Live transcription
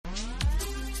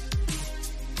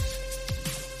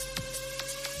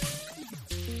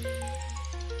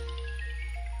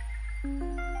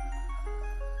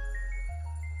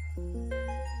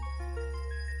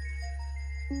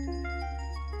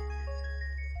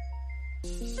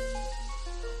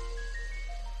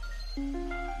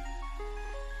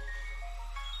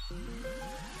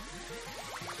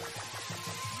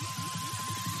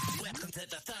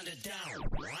the thunder down.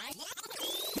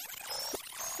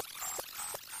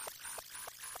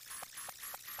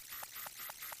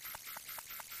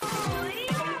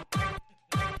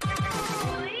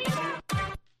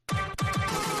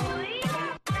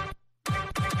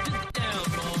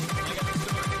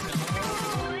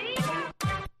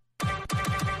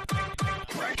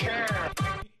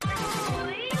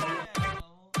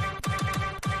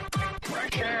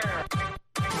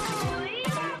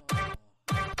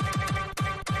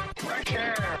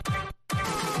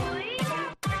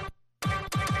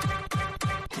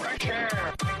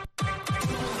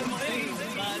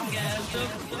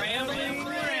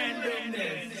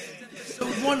 So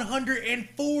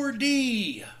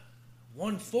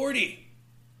 140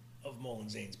 of Mullen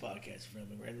Zane's podcast for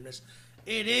Rambling Randomness.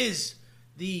 It is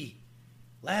the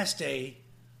last day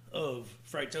of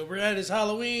Frighttober. That is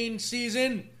Halloween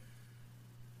season.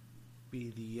 Be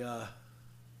the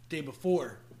day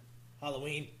before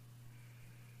Halloween.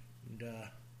 And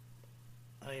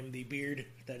I am the beard.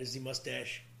 That is the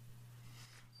mustache.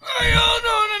 How y'all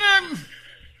doing today?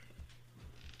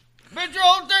 Bet you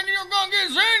all think you're gonna get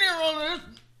Zane here on this.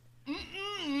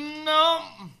 No.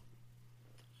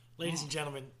 Ladies and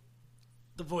gentlemen,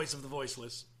 the voice of the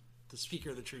voiceless, the speaker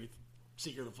of the truth,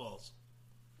 seeker of the false,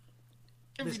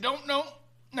 If you don't know,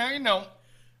 now you know.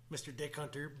 Mr. Dick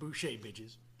Hunter Boucher,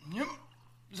 bitches. Yep.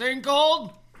 Zane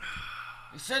called.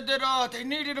 He said that they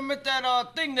needed him at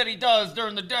that thing that he does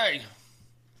during the day.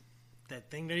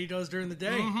 That thing that he does during the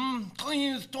day?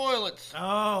 Cleans toilets.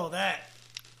 Oh, that.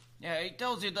 Yeah, he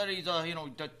tells you that he's,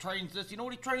 that trains this. You know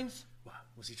what he trains? Wow,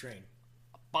 what's he trained?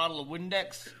 A bottle of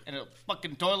Windex and a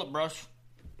fucking toilet brush.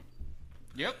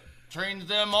 Yep. Trains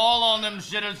them all on them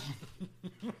shitters.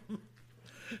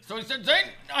 So he said, Zane,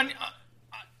 I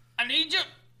need you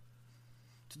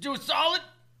to do a solid.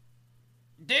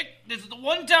 Dick, this is the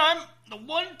one time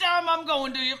I'm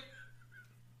going to you.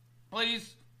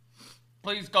 Please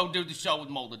go do the show with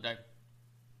Mole today.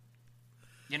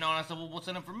 You know, and I said, well, what's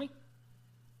in it for me?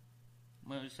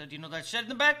 Well, he said, you know that shed in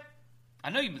the back? I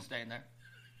know you've been staying there.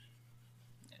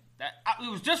 It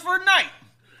was just for a night.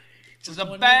 It was a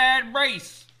bad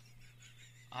race.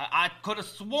 I could have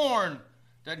sworn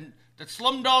that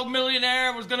Slumdog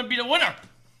Millionaire was going to be the winner.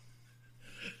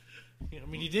 I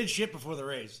mean, he did shit before the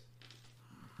race.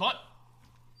 But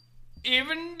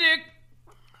even Dick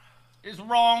is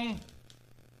wrong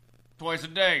twice a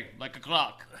day, like a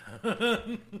clock.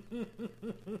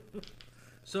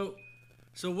 So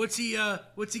what's he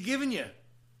giving you?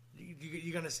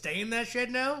 You gonna stay in that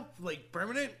shed now, like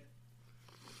permanent?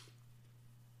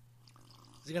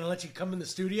 Is he gonna let you come in the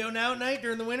studio now at night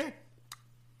during the winter?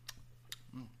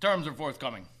 Terms are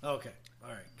forthcoming. Okay, all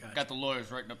right, gotcha. Got the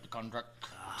lawyers writing up the contract.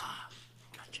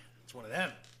 Gotcha. It's one of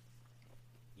them.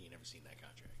 You ain't never seen that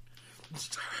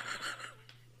contract.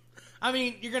 I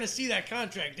mean, you're gonna see that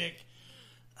contract, Dick.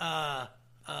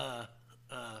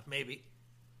 Maybe.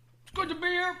 It's good to be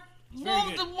here. very Love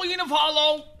good. the Queen of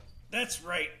Hollow. That's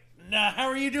right. Now, how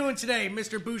are you doing today,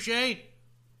 Mr. Boucher?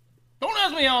 Don't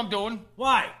ask me how I'm doing.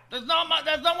 Why? That's not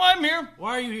why I'm here.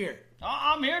 Why are you here?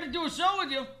 I'm here to do a show with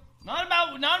you. Not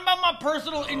about my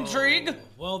personal intrigue.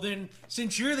 Well, then,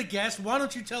 since you're the guest, why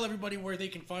don't you tell everybody where they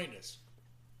can find us?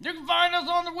 You can find us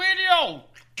on the radio.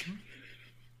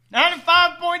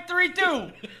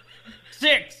 95.32.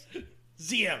 6.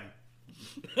 ZM.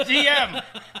 ZM.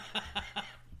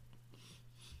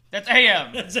 That's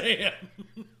AM. That's AM.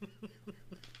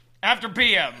 After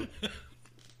PM.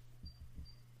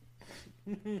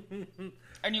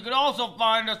 And you can also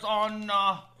find us on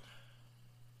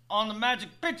the Magic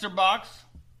Picture Box.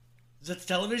 Is that the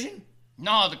television?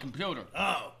 No, the computer.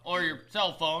 Oh. Or your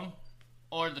cell phone.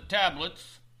 Or the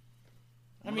tablets.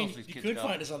 I What mean, else these you kids could got?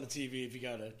 find us on the TV if you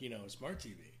got a smart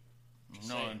TV. Just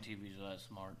No saying. one TVs are that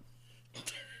smart.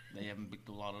 They haven't picked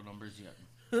a lot of numbers yet.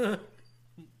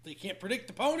 They can't predict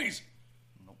the ponies.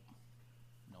 Nope.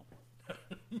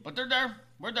 But they're there.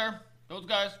 We're there. Those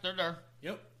guys, they're there.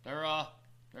 Yep. They're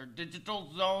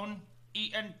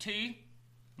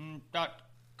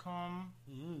digitalzoneent.com.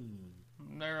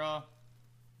 They're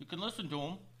you can listen to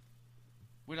them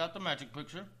without the magic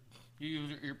picture. You use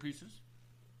your earpieces.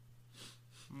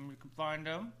 You can find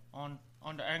them on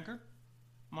the Anchor,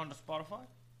 on the Spotify,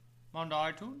 on the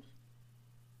iTunes,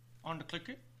 on the Click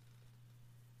It,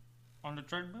 on the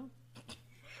treadmill.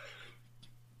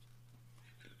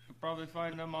 You'll probably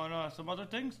find them on some other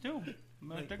things too.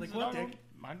 Like Things that what, Dick?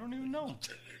 I don't even know.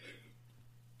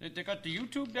 They got the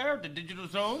YouTube there, the Digital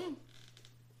Zone.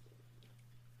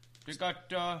 They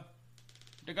got a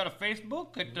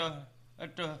Facebook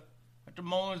at the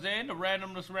Mullen Zane, the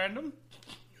Randomness Random.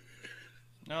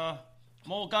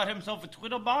 Small got himself a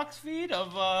Twitter box feed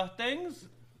of things.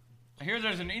 I hear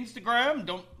there's an Instagram.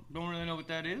 Don't really know what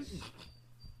that is.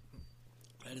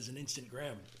 That is an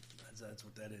Instagram. That's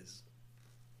what that is.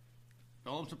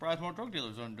 Well, I'm surprised more drug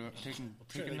dealers aren't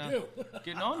getting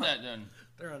on that then.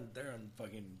 They're on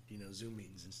fucking Zoom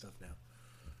meetings and stuff now.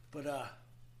 But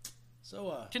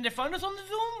can they find us on the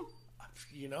Zoom?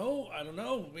 I don't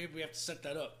know. Maybe we have to set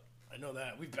that up. I know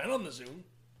that we've been on the Zoom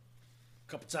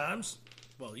a couple times.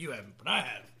 Well, you haven't, but I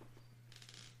have.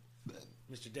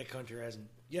 Mr. Dick Hunter hasn't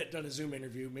yet done a Zoom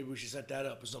interview. Maybe we should set that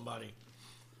up with somebody.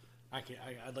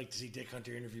 I'd like to see Dick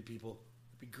Hunter interview people.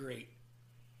 It'd be great.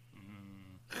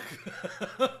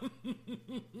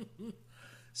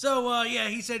 So,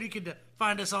 he said you could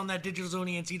find us on that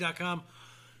digitalzoneent.com.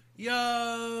 You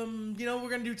know what we're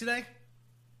going to do today?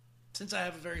 Since I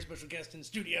have a very special guest in the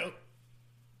studio,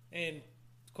 and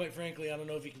quite frankly, I don't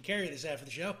know if you can carry this after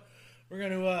the show, we're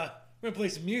going to play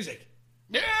some music.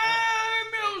 Yeah,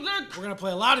 music! We're going to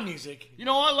play a lot of music.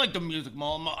 I like the music,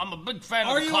 Mo. I'm a big fan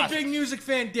of the classics. Are you a big music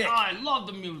fan, Dick? I love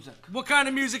the music. What kind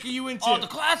of music are you into? Oh, the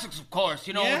classics, of course.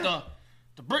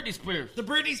 The Britney Spears. The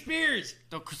Britney Spears.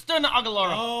 The Christina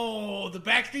Aguilera. Oh, the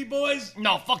Backstreet Boys?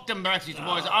 No, fuck them Backstreet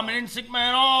Boys. I'm an NSYNC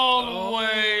man all the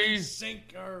way.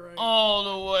 NSYNC, all right. All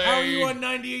the way. How are you on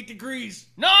 98 Degrees?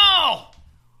 No!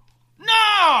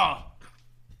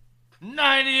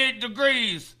 98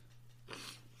 Degrees.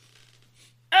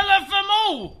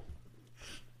 LFMO.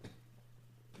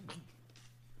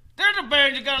 They're the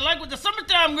band you gotta like with the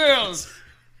summertime girls.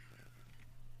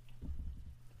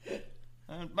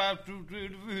 And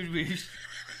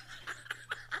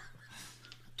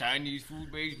Chinese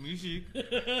food-based music.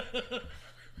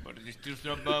 But it is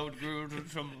still about girls and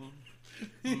summer.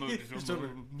 It's over.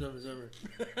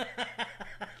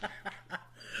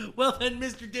 Well then,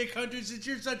 Mr. Dick Hunter, since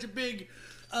you're such a big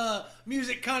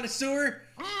music connoisseur,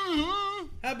 how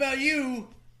about you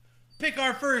pick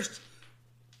our first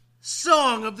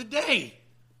song of the day?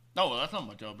 No, well, that's not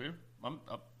my job here. I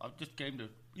just came to...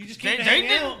 You just came to hang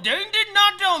out. They did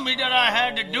not tell me that I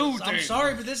had to do things. I'm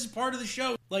sorry, but this is part of the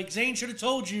show. Like, Zane should have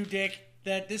told you, Dick,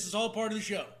 that this is all part of the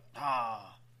show.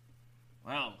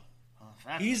 Well...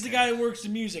 He's the guy who works the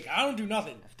music. I don't do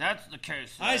nothing. If that's the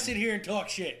case... I sit here and talk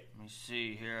shit. Let me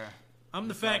see here. I'm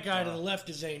the fat guy to the left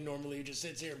of Zane normally who just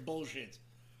sits here and bullshits.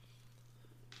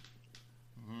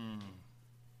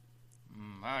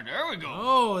 There we go.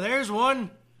 Oh, there's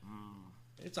one.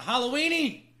 It's a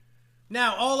Halloweeny.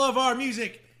 Now, all of our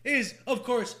music is, of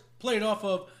course, played off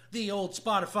of the old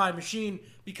Spotify machine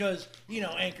because,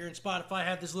 Anchor and Spotify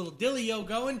have this little Dillio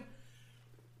going.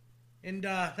 And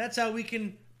that's how we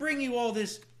can bring you all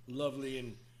this lovely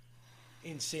and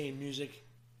insane music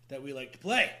that we like to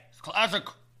play. It's classic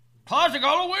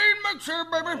Halloween mix here,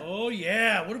 baby. Oh,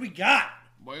 yeah. What do we got?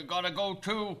 We gotta go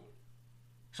to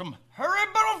some Harry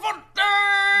Belafonte.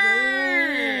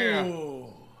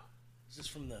 Oh. Is this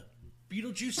from the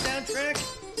Beetlejuice soundtrack?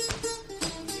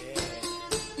 Yeah.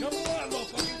 Come on,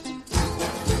 motherfucker.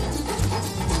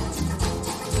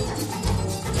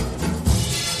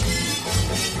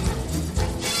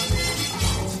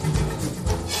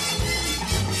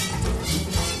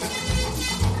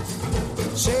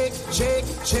 Shake, shake,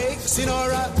 shake,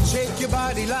 Sinora, shake your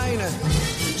body line.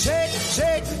 Shake,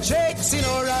 shake, shake,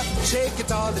 Sinora, shake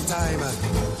it all the time.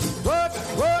 Work,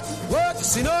 work, work,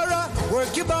 Sinora,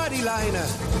 work your body line.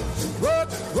 Work,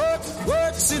 work,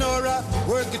 work, Sinora,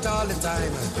 work it all the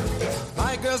time.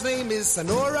 My girl's name is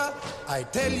Sonora. I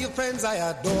tell you, friends, I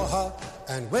adore her.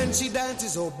 And when she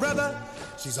dances, oh brother,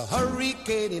 she's a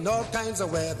hurricane in all kinds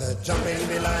of weather. Jump in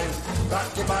the line,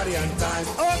 rock your body and time.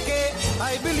 Okay,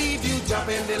 I believe you, jump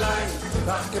in the line,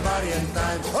 rock your body and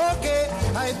time. Okay,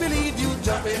 I believe you,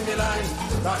 jump in the line,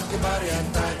 rock your body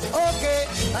and time. Okay,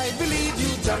 I believe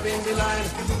you, jump in the line,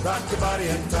 rock your body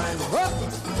and time. Whoop.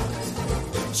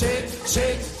 Shake,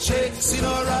 shake, shake,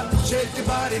 Sinora, shake your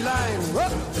body line.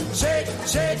 Whoop. Shake,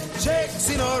 shake, shake,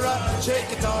 Sinora,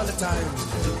 shake it all the time.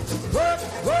 Work,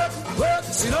 work, work,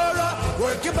 Sinora,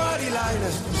 work your body line.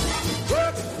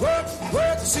 Work, work,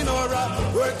 work,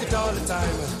 Sinora, work it all the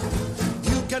time.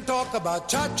 You can talk about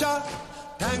cha-cha,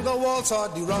 tango waltz or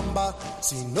the rumba.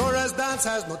 Sinora's dance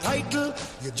has no title.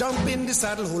 You jump in the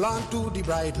saddle, hold on to the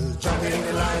bridle. Jump in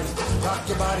the line, rock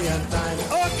your body and time.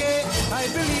 Okay, I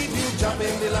believe you, jump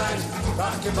in the line,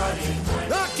 rock your body.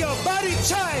 Rock your body,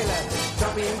 child.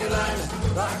 Jump in the line,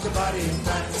 rock your body in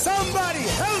time. Somebody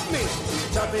help me.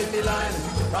 Jump in the line,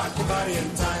 rock your body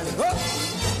in time. Oh.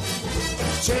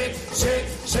 Shake, shake,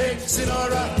 shake,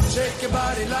 Sinora, shake your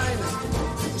body line.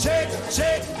 Shake,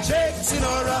 shake, shake,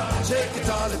 Sinora, shake it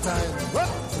all the time.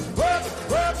 Work, work,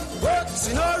 work, work,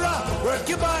 Sinora, work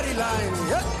your body line.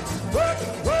 Yeah. Work,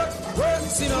 work, work,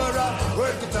 Sinora,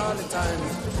 work it all the time.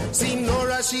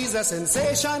 Sinora, she's a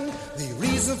sensation, the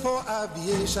reason for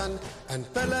aviation. And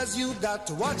fellas, you got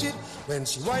to watch it. When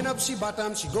she wind up, she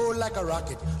bottom, she go like a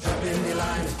rocket. Jump in the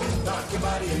line, rock your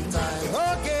body in time.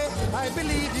 Okay, I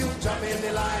believe you. Jump in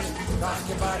the line, rock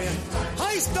your body in time.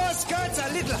 High star skirts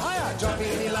a little higher. Jump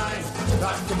in the line,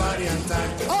 rock your body in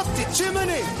time. Off the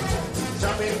chimney,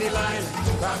 jump in the line,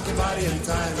 rock your body in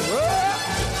time. Whoa.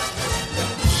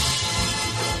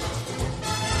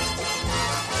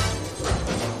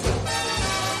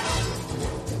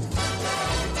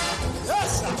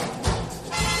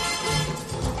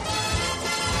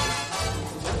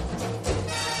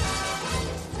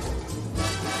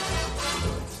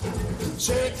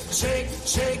 Shake, shake,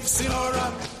 shake,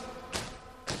 Sinora.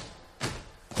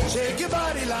 Shake your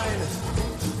body line.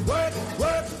 Work,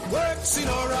 work, work,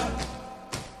 Sinora.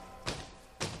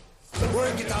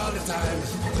 Work it all the time.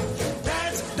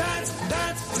 Dance, dance,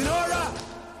 dance, Sinora.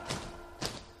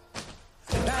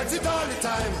 Dance it all the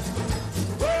time.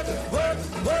 Work, work,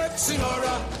 work,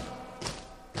 Sinora.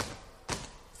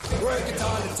 Work it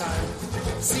all the time.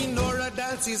 Sinora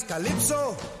dances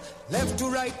calypso. Left to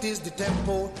right is the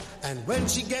tempo. And when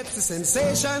she gets the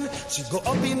sensation, she go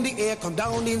up in the air, come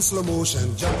down in slow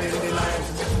motion. Jump in the line,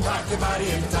 rock your body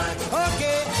in time.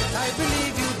 Okay, I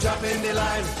believe you. Jump in the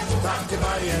line, rock your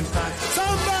body in time.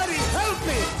 Somebody help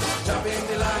me. Jump in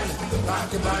the line,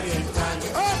 rock your body in time.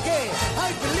 Okay,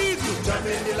 I believe you. Jump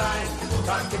in the line,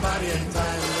 rock your body in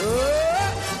time. Oh.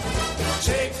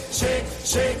 Shake, shake,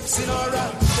 shake,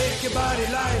 Sinora, shake your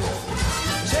body line.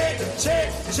 Shake,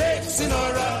 shake, shake,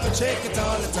 Sinora, shake it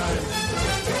all the time.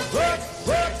 Work,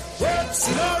 work, work,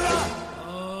 Sinora.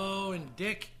 Oh, and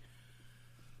Dick.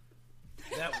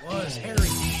 That was Harry.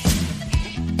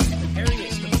 The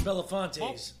hairiest of the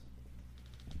Belafontes.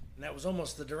 And that was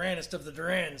almost the Duranest of the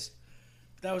Durans.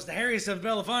 That was the hairiest of the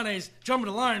Belafontes jumping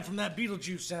the line from that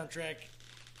Beetlejuice soundtrack.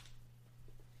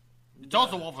 It's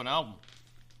also off an album.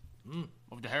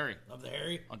 Of the Harry. Of the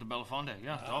Harry? Of the Belafonte,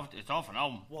 yeah. It's off an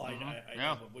album. Well, I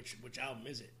know, but which album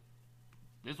is it?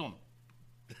 This one.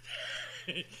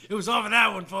 It was off of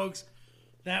that one, folks.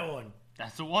 That one.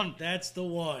 That's the one. That's the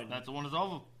one. That's the one that's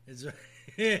over.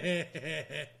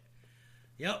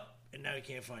 Yep. And now you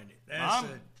can't find it. That's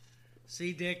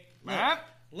see, Dick.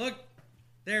 Look.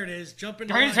 There it is. Jumping.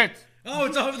 Greatest hits. Oh,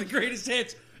 it's off of the greatest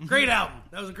hits. Great album.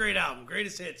 That was a great album.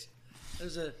 Greatest hits.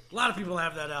 There's a lot of people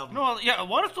have that album. No, yeah.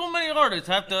 Why do so many artists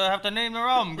have to name their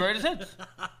album greatest hits?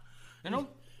 You know.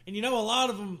 And you know, a lot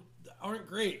of them aren't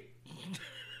great.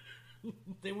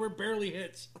 They were barely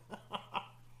hits.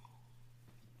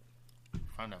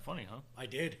 Found that funny, huh? I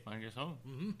did. I guess so.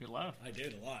 Mm-hmm. You laughed. I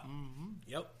did a lot. Mm-hmm.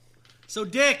 Yep. So,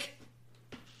 Dick,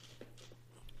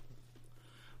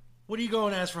 what are you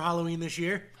going as for Halloween this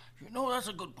year? You know, that's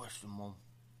a good question, Mom.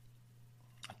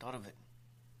 I thought of it,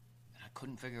 and I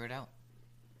couldn't figure it out.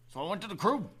 So I went to the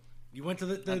crew. You went to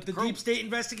the Deep State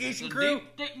Investigation crew? The Deep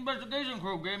State Investigation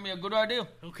crew gave me a good idea.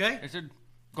 Okay. They said,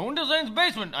 go into Zane's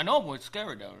basement. I know, it's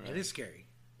scary down there. It is scary.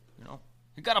 You know,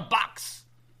 he got a box.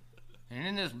 And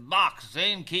in this box,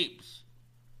 Zane keeps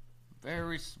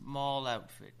very small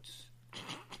outfits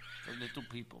for little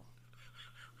people.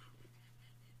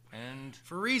 And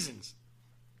for reasons.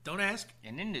 Don't ask.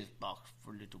 And in this box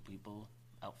for little people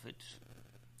outfits,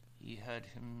 he had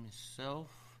himself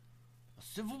a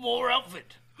Civil War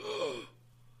outfit.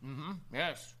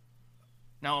 Yes.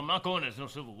 Now, I'm not going as no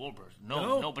Civil War person.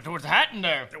 No, but there was a hat in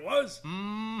there. There was?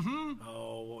 Mm-hmm.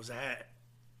 Oh, what was the hat?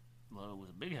 Well, it was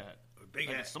a big hat. A big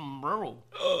like hat. A sombrero.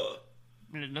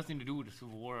 It had nothing to do with the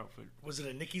Civil War outfit. Was it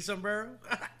a Nicky sombrero?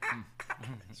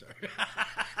 Sorry.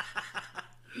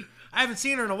 I haven't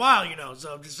seen her in a while, you know,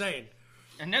 so I'm just saying.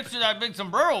 And next to that big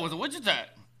sombrero was a witch's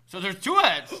hat. So there's two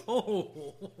hats.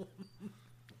 Oh.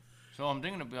 So I'm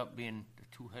thinking about being the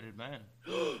two-headed man.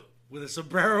 With a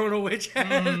sombrero and a witch hat?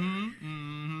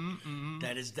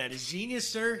 That is genius,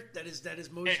 sir. That is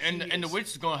most genius. And the witch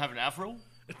is going to have an afro.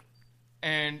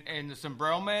 And the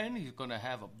sombrero man, he's going to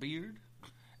have a beard.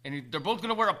 And they're both going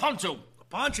to wear a poncho. A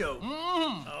poncho?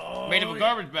 Mm-hmm. Oh, made of a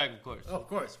garbage bag, of course. Oh, of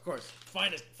course.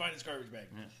 Finest garbage bag.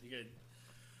 Yeah. You good.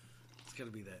 It's got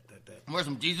to be that. Wear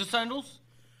some Jesus sandals.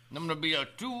 And I'm going to be a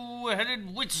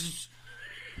two-headed witch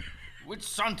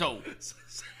Santo.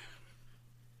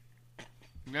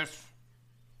 Yes.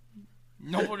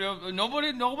 Nobody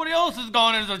else has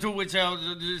gone as a two-witch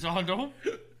Santo.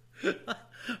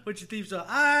 What's your theme song?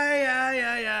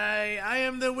 I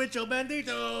am the witch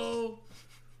bandito.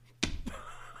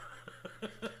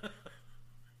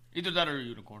 Either that or a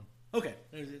unicorn. Okay.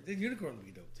 The unicorn would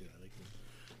be dope, too. I like it.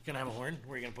 Can I have a horn?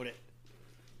 Where are you going to put it?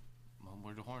 Well,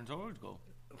 where the horns always go.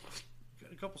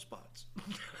 Got a couple spots.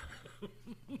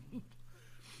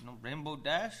 No Rainbow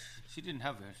Dash? She didn't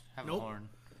have a Nope. horn.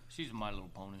 She's My Little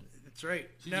Pony. That's right.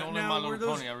 She's the only My Little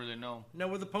Pony I really know. Now,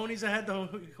 were the ponies that had the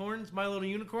horns My Little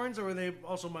Unicorns, or were they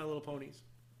also My Little Ponies?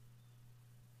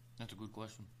 That's a good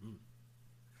question.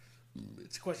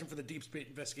 It's a question for the Deep Space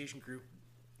Investigation crew.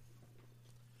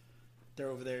 They're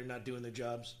over there not doing their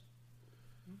jobs.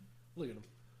 Look at them.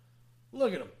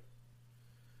 Look at them.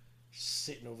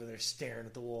 Sitting over there staring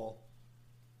at the wall.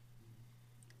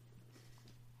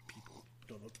 People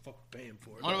don't know what the fuck we're paying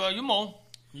for. What about you, Mo?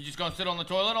 You just gonna sit on the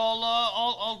toilet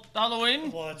all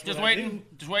Halloween? Well, that's just what I waiting, do.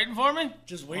 just waiting for me.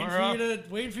 Just waiting Or,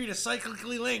 for you to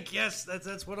cyclically link. Yes,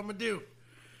 that's what I'm gonna do.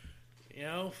 You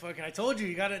know, fucking, I told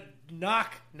you gotta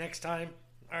knock next time.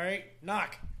 All right,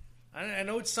 knock. I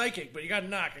know it's psychic, but you gotta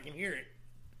knock. I can hear it.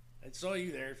 I saw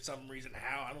you there for some reason.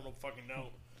 How? I don't know. Fucking know.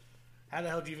 How the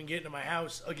hell did you even get into my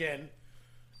house again?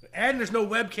 And there's no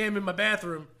webcam in my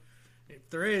bathroom. If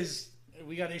there is,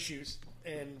 we got issues,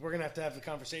 and we're gonna have to have the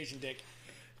conversation, Dick.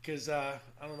 Because I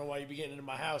don't know why you'd be getting into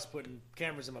my house, putting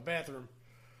cameras in my bathroom,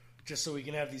 just so we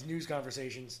can have these news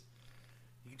conversations.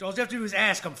 All you have to do is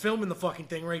ask. I'm filming the fucking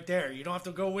thing right there. You don't have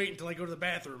to go wait until I go to the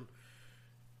bathroom.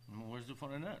 Well, where's the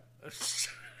fun in that? If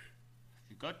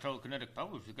you got telekinetic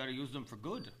powers, you gotta use them for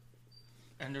good.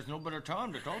 And there's no better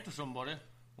time to talk to somebody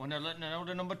when they're letting it out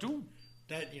at number 2.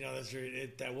 That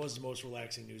that was the most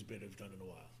relaxing news bit I've done in a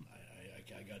while.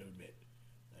 I got to admit.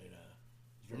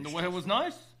 And the weather was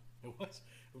nice.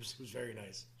 It was very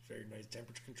nice. Very nice.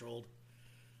 Temperature controlled.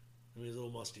 I mean, it was a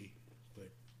little musty, but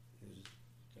it was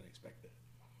kind of expected.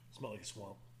 It smelled like a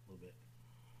swamp a little bit.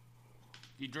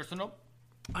 You dressing up?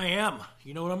 I am.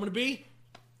 You know what I'm going to be?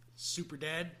 Super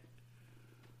Dad.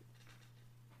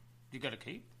 You got a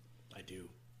cape? I do.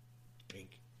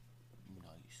 Pink.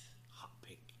 Nice. Hot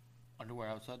pink. Underwear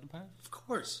outside the pants? Of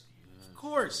course. Yes, Of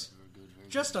course. Very good. Very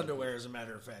Just good. underwear, as a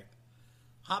matter of fact.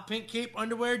 Hot pink cape,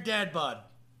 underwear, dad bod.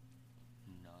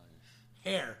 Nice.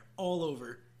 Hair all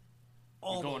over.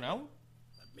 You going out?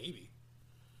 Maybe.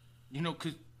 You know,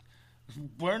 because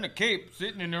wearing a cape,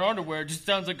 sitting in your underwear, just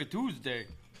sounds like a Tuesday.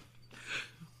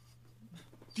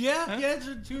 Yeah, yeah. It's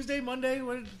a Tuesday, Monday,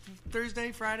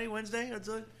 Thursday, Friday, Wednesday.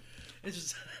 It's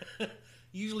just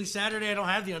usually Saturday. I don't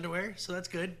have the underwear, so that's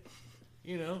good.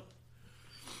 You know,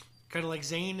 kind of like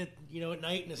Zane, at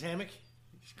night in his hammock.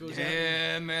 He just goes out.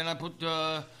 Yeah, man, I put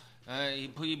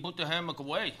he put the hammock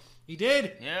away. He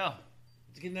did. Yeah.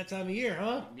 It's getting that time of year,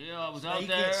 huh? Yeah, I was Now out you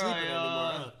there. can't sleep in it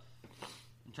anymore, huh?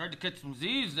 I tried to catch some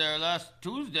Z's there last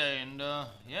Tuesday, and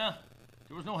yeah,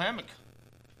 there was no hammock.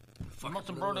 I must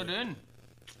have brought it in.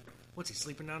 What's he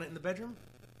sleeping on it in the bedroom?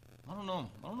 I don't know.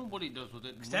 I don't know what he does with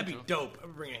it. in That'd be winter. dope. I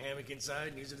would bring a hammock inside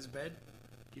and use it as bed.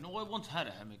 You know, I once had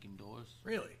a hammock indoors.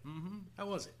 Really? Mm-hmm. How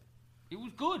was it? It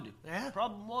was good. Yeah? The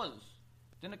problem was,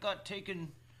 then it got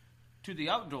taken to the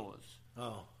outdoors.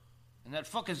 Oh. And that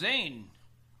fucker Zane,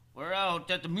 we're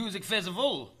out at the music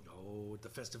festival. Oh, at the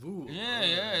festival.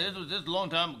 Yeah. This was a long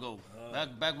time ago.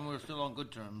 Back when we were still on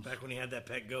good terms. Back when he had that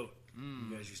pet goat.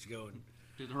 You guys used to go and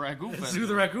To the Ragu do festival.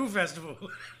 the Ragu Festival.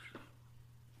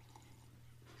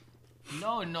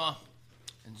 No.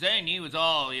 And Zane, he was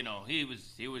all, he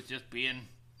was just being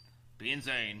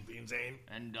Zane. Being Zane.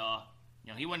 And,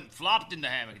 he went and flopped in the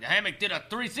hammock. The hammock did a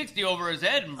 360 over his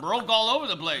head and broke all over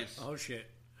the place. Oh, shit.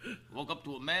 Woke up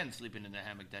to a man sleeping in the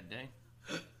hammock that day.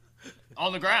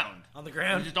 On the ground. On the He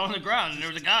ground? was just on the ground, and there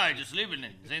was a guy just sleeping in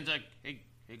it. Zane's like, hey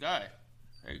guy.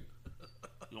 Hey,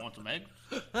 you want some eggs?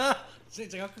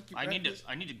 Zane's like, I'll cook you I need breakfast.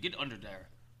 to get under there.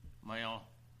 I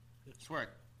swear,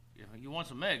 you want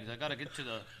some eggs? I gotta get to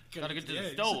the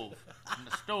eggs. stove. And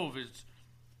the stove is,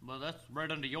 well, that's right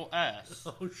under your ass.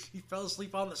 Oh, she fell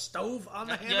asleep on the stove on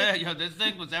the hammock? Yeah, this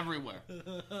thing was everywhere.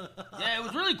 Yeah, it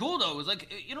was really cool though. It was like,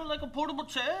 like a portable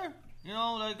chair.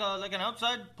 Like an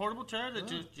outside portable chair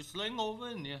that you sling over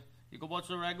and you go watch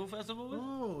the Ragu Festival with.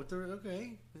 Oh,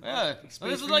 okay. Yeah, Space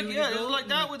this is for like you to this go is like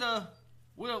that and-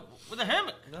 with a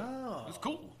hammock. No. It's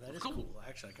cool. That is It's cool. cool.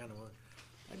 Actually, I kind of want.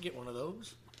 I'd get one of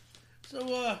those.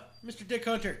 So, Mr. Dick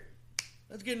Hunter,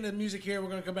 let's get into the music here. We're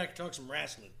going to come back and talk some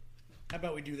wrestling. How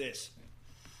about we do this?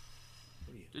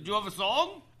 Did you have a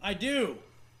song? I do.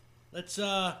 Let's,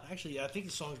 actually, I think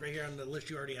the song's right here on the list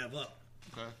you already have up.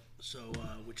 Okay. So,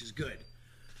 which is good.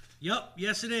 Yup,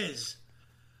 yes it is.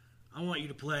 I want you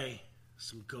to play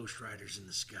some Ghost Riders in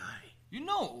the Sky.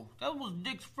 That was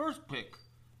Dick's first pick.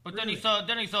 But Really?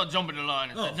 then he saw jumping the line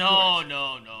and Oh, said, of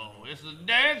no, this is a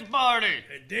dance party.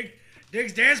 Hey,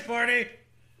 Dick's Dance Party.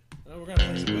 Well, we're going to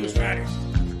play some Ghost Riders.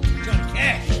 Johnny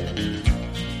Cash.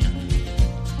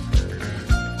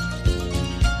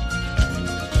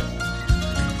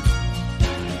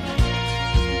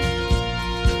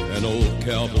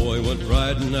 went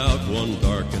riding out one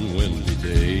dark and windy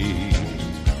day.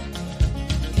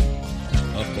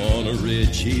 Up on a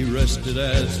ridge he rested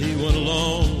as he went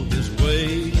along his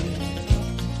way.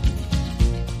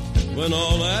 When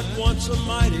all at once a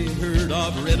mighty herd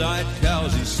of red-eyed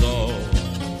cows he saw,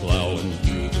 plowing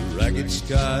through the ragged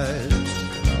skies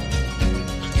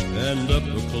and up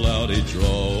a cloudy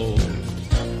draw.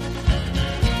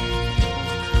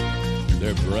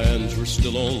 Their brands were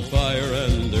still on fire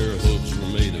and their hooves were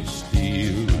made of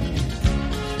steel.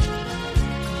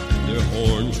 Their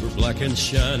horns were black and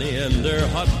shiny and their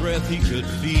hot breath he could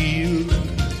feel.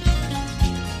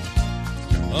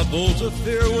 A bolt of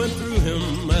fear went through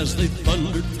him as they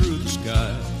thundered through the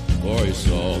sky, for he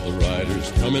saw the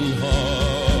riders coming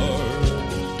hard,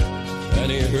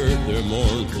 and he heard their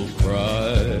mournful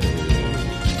cry.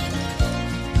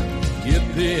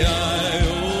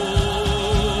 Yippee-i-oh,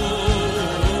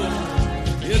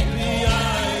 yippee-i-ay,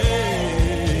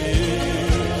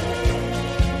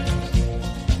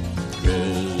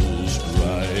 ghost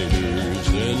riders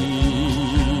in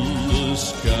the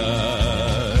sky.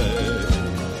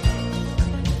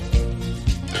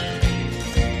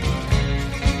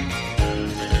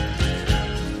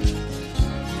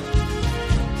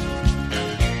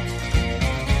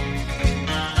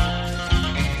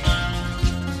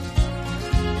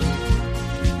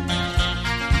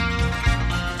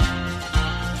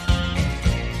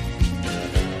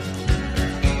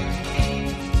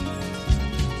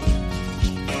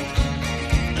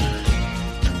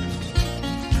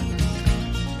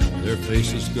 Their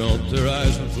faces gaunt, their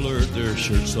eyes were blurred, their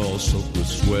shirts all soaked with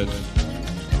sweat.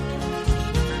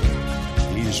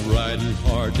 He's riding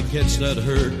hard to catch that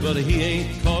herd, but he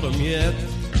ain't caught 'em yet.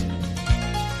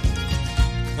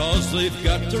 'Cause they've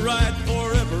got to ride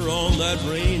forever on that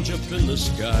range up in the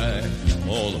sky,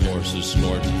 on horses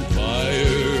snorting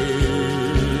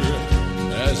fire.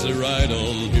 As they ride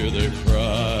on, hear their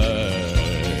cry.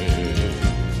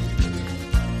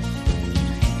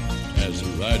 As the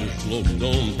riders loped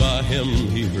on by him,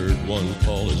 he heard one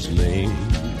call his name.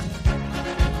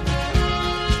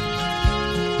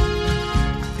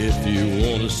 If you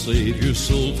want to save your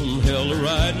soul from hell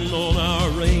riding on our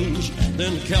range,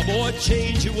 then cowboy,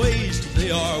 change your ways.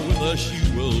 They are with us,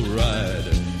 you will ride,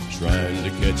 trying to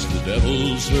catch the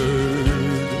devil's herd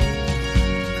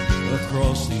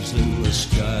across these endless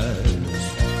skies.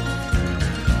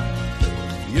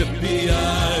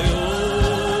 Yippee-i-oh,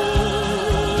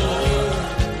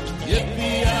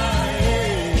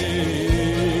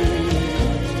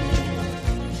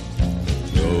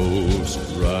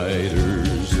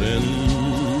 riders in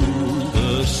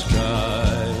the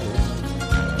sky,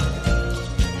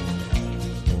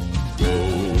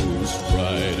 ghost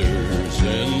riders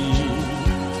in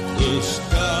the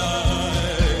sky,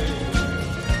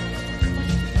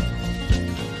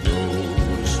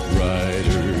 ghost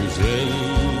riders in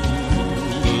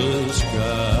the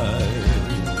sky.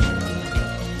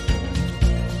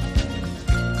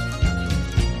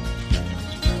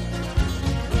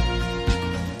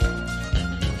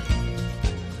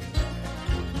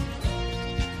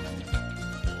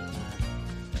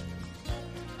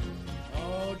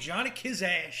 Johnny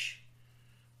Kizash,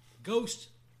 Ghost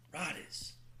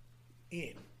Riders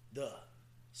in the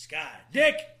Sky.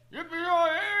 Dick!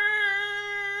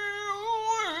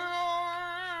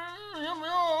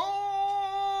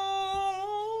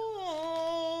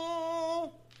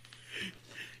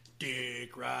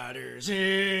 Dick Riders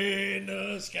in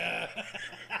the Sky.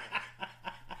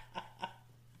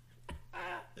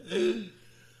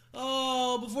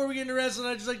 Oh, before we get into wrestling,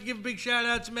 I'd just like to give a big shout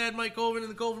out to Mad Mike Colvin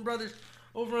and the Colvin Brothers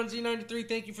over on Z93.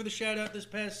 Thank you for the shout out this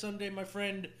past Sunday, my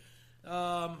friend.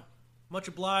 Much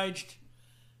obliged.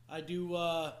 I do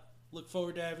look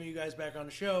forward to having you guys back on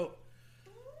the show.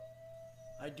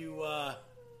 I do. I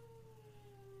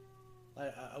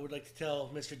would like to tell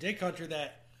Mr. Dick Hunter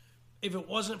that if it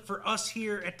wasn't for us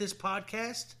here at this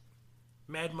podcast,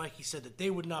 Mad Mikey said that they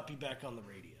would not be back on the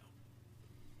radio.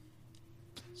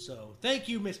 So, thank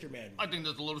you, Mr. Mad Mikey. I think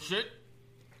that's a little shit.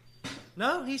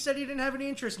 No, he said he didn't have any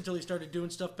interest until he started doing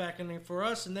stuff back in there for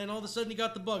us, and then all of a sudden he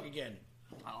got the bug again.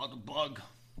 I like the bug.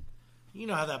 You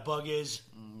know how that bug is.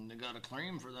 They got a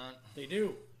claim for that. They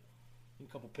do. A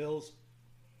couple pills.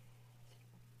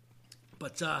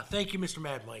 But thank you, Mr.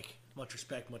 Mad Mike. Much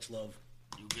respect, much love.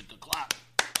 You get the clap.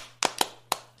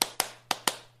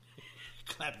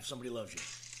 Clap if somebody loves you.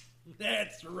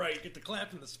 That's right. Get the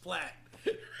clap and the splat.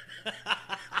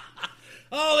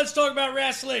 Oh, let's talk about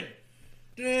wrestling.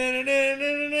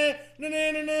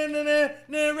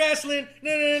 Wrestling,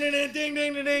 ding, ding,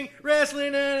 ding, ding,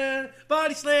 wrestling,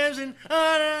 body slams and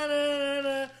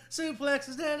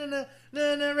suplexes,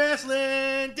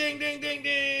 wrestling, ding, ding, ding,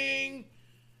 ding.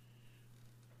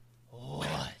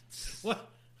 What's What?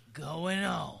 going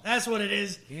on That's what it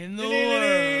is. in the Ding, ding, ding,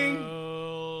 ding.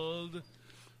 world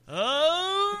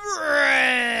of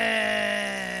Red?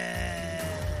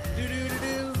 Do, do, do,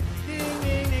 do. Ding,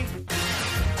 ding, ding.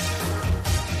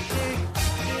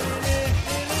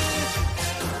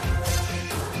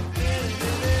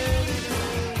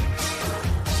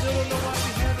 Still don't know why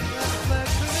we haven't got a flag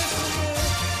for this one yet.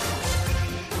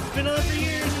 It's been on for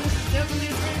years, and this is definitely a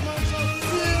trademark song.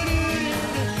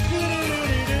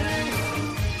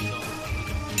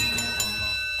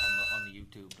 On the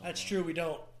YouTube. That's true, we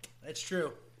don't. That's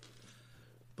true.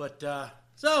 But,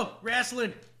 so,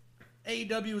 wrestling.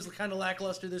 AEW was kind of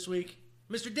lackluster this week.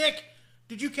 Mr. Dick,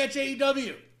 did you catch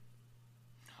AEW?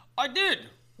 I did.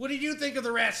 What did you think of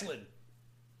the wrestling?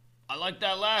 I like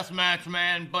that last match,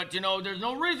 man, but there's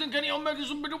no reason Kenny Omega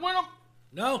should be the winner.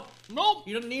 No, Nope.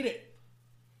 you don't need it.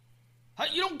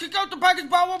 You don't kick out the package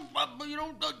power,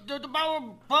 the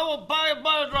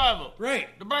power driver. Right.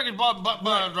 The package power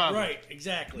driver. Right,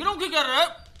 exactly. You don't kick out of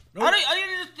that. Nope. I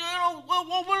just,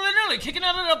 willy-nilly, kicking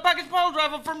out of the package power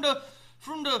driver from the,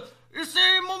 it's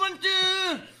a moment,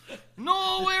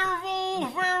 no,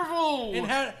 werewolf.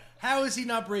 And how is he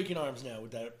not breaking arms now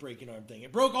with that breaking arm thing?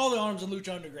 It broke all the arms in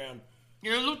Lucha Underground.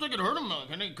 Yeah, it looked like it hurt him, man.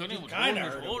 Kenny was Kind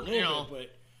of holding hurt him a his little hold, bit, but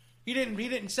he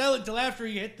didn't sell it until after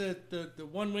he hit the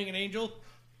one-winged angel.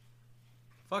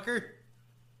 Fucker.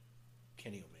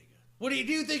 Kenny Omega. What do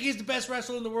you think he's the best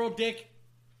wrestler in the world, Dick?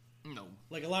 No.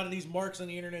 Like a lot of these marks on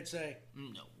the internet say.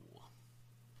 No.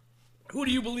 Who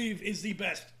do you believe is the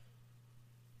best?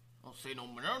 I'll say no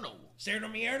Monero.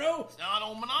 Sergio Mierno?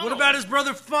 No Monero. What about his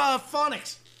brother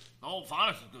Phonics? Oh,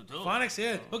 Phonics is good, too. Phonics,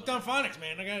 yeah. Hooked on Phonics,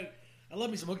 man. I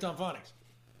love me some Hooked on Phonics.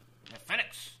 Yeah,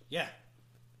 Phoenix. Yeah.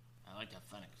 I like that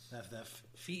Phoenix. That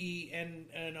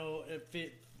F-E-N-N-O,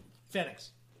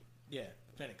 Phoenix. Yeah,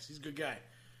 Phoenix. He's a good guy. Do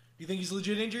you think he's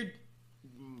legit injured?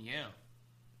 Yeah.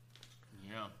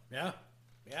 Yeah. Yeah?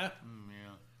 Yeah? Yeah.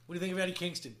 What do you think of Eddie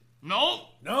Kingston? No.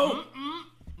 No? Mm-mm.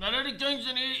 Not Eddie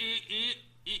Kingston.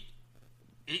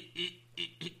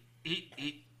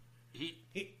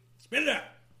 Spit it out.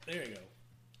 There you go.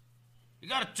 You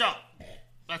gotta chop.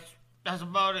 That's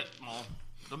about it, Mom.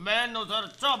 The man knows how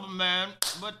to chop a man,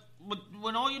 but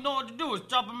when all you know what to do is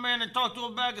chop a man and talk to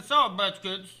a bag of Sour Patch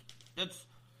Kids, it's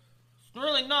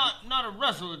really not a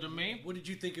wrestler to me. What did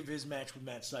you think of his match with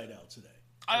Matt Sydal today?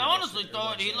 I honestly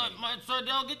thought he let Matt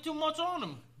Sydal get too much on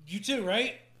him. You too,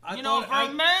 right? For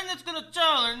a man that's gonna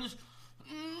challenge,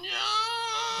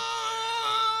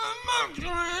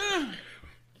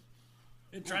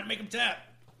 and try to make him tap.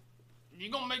 you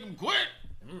gonna make him quit.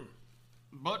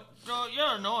 But I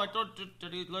thought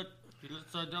that he let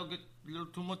Sydal get a little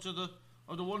too much of the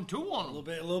 1-2 on him. A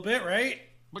little bit, right?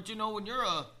 But when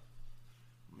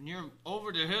you're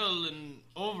over the hill and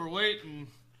overweight and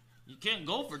you can't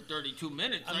go for 32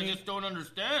 minutes, I just don't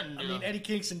understand. I mean, Eddie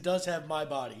Kingston does have my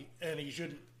body, and he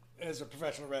shouldn't as a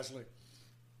professional wrestler.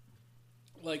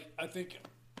 Like, I think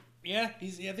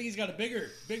he's got a bigger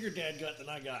dad gut than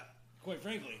I got, quite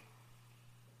frankly.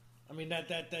 I mean,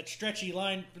 that stretchy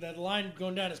line, that line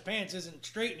going down his pants isn't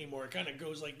straight anymore. It kind of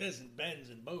goes like this and bends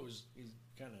and bows. He's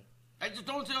kind of... I just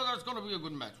don't see how that's going to be a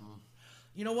good match, man.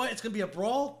 You know what? It's going to be a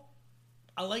brawl.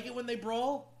 I like it when they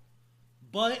brawl,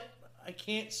 but I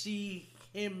can't see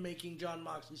him making John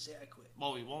Moxley say I quit.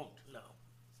 Well, he won't. No.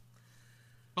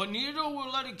 But neither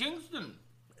will Eddie Kingston.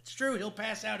 It's true. He'll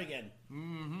pass out again.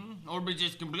 Mm-hmm. Or be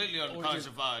just completely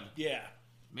unclassified. Yeah.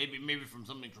 Maybe from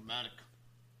something traumatic.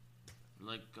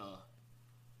 Like,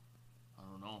 I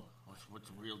don't know.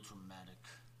 What's real traumatic?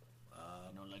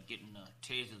 Like getting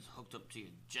tasers hooked up to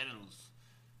your genitals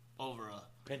over a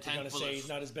Penta's gonna say he's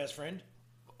not his best friend?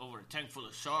 Over a tank full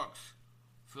of sharks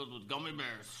filled with gummy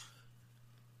bears.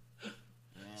 Yeah,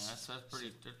 that's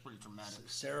pretty traumatic.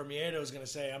 Sarah Mieto's gonna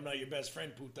say, I'm not your best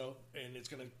friend, puto, and it's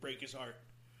gonna break his heart.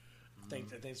 I think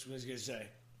that's what he's gonna say.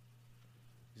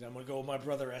 I'm gonna go with my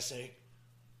brother, S.A.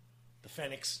 The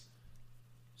Phoenix.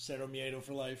 Sarah Mieto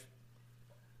for life.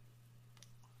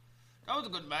 That was a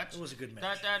good match. It was a good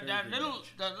match. That little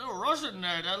Russian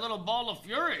there, that little ball of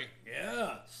fury.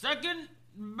 Yeah. Second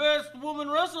best woman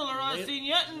wrestler I've seen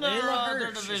yet in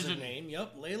their division. Is her name.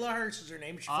 Yep, Layla Hirsch is her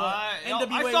name. She fought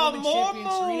NWA I saw Women's more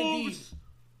Champion Serena Deeb. moves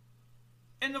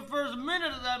in the first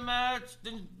minute of that match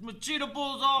than Machida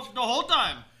pulls off the whole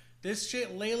time. This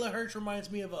shit, Layla Hirsch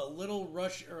reminds me of a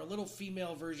little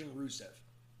female version Rusev.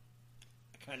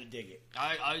 kind of dig it.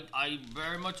 I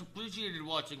very much appreciated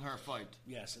watching her fight.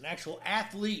 Yes, an actual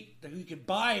athlete that you could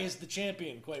buy as the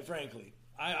champion. Quite frankly,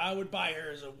 I would buy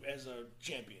her as a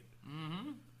champion.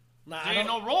 Mm-hmm. Nah, She ain't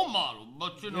no role model,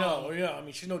 but you know. No, yeah, I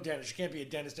mean she's no dentist. She can't be a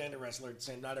dentist and a wrestler at the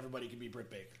same. Not everybody can be Britt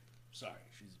Baker. Sorry,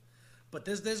 but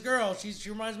this girl, she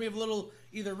reminds me of a little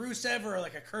either Rusev or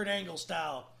like a Kurt Angle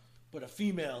style, but a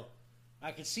female.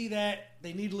 I can see that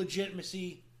they need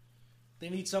legitimacy. They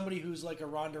need somebody who's like a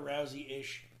Ronda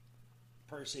Rousey-ish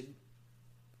person.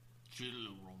 She's a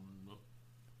little Ronda.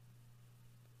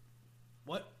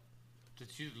 What?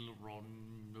 She's a little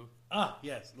Ronda. Ah,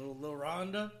 yes, little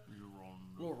Ronda.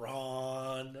 Little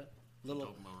Ronda.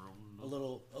 Little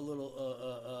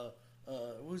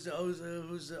who's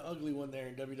the ugly one there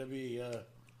in WWE?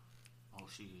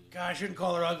 She. God, I shouldn't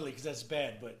call her ugly because that's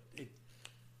bad, but it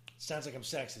sounds like I'm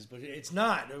sexist, but it's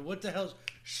not. What the hell's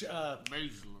Baszler.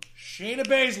 Shayna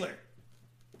Baszler?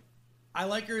 I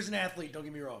like her as an athlete. Don't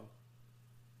get me wrong.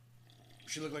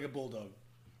 She looked like a bulldog.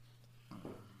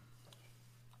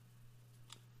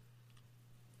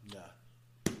 Nah.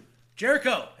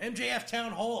 Jericho, MJF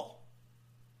Town Hall.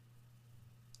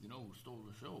 You know who stole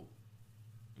the show?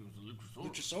 It was the Luchasaurus.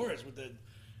 Luchasaurus with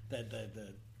the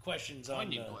questions on.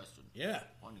 Pointy question. Yeah.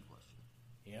 Pointy question.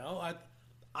 You know,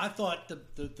 I thought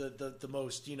the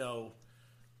most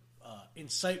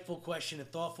insightful question and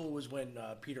thoughtful was when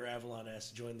Peter Avalon asked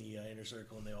to join the Inner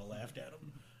Circle and they all laughed at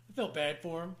him. I felt bad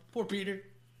for him. Poor Peter.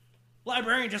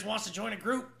 Librarian just wants to join a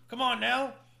group. Come on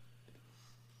now.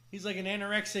 He's like an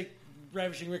anorexic,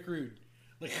 ravishing Rick Rude.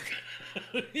 Like,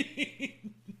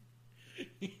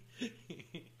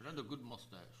 Another good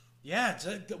mustache. yeah, it's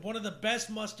one of the best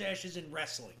mustaches in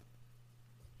wrestling.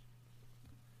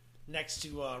 Next to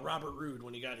Robert Roode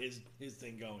when he got his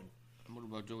thing going. And what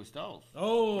about Joey Styles?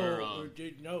 Oh, Or,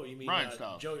 no, you mean Ryan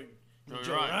Styles. Joey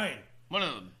Joey Ryan. One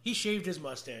of them. He shaved his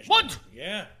mustache. What?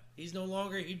 Yeah, he's no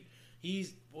longer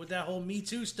he's with that whole Me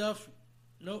Too stuff.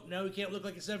 Nope, now he can't look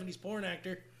like a 70s porn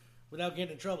actor without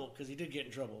getting in trouble, because he did get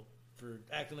in trouble for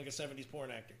acting like a 70s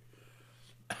porn actor.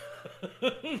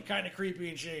 Kind of creepy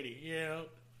and shady, you know.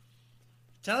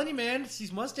 Telling you, man, it's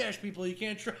these mustache people you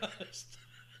can't trust.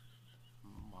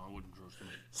 I wouldn't trust him.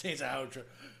 Saints outro.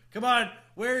 Come on,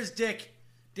 where's Dick?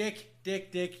 Dick.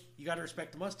 You got to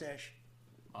respect the mustache.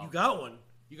 You got one.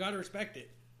 You got to respect it.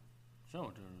 So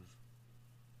it is.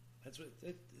 That's what.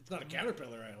 It's not a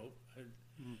caterpillar. I hope.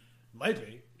 Might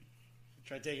be.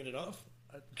 Try taking it off.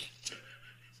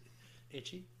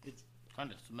 Itchy. It's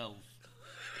Kind of smells.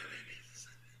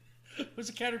 What's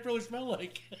a caterpillar smell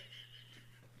like?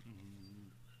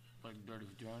 Like dirty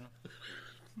vagina.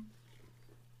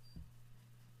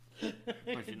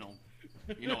 But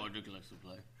you know how Dick likes to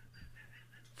play.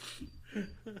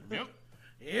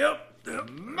 Yep.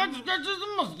 Max scratches the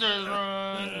mustache.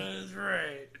 That's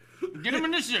right. Get him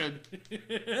in the shed.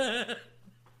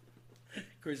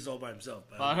 Chris is all by himself.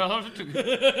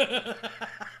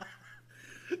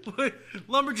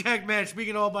 Lumberjack match.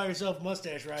 Speaking all by yourself,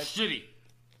 mustache ride. Shitty.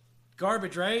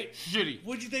 Garbage, right? Shitty.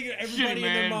 What'd you think of everybody Shitty,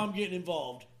 and their man. mom getting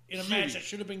involved in a match that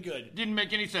should have been good? Didn't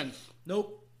make any sense.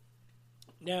 Nope.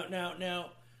 Now,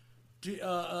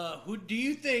 who do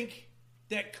you think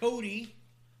that Cody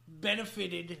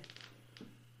benefited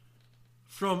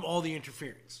from all the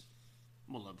interference?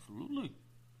 Well, absolutely.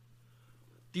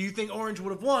 Do you think Orange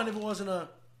would have won if it wasn't a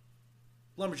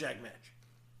lumberjack match?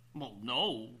 Well,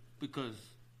 no, because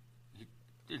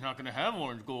they're not going to have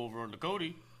Orange go over on the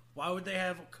Cody. Why would they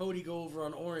have Cody go over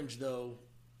on Orange, though,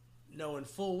 knowing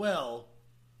full well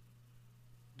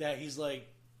that he's like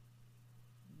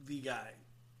the guy?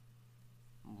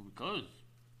 Well, because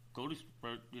Cody's,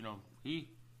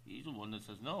 he's the one that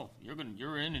says no.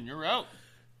 You're in and you're out.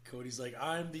 Cody's like,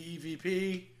 I'm the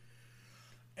EVP,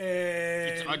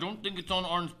 and I don't think it's on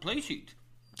Orange's play sheet.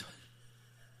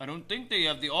 I don't think they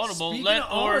have the audible Speaking let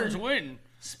of Orange Arn- win.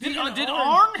 speaking Did of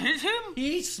Arn hit him?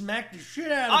 he smacked the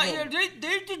shit out of him. Yeah,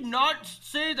 they did not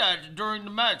say that during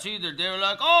the match either. They were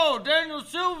like, "Oh, Daniel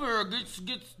Silver gets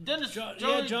Dennis John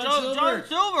John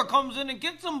Silver comes in and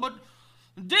gets him," but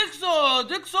Dick saw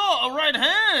a right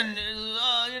hand,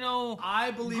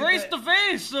 I believe grace that the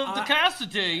face of the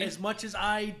Cassidy. as much as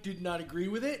I did not agree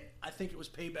with it, I think it was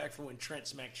payback for when Trent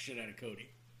smacked the shit out of Cody.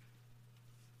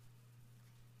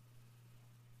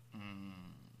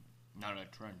 Not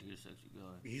that Trent, he's a sexy guy.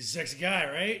 He's a sexy guy,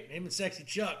 right? Him and Sexy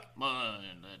Chuck.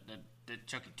 That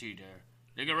Chuck E. T there.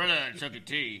 They get rid of that Chuck E.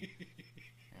 T.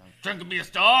 Trent could be a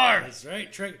star. That's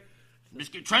right, Trent.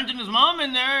 Just get Trent and his mom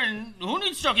in there, and who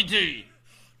needs Chuck E. T?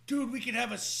 Dude, we could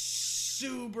have a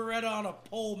Sue Beretta on a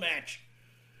pole match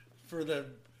for the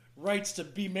rights to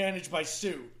be managed by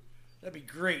Sue. That'd be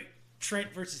great.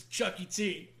 Trent versus Chucky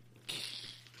T.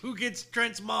 Who gets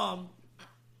Trent's mom?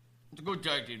 It's a good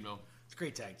tag team, though. It's a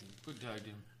great tag team. Good tag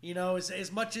team. You know,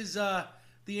 as much as the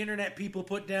internet people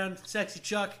put down Sexy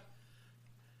Chuck,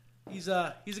 he's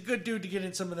a good dude to get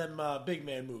in some of them big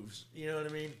man moves. You know what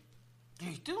I mean? Yeah,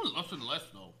 he's doing less and less,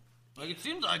 though. Like, it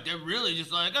seems like they're really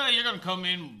just like, oh, you're going to come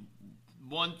in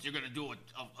once, you're going to do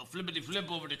a flippity-flip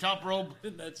over the top rope.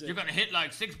 That's it. You're going to hit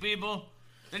like 6 people.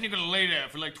 Then you're going to lay there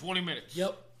for like 20 minutes.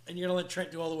 Yep. And you're going to let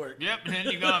Trent do all the work. Yep, and then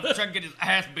you're going to try to get his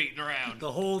ass beaten around.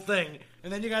 The whole thing.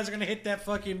 And then you guys are going to hit that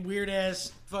fucking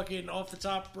weird-ass fucking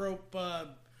off-the-top rope,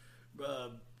 what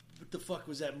the fuck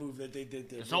was that move that they did?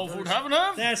 The Soul reverse? Food Heaven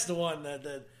Have? That's the one. Don't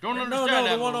understand No,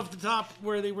 that the one move. off the top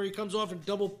where he comes off and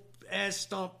double ass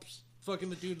stomps fucking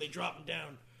the dude and they drop him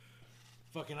down.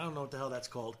 Fucking, I don't know what the hell that's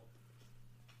called.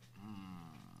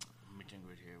 Let me think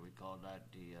right here. We call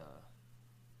that the,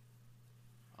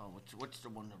 what's the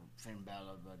one that Finn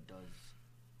Balor does?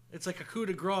 It's like a coup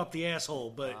de grace up the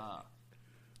asshole, but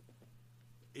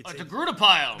It's a Gruda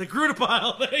pile. The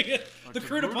Crudipile. The a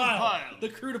Crudipile. Crudipile. The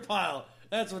Crudipile.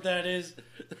 That's what that is.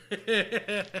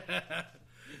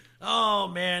 Oh,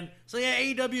 man. So, yeah,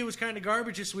 AEW was kind of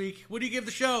garbage this week. What do you give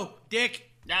the show, Dick?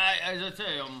 As I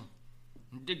say,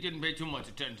 Dick didn't pay too much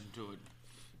attention to it.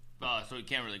 So he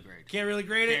can't really grade. Can't really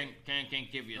grade it?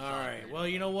 Can't give you a All solid right. grade. Well,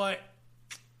 you know what?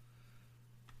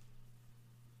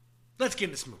 Let's get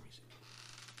into some movies.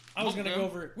 I was going to Okay. go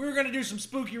over... We were going to do some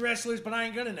spooky wrestlers, but I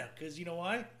ain't going to now. Because you know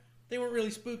why? They weren't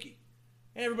really spooky.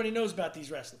 And everybody knows about these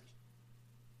wrestlers.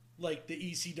 Like the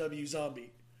ECW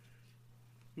Zombie.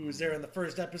 Who was there in the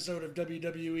first episode of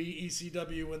WWE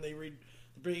ECW when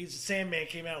the Sandman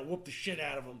came out and whooped the shit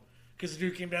out of him. Because the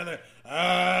dude came down there.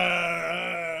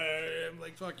 I'm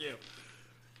like, fuck you.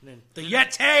 And then the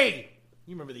Yeti!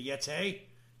 You remember the Yeti?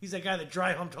 He's that guy that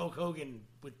dry humped Hulk Hogan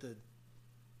with the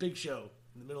Big Show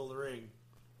in the middle of the ring.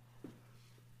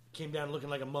 Came down looking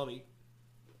like a mummy.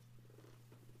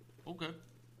 Okay.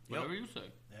 Whatever you say.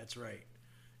 That's right.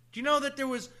 Do you know that there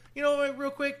was... You know, real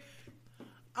quick...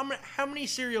 How many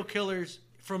serial killers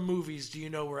from movies do you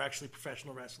know were actually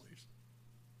professional wrestlers?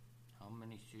 How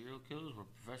many serial killers were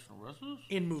professional wrestlers?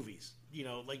 In movies. You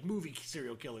know, like movie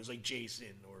serial killers like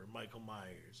Jason or Michael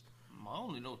Myers. I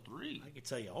only know 3. I can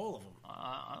tell you all of them.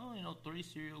 I only know 3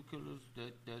 serial killers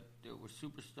that were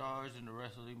superstars in the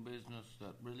wrestling business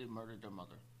that really murdered their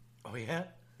mother. Oh, yeah?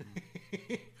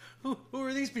 Who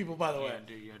are these people, by the way?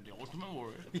 The Ultimate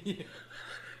Warrior.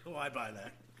 Oh, I buy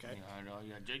that. Okay. Yeah, I know.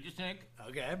 You had Jake the Snake.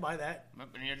 Okay, I buy that.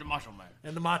 And you had the Macho Man.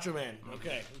 And the Macho Man.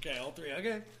 Okay, all 3.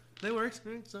 Okay. They work.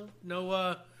 So,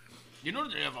 no, You know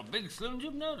that they have a big Slim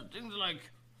Jim now? The thing's like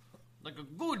a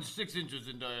good 6 inches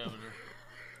in diameter.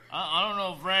 I don't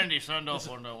know if Randy signed off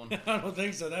on that one. I don't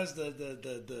think so. That's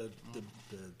the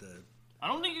I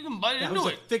don't think you can bite that into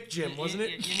was it. a thick Jim, wasn't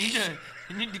it?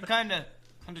 You need to kind of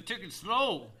take it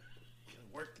slow.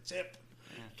 Work the tip.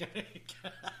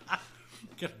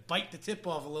 Gotta bite the tip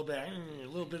off a little bit. A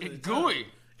little bit of It's the time. gooey.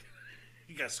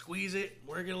 You gotta squeeze it,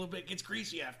 work it a little bit. It gets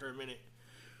greasy after a minute.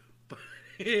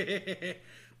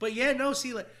 But yeah, no,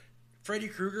 see, like, Freddy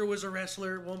Krueger was a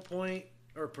wrestler at one point,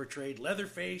 or portrayed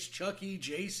Leatherface, Chucky,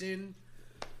 Jason.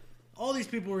 All these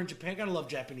people were in Japan. Gotta love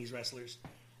Japanese wrestlers.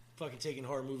 Fucking taking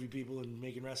horror movie people and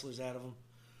making wrestlers out of them.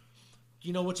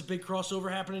 You know what's a big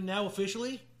crossover happening now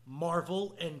officially?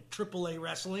 Marvel and AAA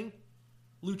wrestling.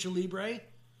 Lucha Libre.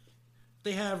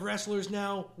 They have wrestlers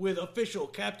now with official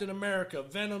Captain America,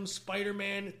 Venom,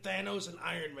 Spider-Man, Thanos, and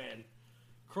Iron Man.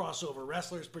 Crossover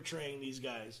wrestlers portraying these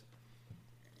guys.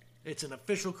 It's an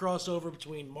official crossover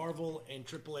between Marvel and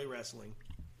AAA wrestling.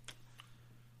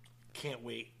 Can't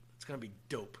wait. It's going to be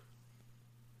dope.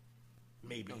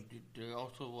 Maybe. Did they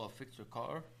also fix their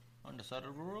car on the side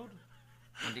of the road?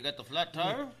 When they got the flat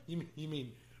tire? You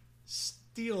mean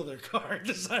steal their car at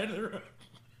the side of the road?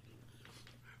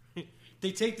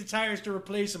 They take the tires to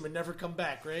replace them and never come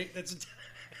back, right? That's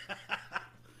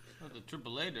The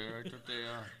AAA there, I thought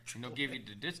they gave you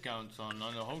the discounts on the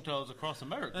hotels across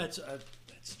America.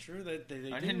 that's true. They I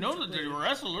do. didn't know that they were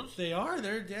wrestlers. They are.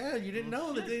 You didn't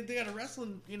know that they got a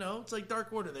wrestling. You know, it's like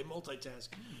Dark Order. They multitask.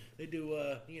 They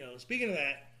do. Speaking of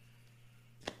that,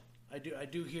 I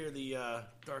do hear the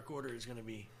Dark Order is going to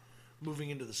be moving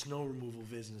into the snow removal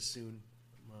business soon.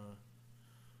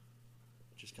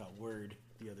 Just got word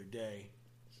the other day,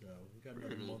 so we got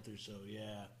another month or so.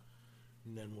 Yeah,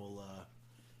 and then we're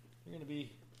going to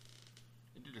be.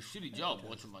 They did a shitty job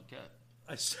watching my cat.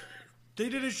 They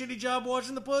did a shitty job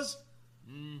watching the puss?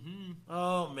 Mm-hmm.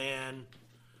 Oh, man.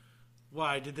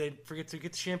 Why? Did they forget to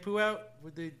get the shampoo out?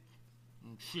 Would they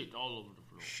Shit all over the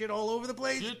floor. shit all over the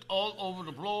place? Shit all over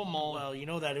the floor, Mo. Well, you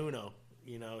know that Uno.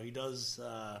 You know, he does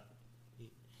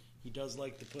He does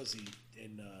like the pussy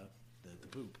and the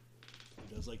poop.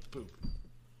 He does like the poop.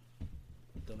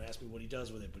 Don't ask me what he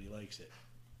does with it, but he likes it.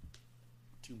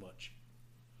 Too much.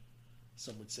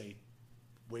 Some would say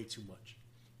way too much.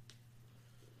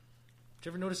 Did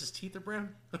you ever notice his teeth are brown?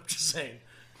 I'm just saying.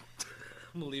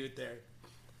 I'm going to leave it there.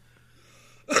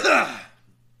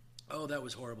 Oh, that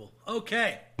was horrible.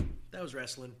 Okay. That was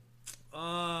wrestling.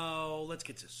 Oh, let's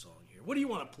get to this song here. What do you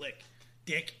want to play,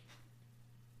 Dick?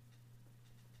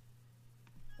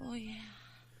 Oh, yeah.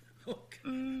 Okay.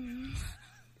 Oh,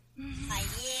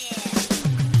 yeah.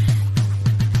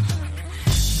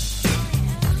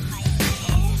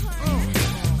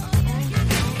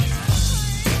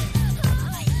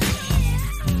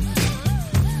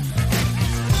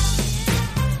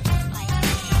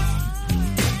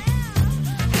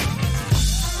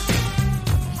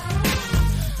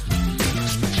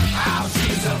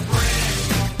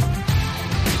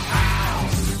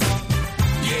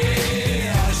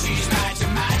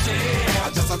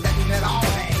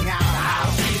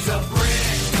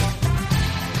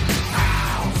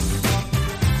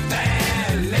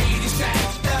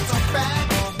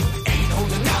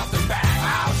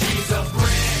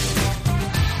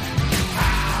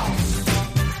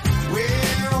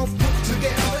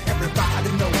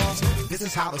 This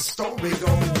is how the story goes.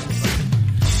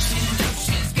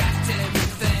 She's got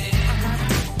everything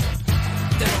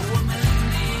that a woman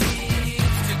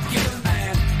needs to get a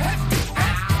man.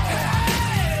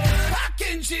 How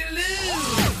can she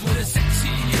lose with a sexy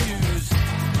use?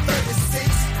 36,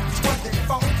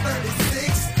 24,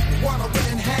 36. What a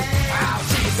winning hand.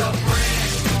 She's a brick.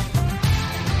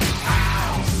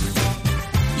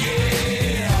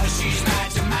 Yeah, she's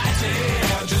mighty,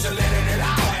 just a letting it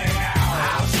all hang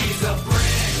out. She's a brick.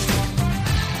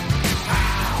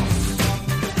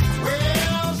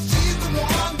 Well, she's the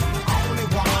one, only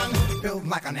one, built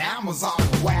like an Amazon.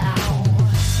 Wow.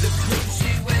 The clothes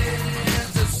she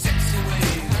wears are sexy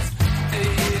ways.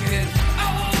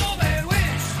 Oh, man,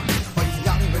 wish For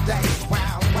younger days,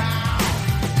 wow, wow.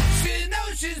 she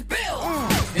knows she's built.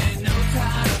 Ain't no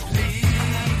time to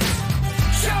please.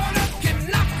 Showing up can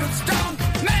knock a strong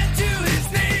man to his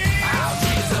knees.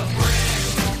 She's a brick.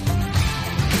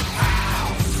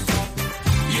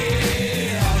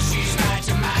 Yeah, she's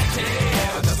mighty.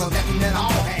 Just letting it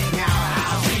all hang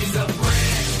out. She's a brick.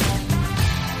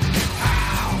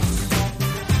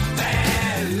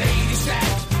 That lady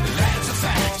sacked, that's a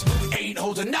fact. Ain't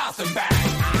holding nothing back.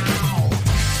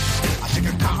 I shake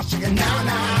a car, shake it now,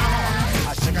 now.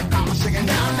 I shake a car, shake it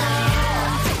now,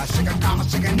 now. I shake a car,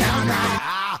 shake it now, now.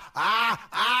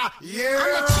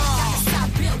 Yeah. Stop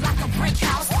built like a brick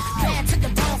house. Bad to the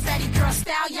bone, fatty girl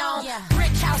stallion.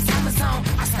 Brick house, Amazon.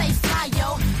 I stay fly, yo.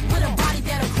 With a body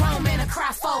that a grown man a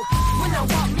cry for. When I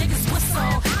walk, niggas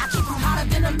whistle. I keep them hotter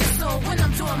than a missile when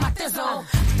I'm doing my thizzle.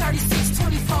 36,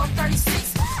 24,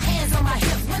 36. Hands on my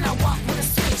hip when I walk with a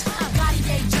switch.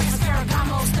 Cartier, just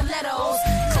Ferragamo, stilettos.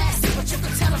 Classy, but you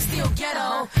can tell I'm still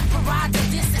ghetto. Parade to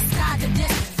this and sky to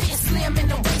this. Fitting slim in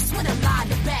the waist when I'm lied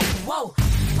to back. Whoa,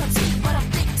 petite, but I'm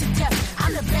thick to death.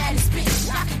 I'm the baddest bitch,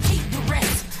 I can keep the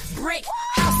rest. Brick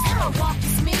house and my walk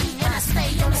is me, and I stay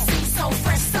on the scene so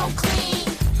fresh, so clean.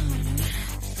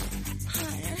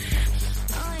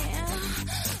 Oh yeah.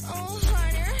 Oh,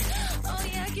 harder. Oh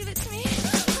yeah, give it to me.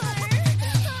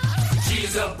 Harder.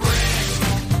 She's a brick.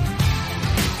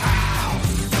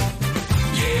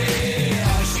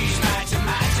 Yeah, she's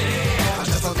mighty.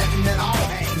 Just letting it all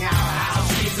hang out.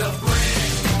 She's a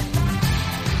brick.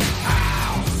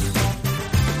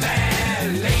 That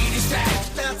lady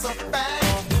sacked, That's a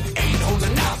fact. ain't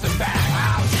holding nothing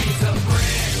back. She's a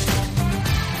brick.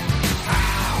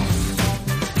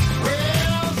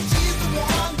 Well, she's the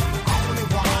one, only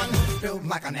one, built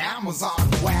like an Amazon.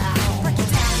 Wow. Break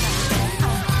it down now.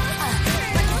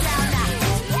 Break it down now.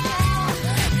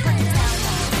 Break it down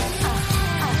now.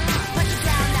 Break it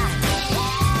down now.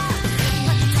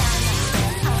 Break it down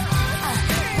now.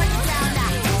 Break it down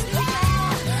now.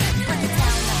 Break it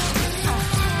down now.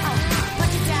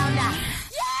 Break it down now.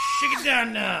 Shake it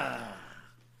down now.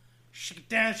 Shake it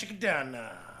down, shake it down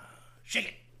now. Shake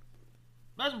it.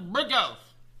 That's Brick House.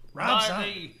 Rob by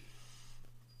Zombie.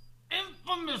 the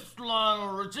infamous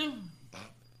Lionel Richie,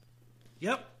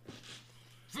 Yep.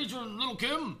 featuring Little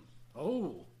Kim.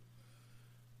 Oh.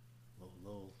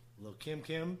 Little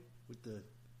Kim with the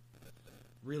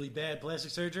really bad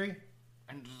plastic surgery.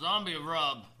 And Zombie of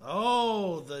Rob.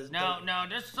 Oh, Now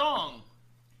this song,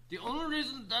 the only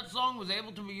reason that song was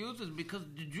able to be used is because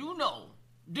did you know,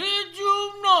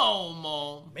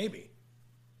 Mom? maybe.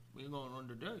 We're going on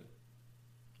today.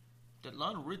 That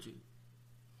Lionel Richie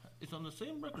is on the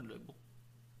same record label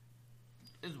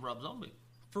as Rob Zombie.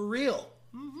 For real?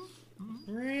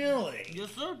 Really?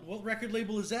 Yes, sir. What record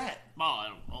label is that? Oh, I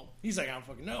don't know. He's like, I don't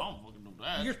fucking I know. don't fucking know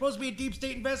that. You're supposed to be a deep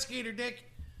state investigator, Dick.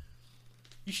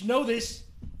 You should know this.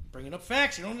 Bringing up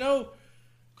facts. You don't know.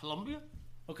 Columbia?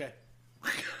 Okay.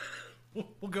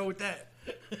 We'll go with that.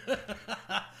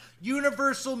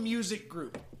 Universal Music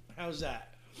Group. How's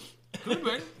that? Could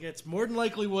be. It's more than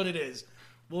likely what it is.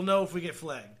 We'll know if we get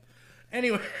flagged.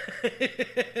 Anyway,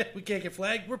 we can't get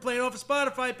flagged. We're playing off of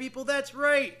Spotify, people. That's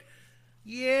right.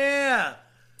 Yeah,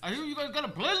 I hear you guys got a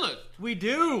playlist. we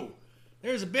do.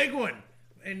 There's a big one.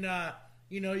 And,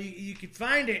 you can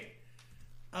find it.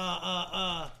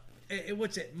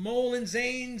 What's it? Mole and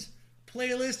Zane's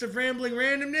playlist of rambling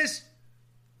randomness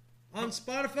on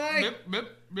Spotify.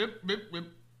 Bip.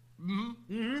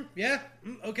 Mm-hmm. Yeah?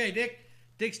 Okay, Dick.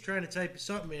 Dick's trying to type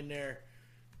something in there.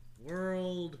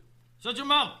 World. Shut your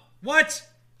mouth. What?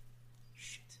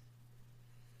 Shit.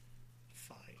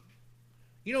 Fine.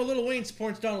 You know Lil Wayne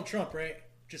supports Donald Trump, right?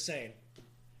 Just saying.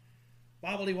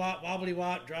 Wobbly wop,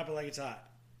 drop it like it's hot.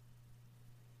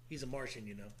 He's a Martian,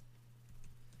 you know.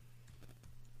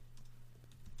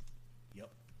 Yep.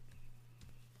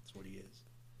 That's what he is.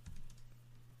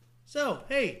 So,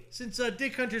 hey, since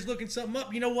Dick Hunter's looking something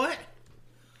up, you know what?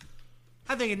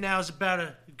 I think now is about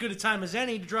as good a time as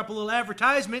any to drop a little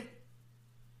advertisement.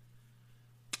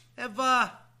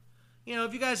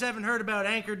 If you guys haven't heard about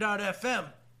Anchor.fm,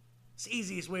 it's the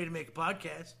easiest way to make a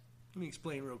podcast. Let me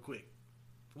explain real quick.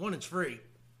 One, it's free.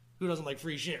 Who doesn't like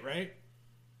free shit, right?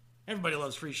 Everybody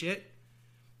loves free shit.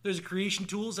 There's creation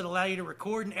tools that allow you to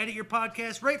record and edit your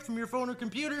podcast right from your phone or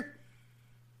computer.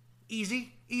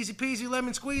 Easy peasy,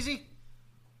 lemon squeezy.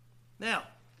 Now,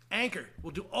 Anchor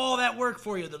will do all that work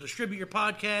for you. They'll distribute your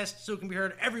podcast so it can be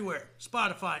heard everywhere.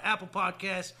 Spotify, Apple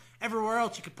Podcasts, everywhere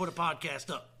else you can put a podcast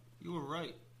up. You were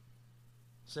right.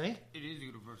 See? It is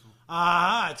universal.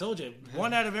 I told you.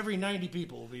 1 out of every 90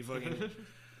 people will be fucking...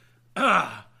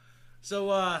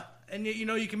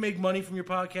 you can make money from your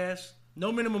podcast.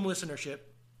 No minimum listenership.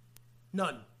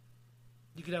 None.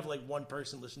 You could have like one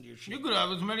person listen to your shit. You could have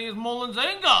as many as Mullen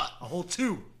Zane got. A whole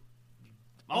 2.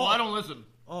 Oh, I don't listen.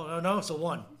 Oh, no, so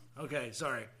 1. Okay,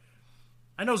 sorry.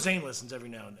 I know Zane listens every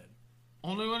now and then.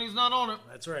 Only when he's not on it.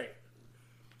 That's right.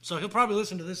 So he'll probably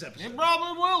listen to this episode. He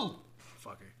probably will.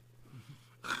 Fucker.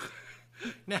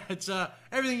 Now it's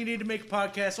everything you need to make a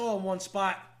podcast all in one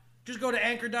spot. Just go to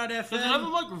Anchor.fm. Does it have a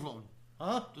microphone?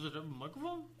 Huh? Does it have a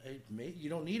microphone? You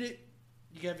don't need it.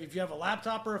 If you have a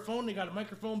laptop or a phone, they got a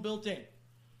microphone built in.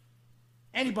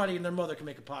 Anybody and their mother can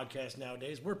make a podcast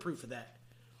nowadays. We're proof of that.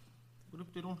 What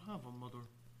if they don't have a mother?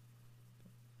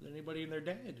 Anybody and their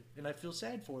dad. And I feel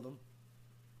sad for them.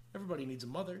 Everybody needs a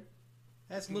mother.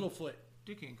 That's Littlefoot.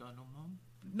 Dick ain't got no mom.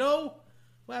 No?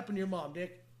 What happened to your mom,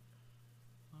 Dick?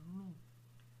 I don't know.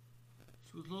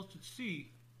 She was lost at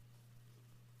sea.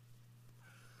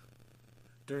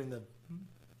 During the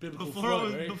biblical Before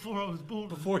flood, right? I was born.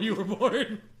 Before you were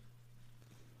born.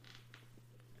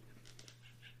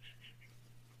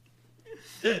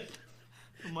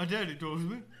 My daddy told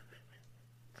me.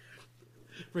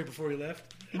 Right before you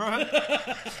left.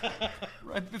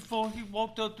 Right before he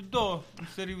walked out the door and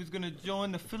said he was going to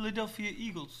join the Philadelphia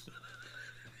Eagles.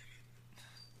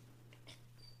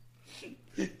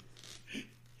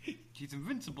 He's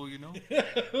invincible, you know.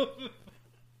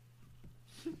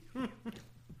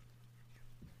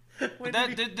 But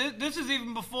this is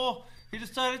even before he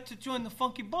decided to join the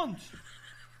Funky Bunch.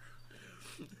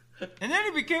 And then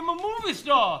he became a movie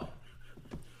star.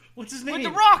 What's his name? With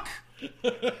The Rock.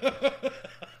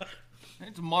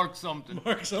 It's Mark something.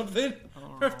 Mark something?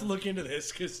 I have to look into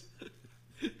this because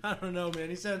I don't know, man.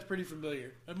 He sounds pretty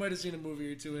familiar. I might have seen a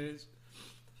movie or two of his.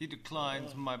 He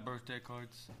declines my birthday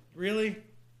cards. Really?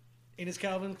 In his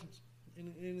Calvin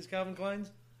Kleins?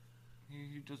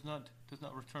 He does not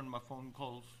return my phone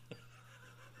calls.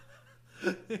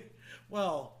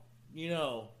 Well,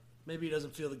 maybe he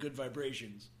doesn't feel the good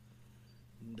vibrations.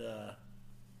 And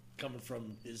coming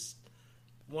from his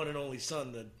one and only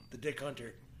son, the Dick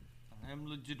Hunter. I am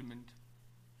legitimate.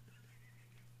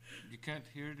 You can't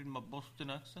hear it in my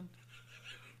Boston accent?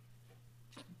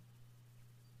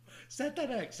 Is that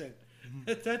accent?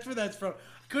 That's where that's from.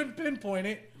 Couldn't pinpoint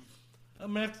it.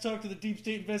 I'm going to have to talk to the Deep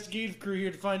State investigative crew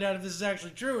here to find out if this is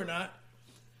actually true or not.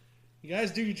 You guys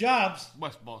do your jobs.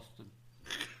 West Boston.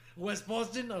 West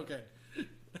Boston? Okay.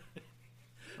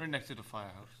 Right next to the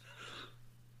firehouse.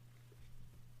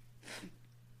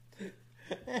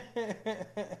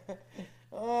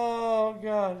 Oh,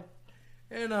 God.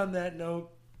 And on that note,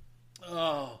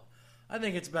 I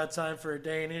think it's about time for a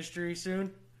day in history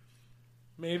soon.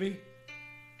 Maybe.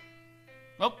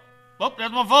 Oh,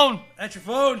 that's my phone. That's your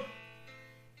phone.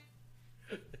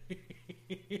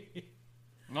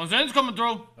 No, Zane's coming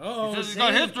through. Uh-oh, He says he's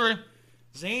got Zane. history.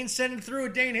 Zane's sending through a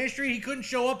day in history. He couldn't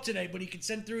show up today, but he could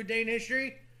send through a day in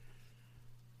history.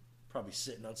 Probably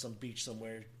sitting on some beach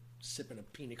somewhere, sipping a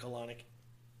pina colonic.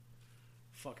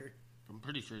 Fucker. I'm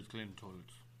pretty sure he's cleaning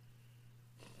toilets.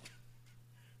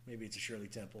 Maybe it's a Shirley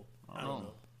Temple. I don't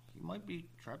know. He might be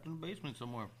trapped in the basement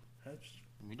somewhere. That's,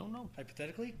 We don't know.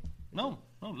 hypothetically? No,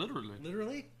 literally.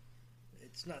 Literally?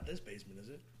 It's not this basement, is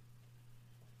it?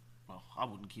 Well, I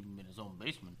wouldn't keep him in his own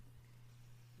basement.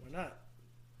 Why not?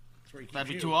 That's where he keeps That'd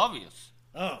be you. too obvious.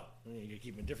 Oh, well, you gotta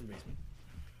keep him in a different basement.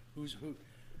 Who's who?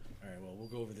 All right, well, we'll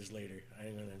go over this later. I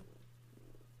ain't gonna.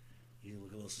 You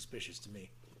look a little suspicious to me,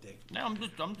 Dick. Yeah, I'm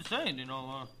just saying,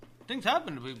 things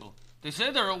happen to people. They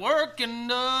say they're at work, and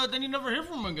then you never hear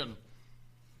from them again.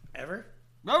 Ever?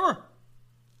 Never.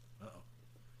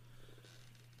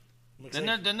 Looks Then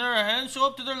like, their hands show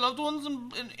up to their loved ones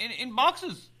in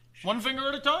boxes, one finger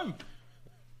at a time,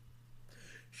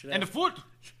 should, and a foot.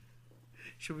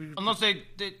 should we? Unless they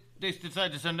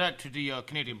decide to send that to the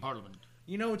Canadian Parliament.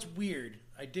 You know, it's weird.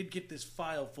 I did get this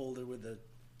file folder with the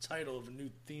title of a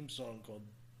new theme song called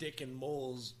Dick and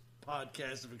Mole's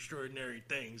Podcast of Extraordinary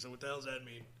Things. So what the hell does that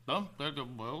mean? Well, it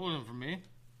wasn't for me.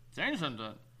 Zane sent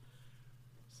that.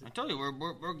 I tell you,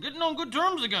 we're getting on good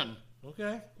terms again.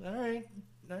 Okay, all right,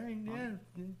 yeah,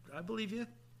 I believe you.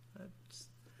 That's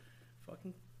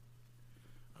fucking.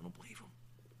 I don't believe him.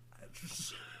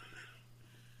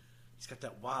 He's got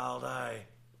that wild eye.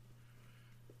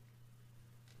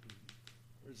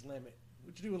 Where's Lamet?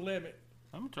 What'd you do with Lamet?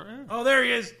 I'm tired. Oh, there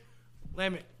he is.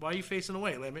 Lamet, why are you facing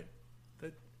away, Lamet?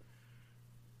 That,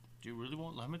 Do you really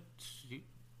want Lamet to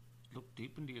look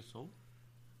deep into your soul?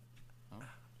 Oh,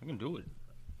 I can do it.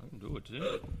 I can do it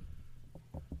too.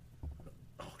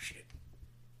 oh shit.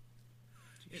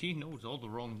 He knows all the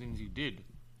wrong things you did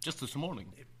just this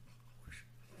morning.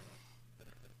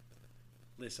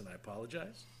 Listen, I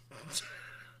apologize.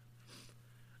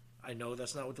 I know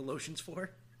that's not what the lotion's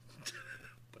for,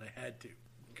 but I had to.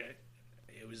 Okay,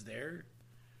 it was there,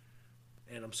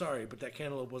 and I'm sorry, but that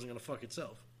cantaloupe wasn't gonna fuck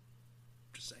itself.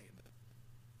 Just saying.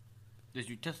 Did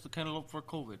you test the cantaloupe for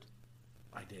COVID?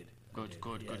 I did. Good.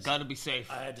 Yes. Gotta be safe.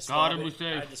 I had to swab Gotta be it. I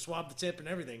safe. had to swab the tip and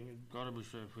everything. Gotta be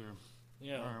safe here.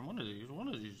 Yeah, All right, one of these is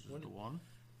the one.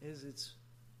 it's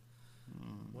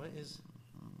what is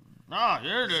Ah,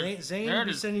 here it is. Zane there it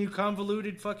be is. sending you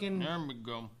convoluted fucking. There we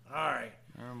go. All right,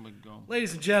 There we go.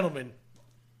 ladies and gentlemen.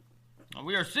 Now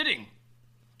we are sitting.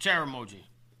 Chair emoji.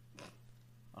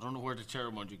 I don't know where the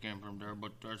chair emoji came from there,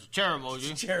 but there's a chair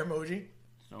emoji. Chair emoji.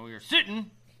 So we are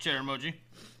sitting, chair emoji,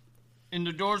 in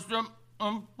the doorstep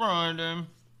on Friday,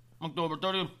 October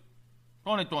 30th,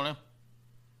 2020.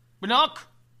 We knock.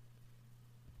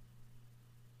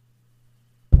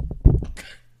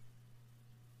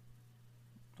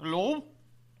 Hello?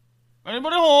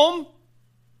 Anybody home?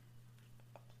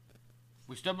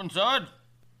 We step inside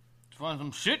to find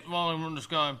some shit falling from the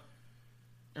sky.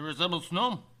 It resembles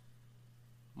snow.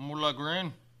 More like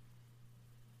rain.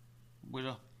 With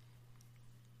a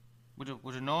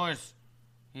noise.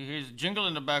 He hears a jingle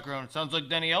in the background. It sounds like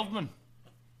Danny Elfman.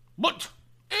 What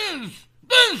is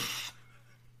this?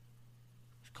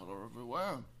 There's color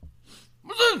everywhere.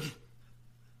 What's this?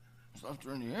 There's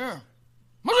laughter in the air.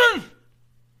 What's this?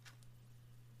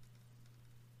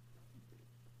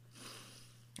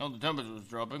 Oh, the temperature is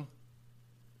dropping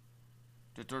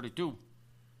to 32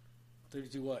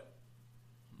 32 what?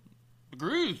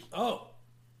 degrees Oh,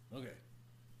 okay.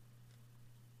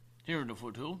 here in the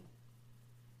foothill.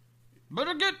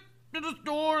 Better get to the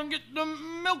store and get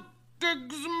them milk,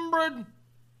 eggs, and bread.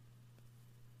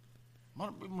 Why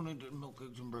do people need the milk,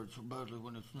 eggs, and bread so badly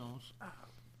when it snows?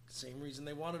 Same reason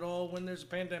they want it all when there's a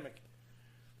pandemic.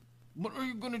 What are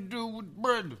you gonna do with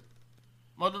bread?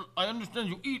 Mother, I understand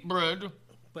you eat bread.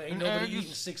 But ain't And nobody eggs.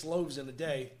 eating 6 loaves in a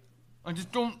day. I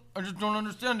just don't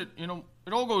understand it. You know,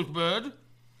 it all goes bad.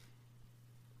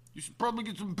 You should probably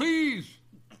get some peas,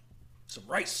 Some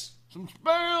rice. some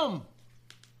spam.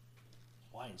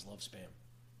 Hawaiians love spam.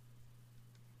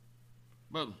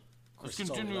 Well, Of let's course, it's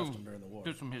all we continue left them during the war.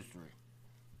 to some history.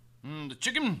 The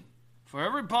chicken for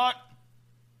every pot.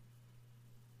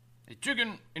 A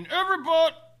chicken in every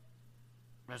pot.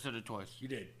 I said it twice, You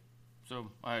did. so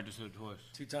I had to say it twice.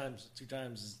 Two times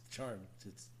is the charm.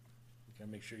 It's you gotta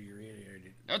make sure you're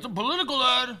reiterated. That's a political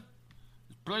ad.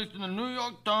 It's placed in the New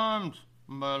York Times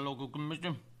by a local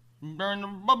commission during the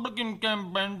Republican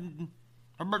campaign.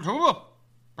 Herbert Hoover,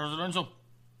 presidential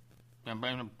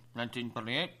campaign of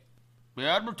 1928. The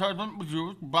advertisement was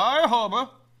used by Hoover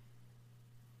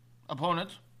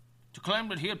opponents to claim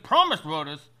that he had promised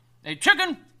voters a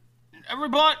chicken in every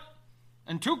pot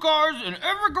and 2 cars in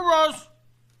every garage.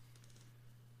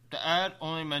 The ad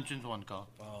only mentions one car.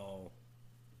 Oh.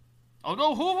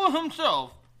 Although Hoover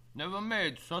himself never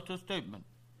made such a statement.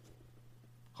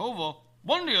 Hoover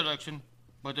won the election,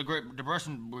 but the Great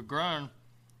Depression began,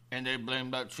 and they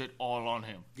blamed that shit all on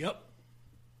him. Yep.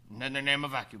 And then they named a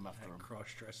vacuum after him.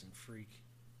 Cross-dressing freak.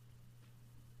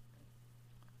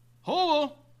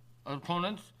 Hoover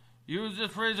opponents used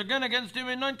this phrase again against him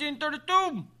in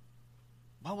 1932.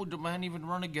 Why would the man even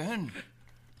run again?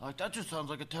 Like, that just sounds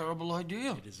like a terrible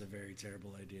idea. It is a very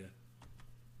terrible idea.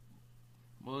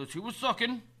 Well, as he was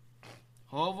sucking,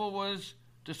 Hoover was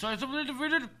decisively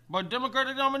defeated by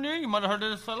Democratic nominee. You might have heard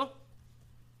of this fella.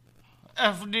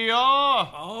 FDR.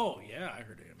 Oh, yeah, I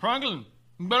heard of him. Franklin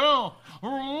Delano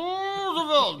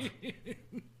Roosevelt.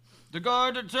 The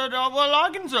guy that said, well, I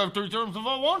can serve 3 terms if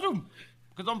I want to,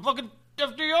 because I'm fucking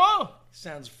FDR.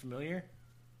 Sounds familiar.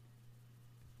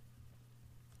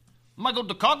 Michael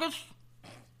Dukakis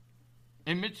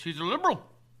admits he's a liberal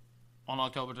on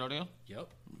October 30th, Yep.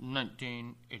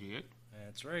 1988.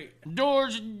 That's right.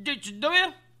 George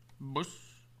H.W. Bush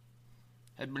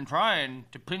had been trying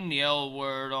to pin the L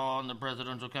word on the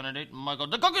presidential candidate, Michael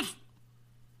Dukakis,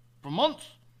 for months.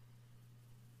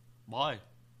 Why?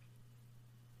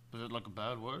 Was it like a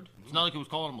bad word? It's not like he was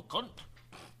calling him a cunt.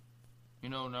 You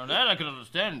know, now that I can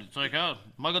understand. It's like,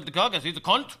 Michael Dukakis, he's a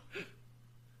cunt.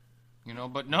 You know,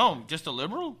 but no, just a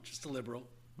liberal? Just a liberal.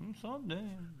 Someday.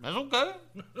 That's okay.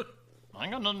 I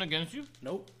ain't got nothing against you.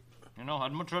 Nope. You know,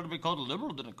 I'd much rather be called a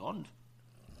liberal than a cunt.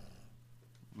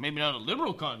 Maybe not a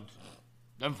liberal cunt.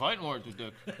 Them fighting words with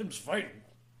Dick. I'm just fighting.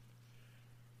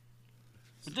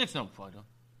 But Dick's no fighter.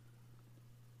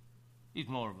 He's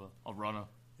more of a runner.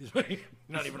 He's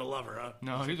not even a lover, huh?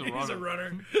 No, he's a runner. He's a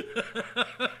runner.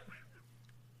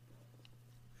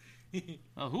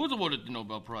 Who was awarded the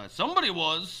Nobel Prize? Somebody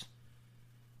was.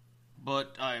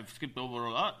 But I've skipped over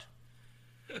a lot.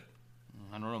 I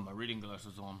don't know, my reading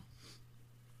glasses on.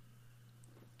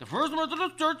 The First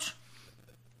Methodist Church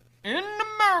in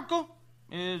America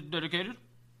is dedicated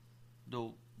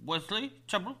to Wesley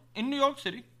Chapel in New York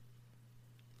City.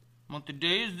 On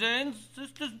today is Zane's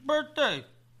sister's birthday,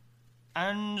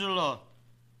 Angela.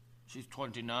 She's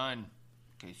 29, in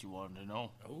case you wanted to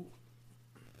know. Oh.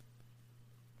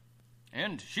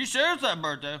 And she shares that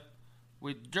birthday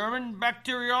with German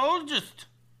bacteriologist.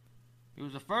 He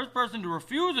was the first person to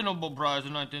refuse a Nobel Prize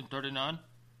in 1939.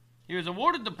 He was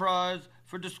awarded the prize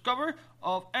for discovery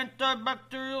of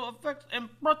antibacterial effects in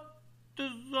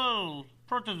Protozil.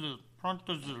 Protestant.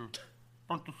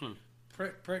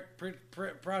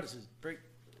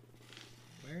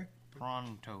 Where?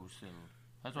 Prontosil.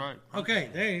 That's right.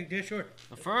 Okay, yeah, sure.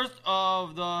 The first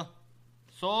of the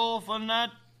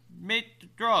sulfonate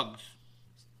drugs.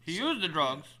 He used the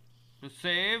drugs to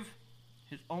save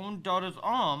his own daughter's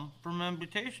arm from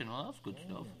amputation. Well, that's good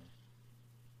stuff.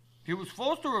 He was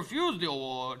forced to refuse the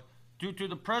award due to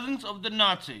the presence of the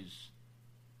Nazis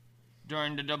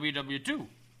during the WW2.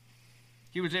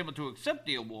 He was able to accept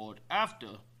the award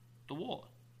after the war.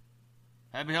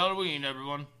 Happy Halloween,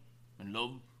 everyone, and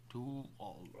love to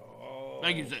all.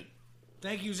 Thank you, Zane.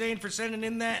 Thank you, Zane, for sending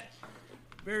in that.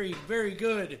 Very, very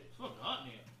good. It's fucking hot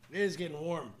in here. It is getting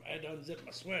warm. I had to unzip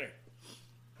my sweater.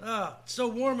 It's so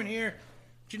warm in here.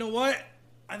 But you know what?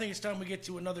 I think it's time we get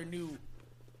to another new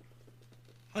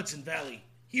Hudson Valley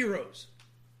Heroes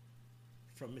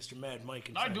from Mr. Mad Mike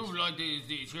and I do friends. like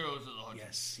these heroes of the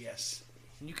Hudson. Yes.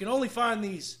 And you can only find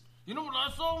these You know what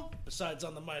I saw? besides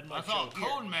on the Mad Mike I saw show here.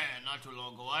 Cone Man not too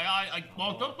long ago. I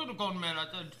walked up to the Cone Man. I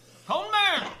said, Cone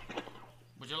Man,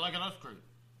 would you like an ice cream?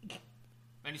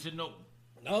 And he said, no.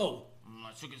 No.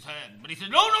 I shook his hand. But he said,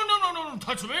 no, don't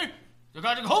touch me. You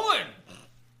got to go in.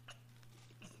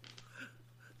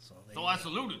 So I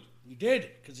saluted. You did,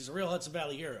 because he's a real Hudson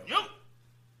Valley hero. Yep.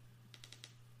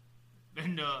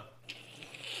 And,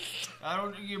 I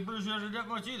don't think you appreciate it that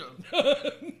much either.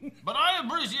 But I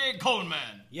appreciate Cone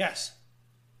Man. Yes.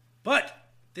 But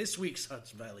this week's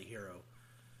Hudson Valley hero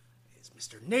is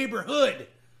Mr. Neighborhood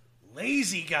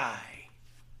Lazy Guy.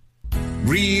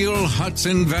 Real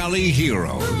Hudson Valley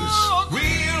heroes.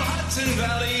 Real Hudson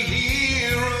Valley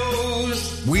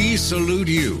heroes. We salute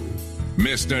you,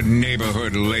 Mr.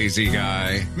 Neighborhood Lazy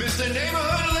Guy. Mr.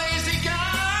 Neighborhood Lazy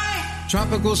Guy.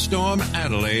 Tropical Storm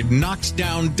Adelaide knocks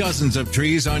down dozens of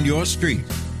trees on your street.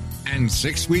 And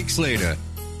 6 weeks later,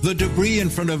 the debris in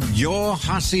front of your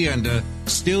hacienda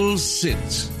still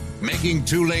sits, making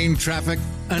two-lane traffic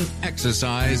an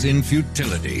exercise in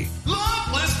futility.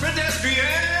 Lawless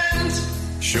pedestrians.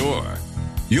 Sure,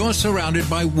 you're surrounded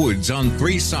by woods on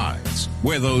 3 sides,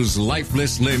 where those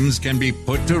lifeless limbs can be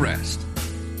put to rest.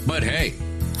 But hey,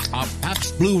 a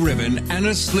Pabst Blue Ribbon and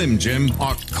a Slim Jim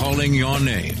are calling your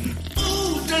name.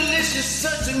 Ooh, delicious. delicious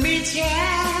certain meat,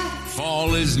 yeah.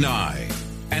 Fall is nigh,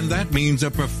 and that means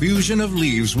a profusion of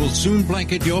leaves will soon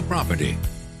blanket your property.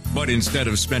 But instead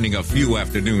of spending a few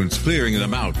afternoons clearing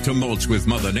them out to mulch with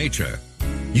Mother Nature,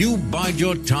 you bide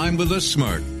your time with a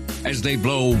smirk as they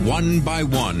blow one by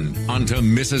one onto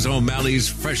Mrs. O'Malley's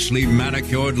freshly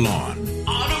manicured lawn.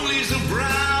 Autumn leaves are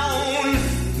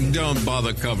brown. Don't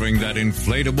bother covering that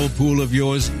inflatable pool of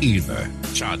yours either,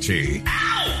 Chachi.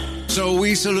 Ow! So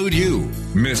we salute you,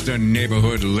 Mr.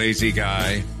 Neighborhood Lazy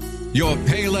Guy. Your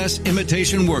Payless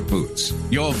imitation work boots,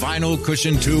 your vinyl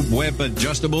cushion tube web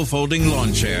adjustable folding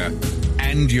lawn chair,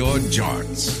 and your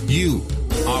jarts. You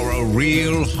are a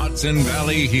real Hudson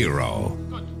Valley hero.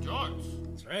 Got the jarts.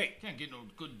 That's right. Can't get no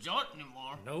good jart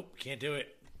anymore. Nope, can't do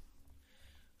it.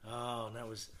 Oh, and that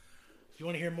was... If you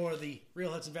want to hear more of the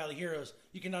real Hudson Valley heroes,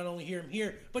 you can not only hear them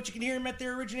here, but you can hear them at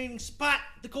their originating spot,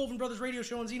 the Colvin Brothers Radio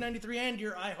Show on Z93 and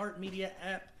your iHeartMedia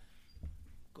app.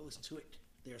 Go listen to it.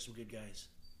 They are some good guys.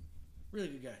 Really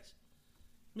good guys.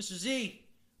 Mr. Z,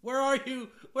 where are you?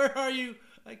 Where are you?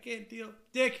 I can't deal.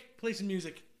 Dick, play some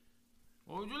music.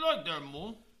 What would you like there,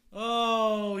 Mo?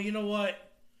 Oh, you know what?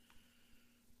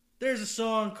 There's a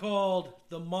song called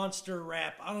The Monster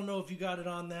Rap. I don't know if you got it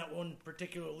on that one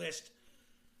particular list,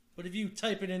 but if you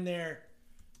type it in there,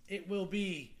 it will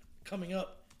be coming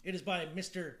up. It is by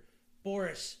Mr.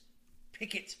 Boris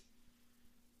Pickett.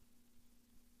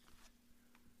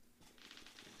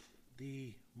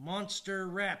 The Monster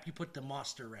Rap. You put the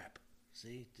Monster Rap.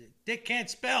 See? Dick can't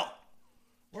spell.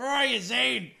 Where are you,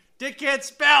 Zane? Dick can't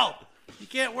spell. You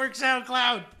can't work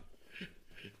SoundCloud.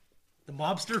 The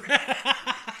Mobster Rap.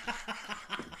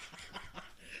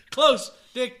 Close,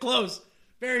 Dick, close.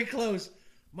 Very close.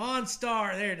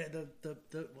 Monstar. There, the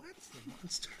what's the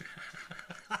Monster?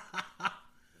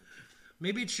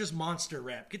 Maybe it's just Monster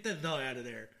Rap. Get that the out of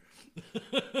there.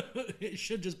 It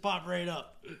should just pop right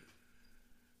up.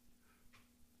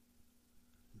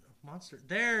 Monster.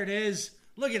 There it is.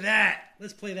 Look at that.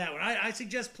 Let's play that one. I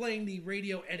suggest playing the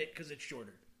radio edit because it's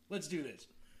shorter. Let's do this.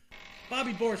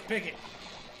 Bobby Boris Pickett.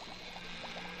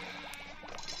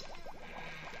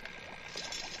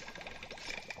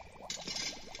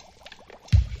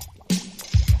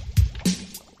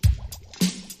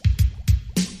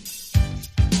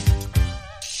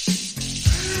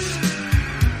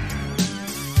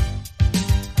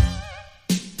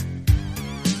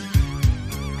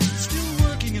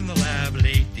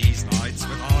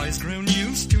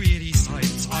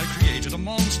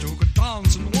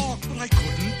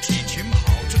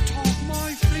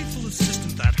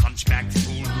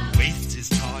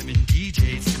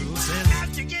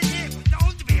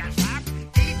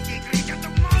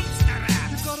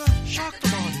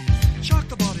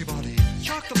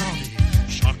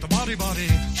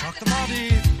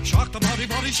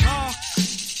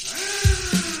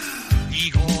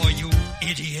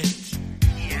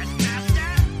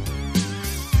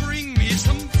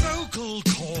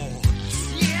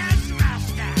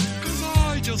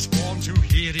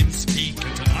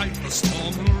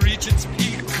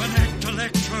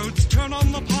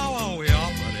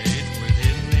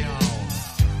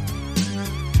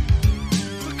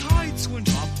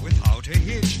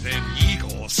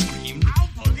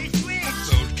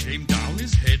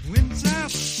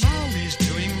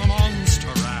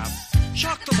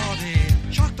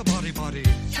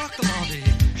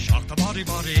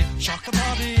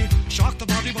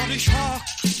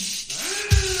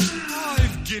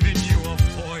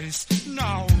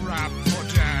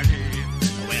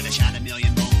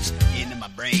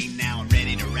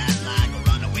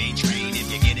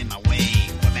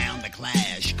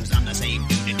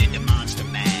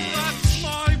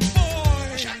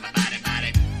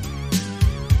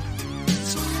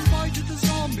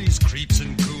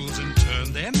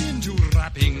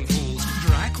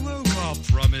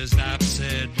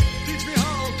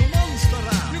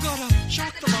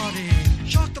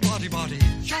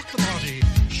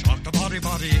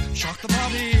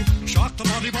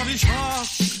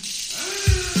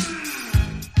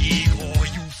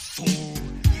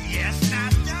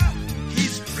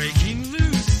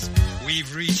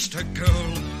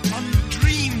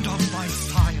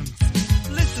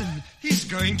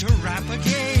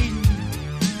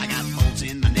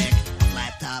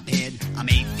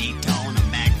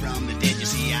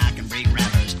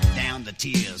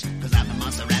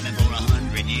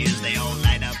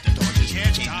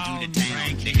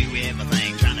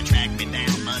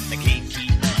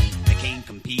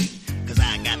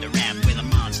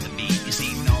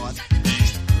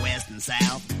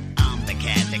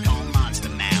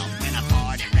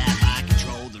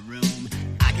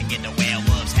 Get the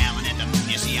werewolves howling at the moon.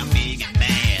 You see, I'm big and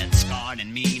bad, scarred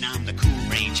and mean. I'm the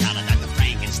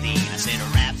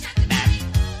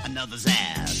of his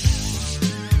ass.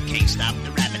 Can't stop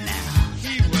the rapping now.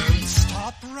 He won't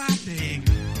stop rapping.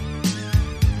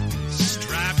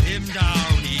 Strap him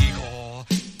down, Igor.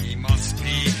 He must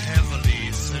be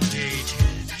heavily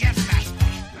sedated. Yes, master.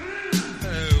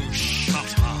 Oh,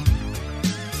 shut up.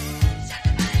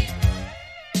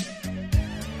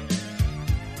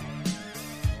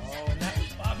 Oh, and that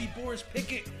was Bobby Boris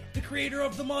Pickett, the creator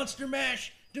of the Monster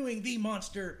Mash, doing the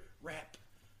monster rap.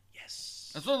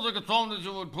 Yes. That sounds like a song that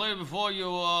you would play before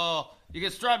you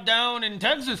get strapped down in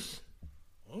Texas.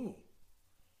 Oh,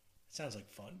 sounds like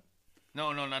fun.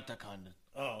 No, not that kind of.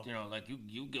 Oh. You know, like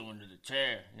you go into the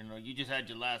chair. You know, you just had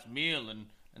your last meal and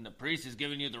the priest is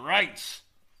giving you the rights.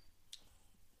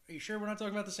 Are you sure we're not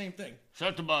talking about the same thing?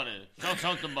 Shout the body.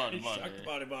 Shout the body. Shock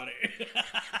the body.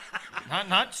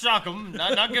 Not shock him.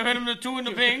 Not giving him the two in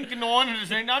the pink and the one in the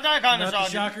thing. Not that kind of Not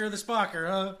the shock. shocker or the spocker,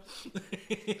 huh?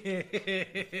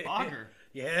 Spocker?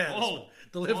 Yeah. Oh.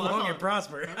 To live Oh, long I and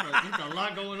prosper. There's a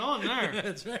lot going on there.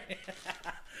 That's right.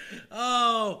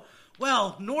 Oh,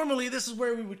 well, normally this is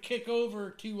where we would kick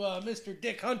over to Mr.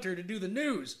 Dick Hunter to do the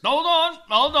news. Hold on.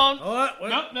 Hold on.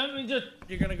 No, let me just...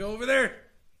 You're going to go over there?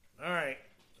 All right.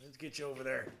 Let's get you over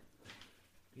there.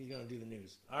 He's going to do the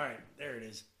news. All right. There it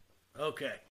is.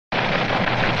 Okay.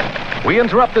 We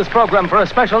interrupt this program for a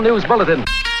special news bulletin.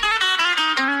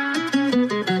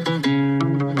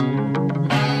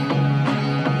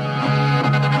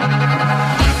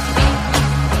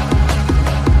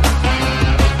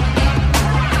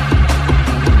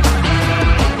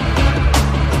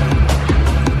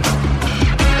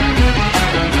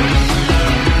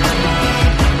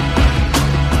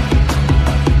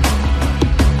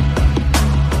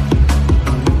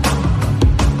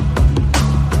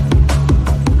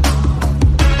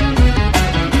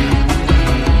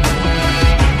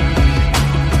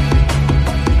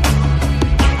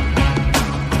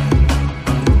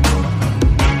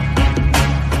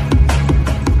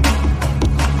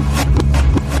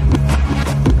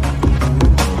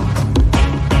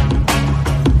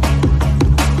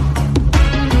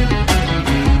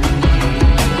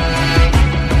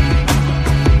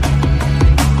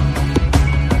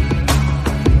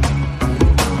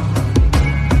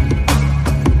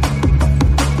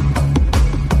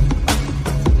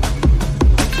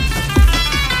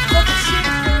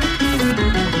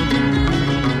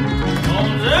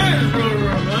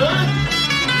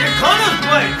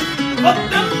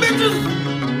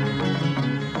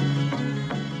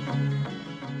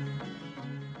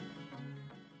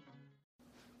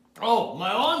 Oh, am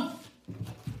I on?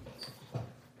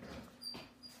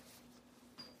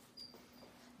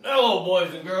 Hello,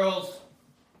 boys and girls.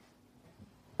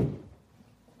 I'm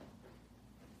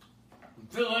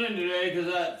filling in today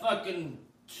because that fucking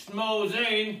Schmo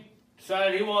Zane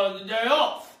decided he wanted the day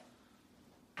off.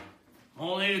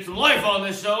 Only needed some life on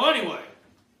this show anyway.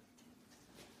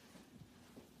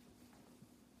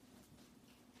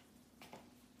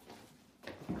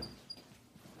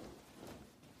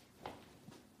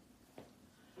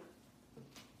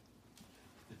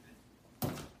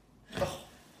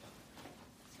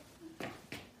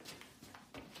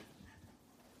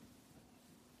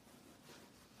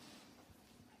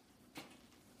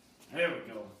 There we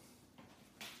go.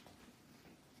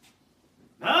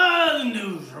 The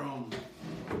newsroom.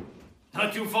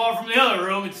 Not too far from the other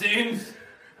room, it seems.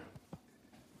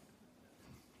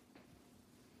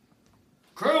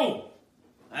 Crew,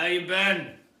 how you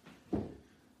been?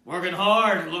 Working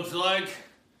hard, it looks like.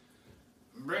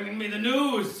 Bringing me the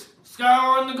news.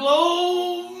 Scouring the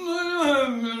globe.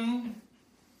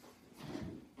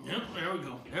 Yep, there we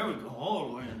go. There we go. All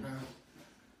the way in there.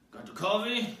 Got the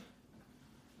coffee.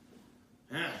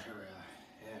 Yeah, here we are.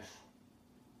 Yes.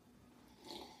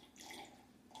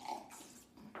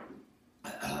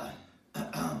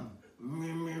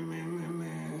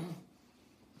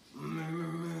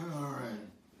 All right.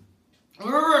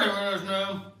 We're ready with us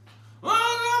now.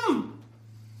 Welcome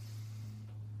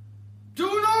to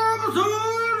another episode.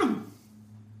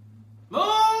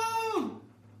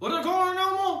 What do they call it now,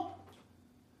 Mo?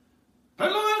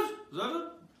 Headlines? Is that it?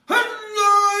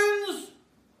 Headlines!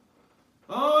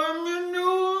 I'm your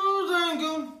news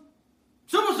anchor.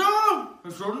 Superstar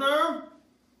extraordinaire.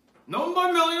 Known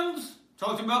by millions,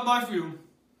 talked about by few.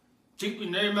 Keep your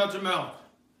name out your mouth.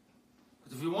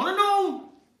 Because if you want to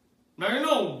know, now you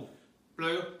know,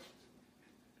 player.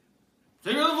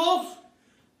 Sing the voice.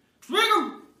 Speak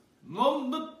 'em.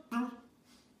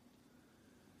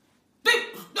 Deep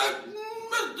state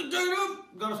investigator.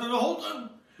 Gotta say the whole thing.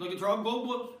 Like a tribe gold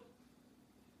was.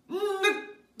 Nick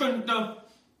Bender.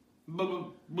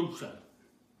 Boomshot.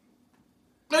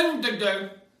 And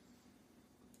today,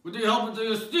 with the help of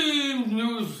the esteemed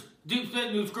news Deep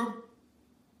State News Group.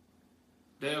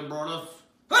 They have brought us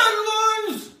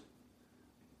headlines!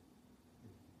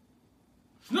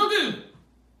 Snooki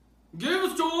gave a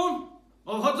store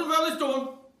of Hudson Valley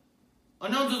Store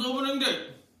announced its opening date.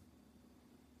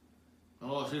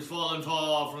 Oh, she's fallen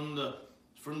far from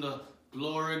the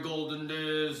glory golden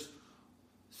days,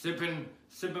 sipping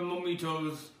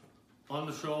mojitos on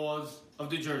the shores of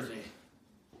the Jersey.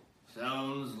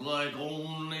 Sounds like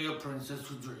only a princess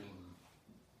would dream.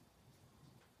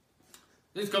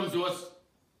 This comes to us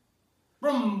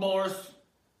from Boris.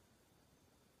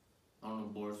 I don't know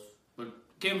Boris, but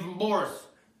came from Boris.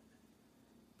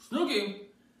 Snooki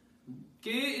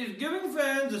is giving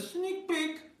fans a sneak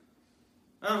peek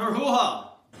at her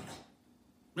hoo-ha.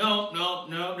 No,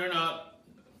 they're not.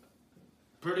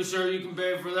 Pretty sure you can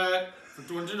pay for that for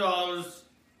 $20.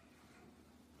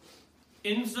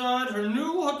 Inside her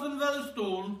new Hudson Valley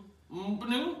store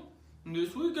opening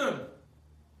this weekend.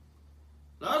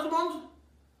 Last month,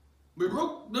 we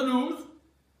broke the news.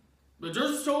 The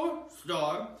Jersey Shore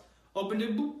Star opened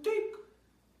a boutique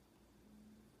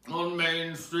on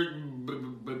Main Street,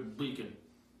 Beacon.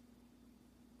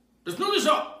 The Snooki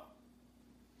Shop,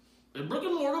 a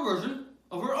brick-and-mortar version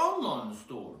of her online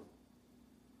store.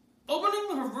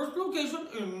 Opening her first location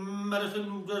in Madison,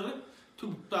 New Jersey,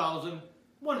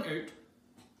 2018.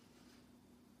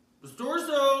 The store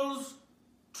sells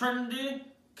trendy,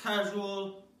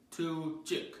 casual to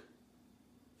chic.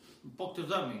 What does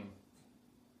that mean?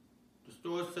 The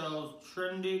store sells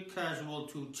trendy, casual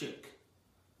to chic.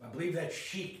 I believe that's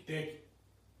chic, Dick.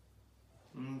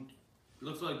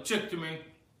 Looks like chick to me.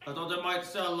 I thought that might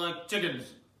sound like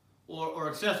chickens. Or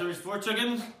accessories for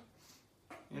chickens.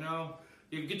 You know,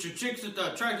 you get your chicks at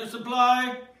the Tractor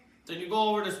Supply, then you go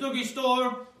over to the Snooki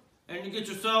store, and you get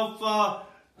yourself a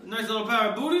nice little pair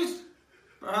of booties.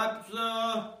 Perhaps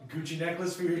Gucci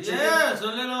necklace for your chicken? yes,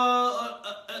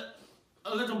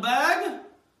 a little bag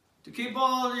to keep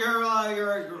all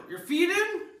your feet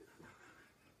in.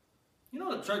 You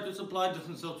know that Tractor Supply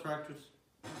doesn't sell tractors?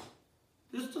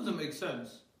 This doesn't make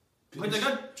sense. But they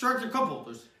got tractor cup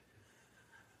holders.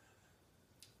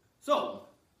 So,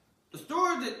 the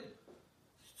store that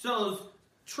sells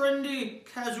trendy,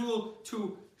 casual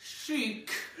to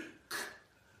chic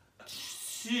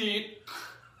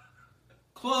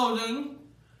clothing,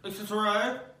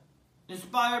 accessory,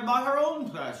 inspired by her own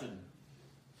fashion,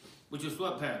 which is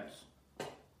sweatpants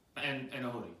and a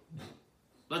hoodie.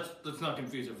 Let's not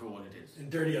confuse it for what it is. And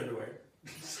dirty underwear.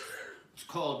 It's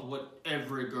called what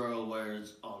every girl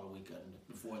wears on a weekend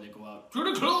before they go out to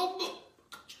the club.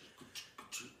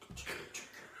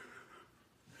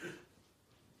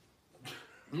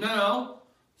 Now,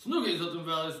 Snooki's Hudson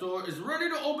Valley store is ready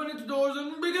to open its doors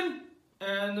in Beacon,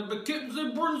 and the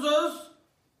Poughkeepsie Princess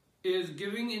is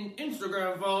giving an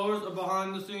Instagram followers a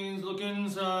behind-the-scenes look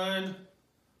inside.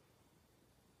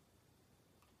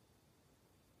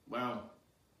 Wow.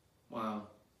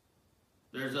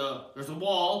 There's a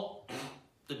wall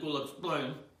that we'll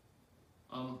explain.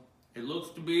 It looks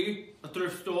to be a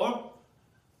thrift store.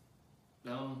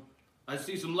 I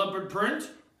see some leopard print.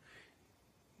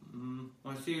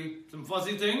 I see some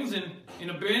fuzzy things in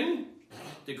a bin.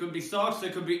 They could be socks, they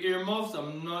could be earmuffs,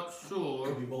 I'm not sure.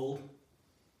 Could be mold.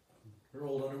 Or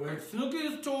old underwear.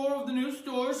 Snooki's tour of the new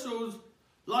store shows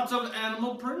lots of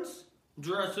animal prints,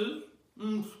 dresses,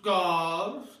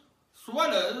 scarves,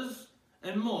 sweaters,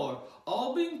 and more,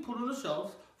 all being put on the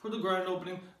shelf for the grand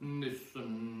opening this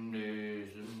Sunday.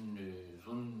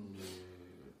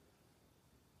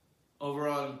 Over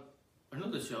on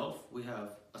another shelf, we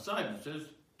have a sign that says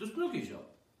the Snooki Shop,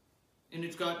 and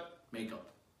it's got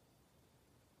makeup.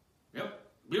 Yep,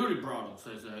 beauty products,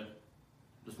 they said.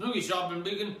 The Snooki Shop in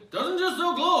Beacon doesn't just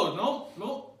sell clothes,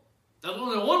 no. That's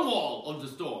only one wall of the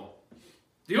store.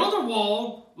 The other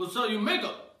wall will sell you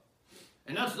makeup.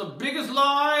 And that's the biggest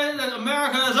lie that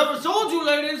America has ever sold you,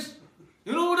 ladies.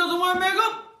 You know who doesn't wear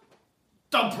makeup?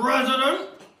 The president.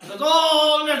 That's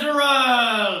all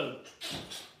natural.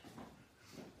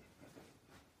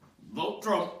 Vote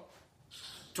Trump.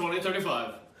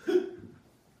 2035.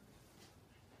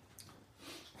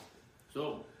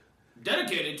 So,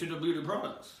 dedicated to the beauty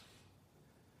products.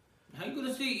 How you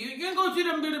gonna see? You ain't gonna see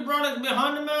them beauty products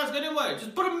behind the mask anyway.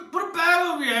 Just put a bag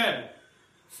over your head.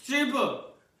 It's cheaper.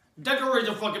 Decorate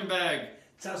your fucking bag.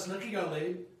 That's how Snooki got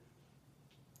laid.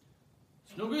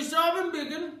 Snooki Shop in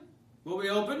Beacon will be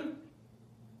open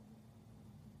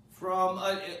from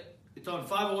it's on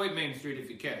 508 Main Street if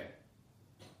you care.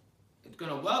 It's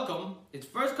gonna welcome its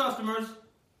first customers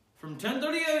from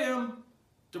 10:30 a.m.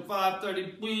 to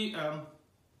 5:30 p.m.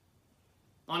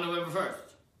 on November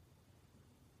 1st.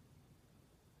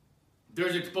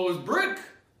 There's exposed brick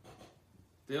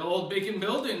The old Beacon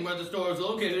building where the store is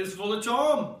located is full of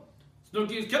charm.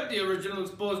 Snooky has kept the original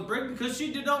exposed brick because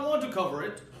she did not want to cover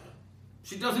it.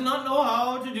 She does not know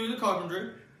how to do the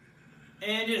carpentry.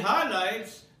 And it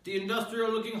highlights the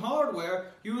industrial-looking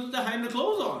hardware used to hang the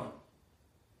clothes on.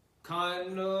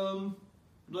 Kind of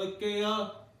like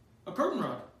a curtain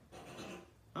rod.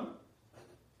 Huh?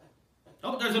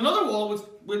 Oh, there's another wall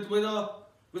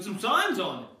with some signs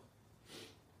on it.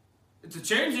 It's a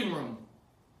changing room.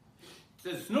 It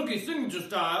says Snooky signature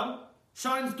style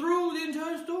shines through the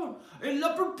entire store. A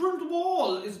leopard print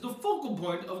wall is the focal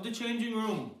point of the changing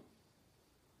room.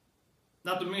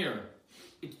 Not the mirror.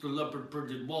 It's the leopard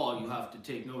printed wall you have to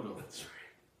take note of. That's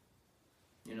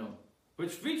right. You know,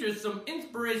 which features some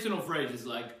inspirational phrases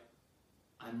like,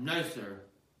 I'm nicer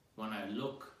when I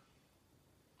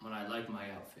like my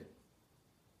outfit.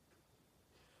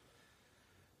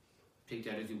 Take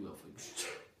that as you will, folks.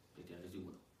 Take that as you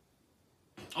will.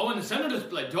 Oh, and the center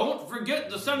display. Don't forget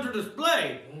the center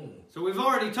display. So we've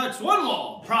already touched one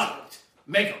wall, product,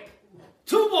 makeup.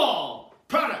 2 wall,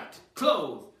 product,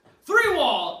 clothes. 3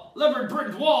 wall, leopard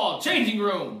print wall, changing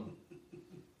room.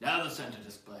 Now the center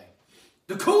display.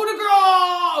 The coup de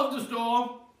grace of the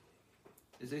store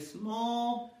is a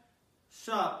small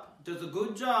shop. Does a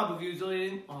good job of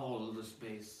using all of the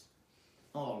space.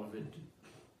 All of it.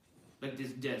 Like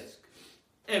this desk.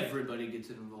 Everybody gets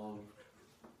involved.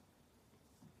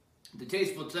 The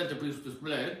tasteful centerpiece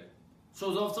display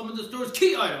shows off some of the store's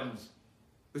key items,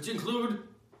 which include,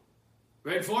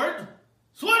 ready for it,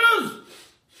 sweaters,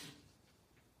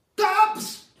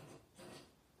 tops,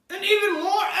 and even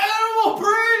more animal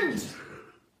print.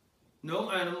 No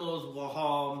animals were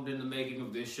harmed in the making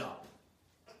of this shop.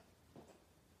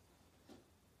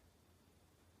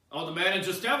 Oh, the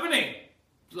manager, Stephanie.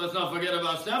 Let's not forget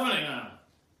about Stephanie now.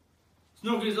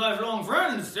 Snooky's lifelong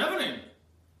friend, Stephanie.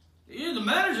 You're the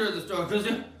manager of the store, because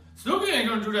Snooky ain't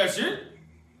gonna do that shit.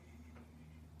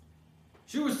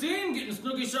 She was seen getting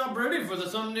Snooky's shop ready for the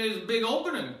Sunday's big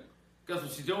opening. Guess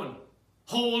what she's doing?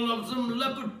 Holding up some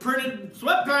leopard printed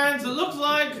sweatpants, it looks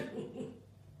like.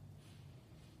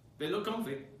 They look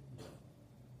comfy.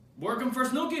 Working for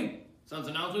Snooky. Since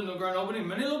announcing the grand opening,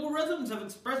 many local residents have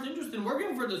expressed interest in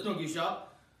working for the Snooky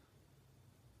shop.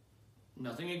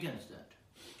 Nothing against that.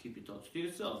 Keep your thoughts to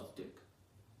yourself, Dick.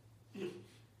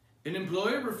 An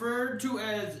employee referred to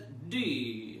as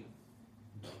D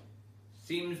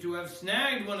seems to have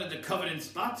snagged one of the coveted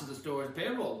spots of the store's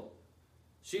payroll.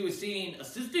 She was seen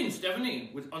assisting Stephanie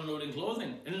with unloading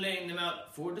clothing and laying them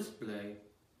out for display.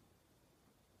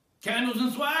 Candles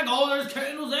and swag. Oh, there's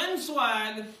candles and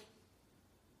swag.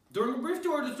 During a brief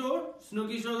tour of the store,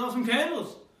 Snooky shows off some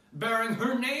candles, bearing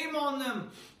her name on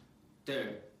them.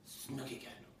 They're Snooky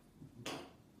candles.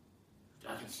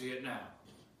 I can see it now.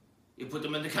 You put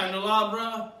them in the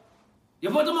candelabra.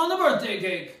 You put them on the birthday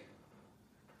cake.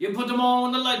 You put them on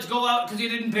when the lights go out because you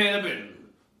didn't pay the bill.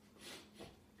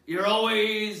 You're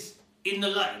always in the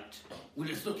light with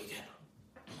a Snooky candle.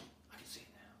 I can see it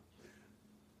now.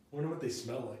 Wonder what they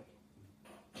smell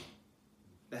like.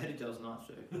 That it does not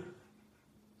say.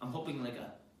 I'm hoping like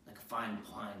a fine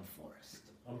pine forest.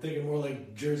 I'm thinking more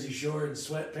like Jersey Shore and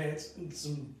sweatpants and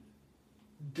some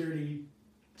dirty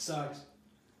socks.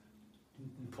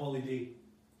 And Paulie D.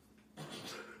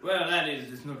 Well, that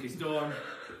is the Snooky store.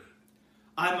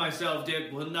 I myself,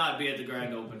 Dick, will not be at the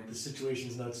grand opening. The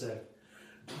situation's not safe.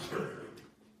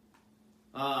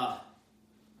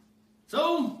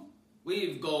 So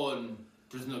we've gone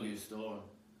to Snooky's store.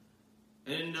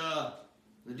 And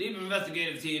the deep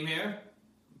investigative team here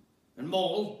and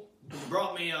Mole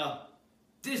brought me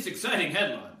this exciting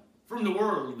headline from the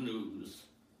World News.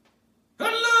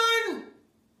 Headline!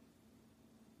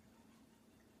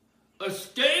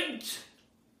 Escaped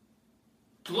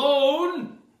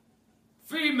clone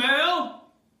female.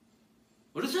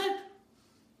 What is that?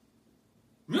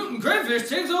 Mutant crayfish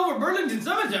takes over Burlington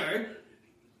Cemetery.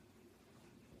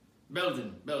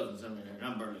 Belgian Cemetery,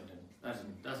 not Burlington. That's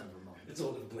in Vermont. It's all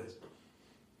over the place.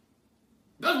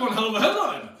 That's one hell of a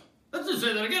headline. Let's just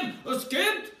say that again.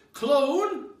 Escaped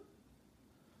clone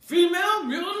female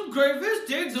mutant crayfish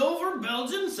takes over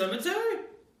Belgian cemetery.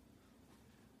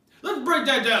 Let's break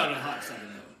that down in a hot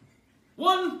second.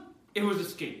 1, it was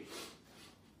escaped.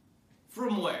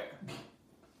 From where?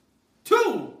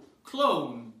 2,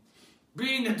 clone.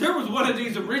 Being that there was one of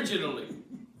these originally.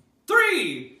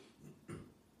 3,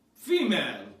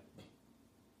 female.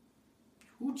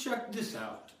 Who checked this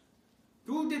out?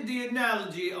 Who did the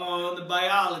analogy on the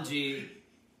biology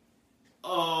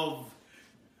of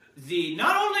the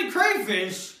not only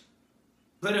crayfish,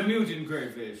 but a mutant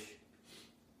crayfish?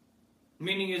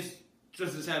 Meaning is,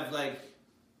 does this have like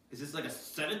Is this like a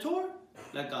senator?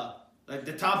 Like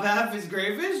the top half is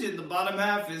crayfish and the bottom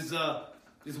half is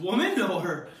woman,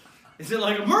 or is it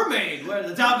like a mermaid where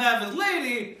the top half is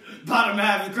lady, bottom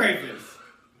half is crayfish?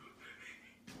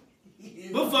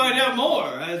 We'll find out more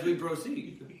as we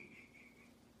proceed.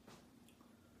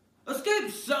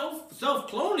 Escaped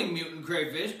self-cloning mutant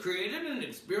crayfish created in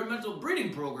experimental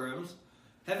breeding programs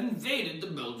have invaded the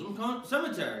Belgium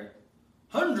cemetery.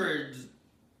 Hundreds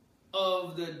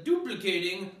of the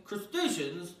duplicating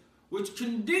crustaceans, which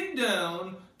can dig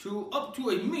down to up to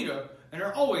 1 meter and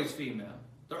are always female.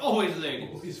 They're always ladies.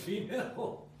 Always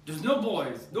female. There's no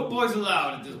boys. No boys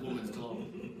allowed at this woman's club.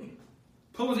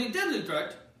 Pose a deadly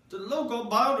threat to the local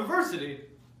biodiversity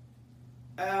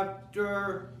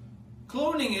after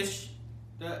cloning-ish,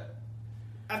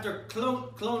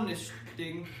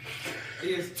 cloning a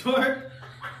historic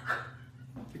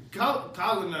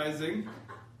colonizing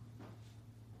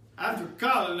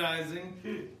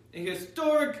a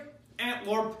historic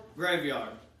Antwerp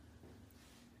graveyard.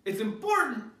 It's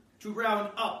important to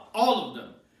round up all of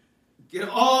them. Get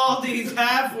all these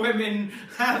half women,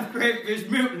 half crayfish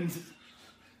mutants.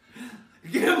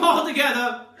 Get them all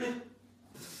together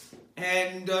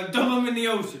and dump them in the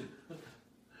ocean.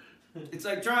 It's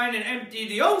like trying to empty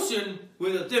the ocean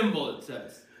with a thimble, it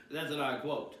says. That's what I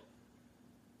quote.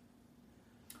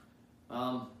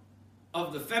 Of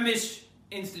the Flemish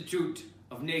Institute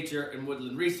of Nature and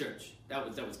Woodland Research. That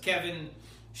was Kevin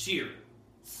Shear.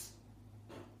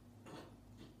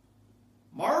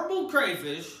 Marble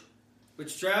crayfish,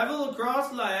 which travel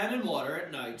across land and water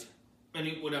at night and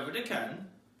eat whatever they can,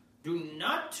 do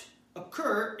not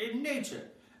occur in nature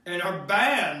and are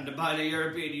banned by the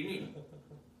European Union.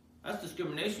 That's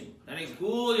discrimination. That ain't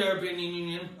cool, European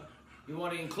Union. You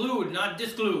want to include, not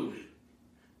disclude.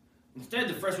 Instead,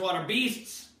 the freshwater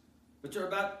beasts, which are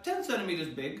about 10 centimeters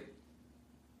big,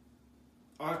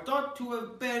 are thought to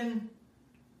have been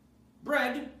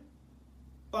bred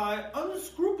by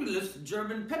unscrupulous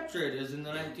German pet traders in the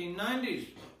 1990s.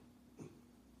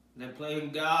 They're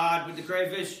playing God with the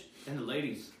crayfish and the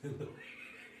ladies. I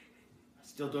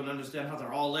still don't understand how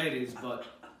they're all ladies, but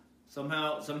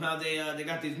somehow they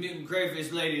got these mutant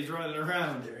crayfish ladies running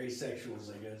around. They're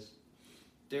asexuals, I guess.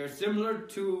 They're similar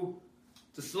to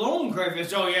the Sloan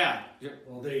crayfish. Oh yeah.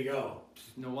 Well, there you go.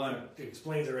 No wonder. It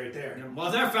explains it right there.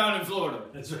 Well, they're found in Florida.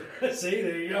 That's right. See,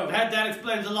 there you go. That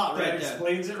explains a lot right there. That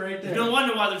explains it right there. No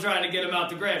wonder why they're trying to get them out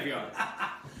the graveyard.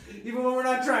 Even when we're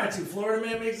not trying to. Florida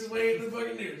man makes his way into the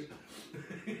fucking news.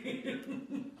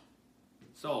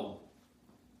 So,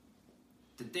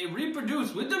 did they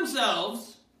reproduce with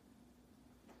themselves,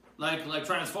 like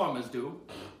Transformers do,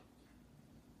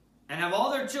 and have all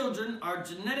their children are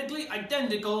genetically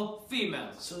identical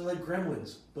females? So they're like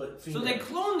gremlins, but female. So they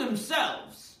clone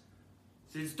themselves.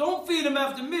 So just don't feed them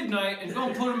after midnight and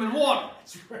don't put them in water.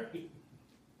 That's right.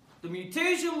 The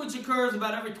mutation, which occurs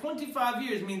about every 25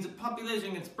 years, means the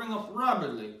population can spring up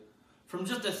rapidly from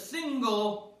just a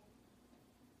single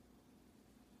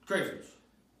crayfish.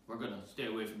 We're going to stay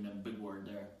away from that big word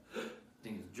there. I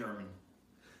think it's German.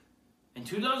 In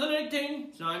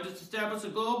 2018, scientists established a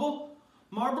global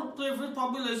marble crayfish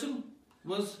population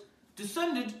was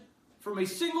descended from a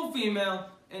single female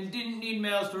and didn't need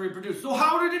males to reproduce. So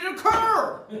how did it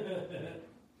occur?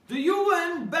 The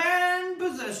UN banned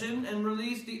possession and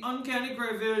released the uncanny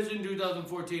crayfish in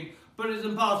 2014, but it's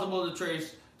impossible to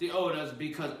trace the owners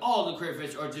because all the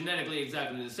crayfish are genetically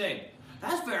exactly the same.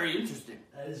 That's very interesting.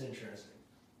 That is interesting.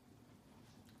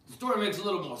 The story makes a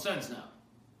little more sense now.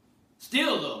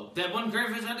 Still, though, that one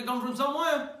crayfish had to come from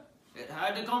somewhere. It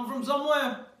had to come from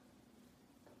somewhere.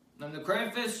 And the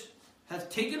crayfish has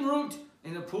taken root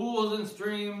in the pools and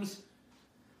streams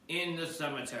in the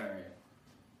cemetery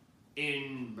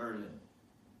in Berlin,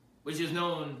 which is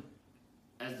known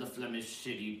as the Flemish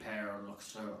city Père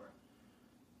Luxor.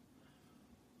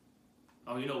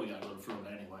 Oh, you know we gotta go to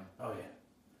Florida anyway. Oh, yeah.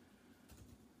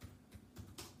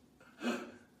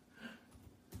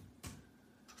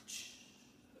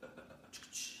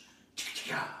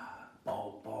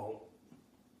 Ball, ball.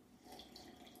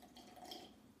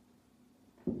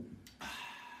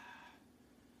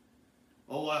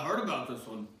 Oh, I heard about this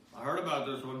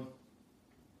one.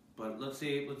 But let's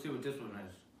see what this one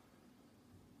is.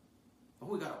 Oh,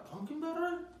 we got a pumpkin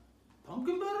battery?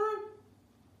 Pumpkin battery?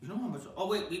 You know how much? Oh,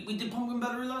 wait, we did pumpkin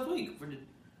battery last week.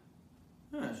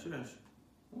 Yeah, sure.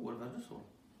 Oh, what about this one?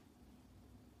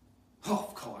 Oh,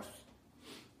 of course.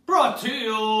 Brought to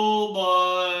you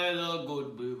by the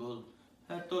good people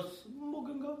at the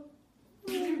Smoking Gun.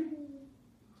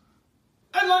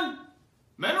 Headline: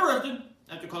 Men arrested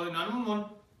after calling 911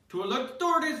 to alert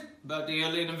authorities about the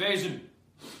alien invasion.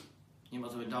 He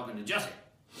must have been talking to Jesse.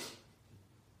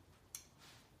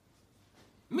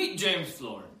 Meet James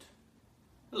Florent.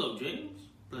 Hello, James.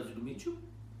 Pleasure to meet you.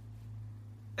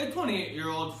 A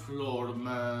 28-year-old Florida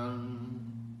man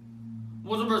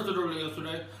was arrested early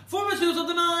yesterday for misuse of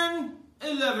the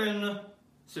 911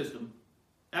 system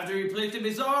after he placed a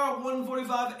bizarre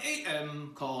 1:45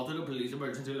 a.m. call to the police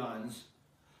emergency lines.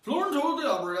 Florent told the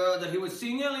operator that he was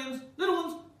seeing aliens, little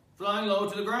ones, flying low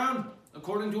to the ground,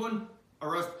 according to an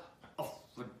arrest.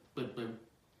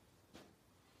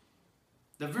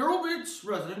 The Vero Beach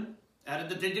resident added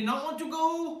that they did not want to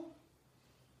go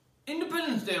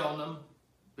Independence Day on them,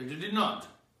 but they did not.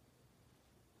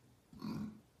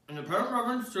 An apparent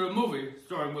reference to a movie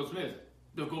starring Will Smith,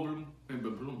 The Goblin and the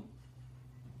Bloom.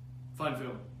 Fine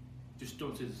film. Just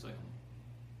don't say the second.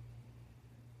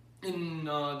 In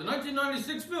the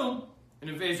 1996 film, an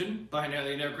invasion by an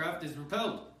alien aircraft is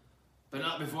repelled, but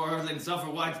not before Earthlings suffer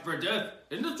widespread death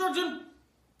and destruction,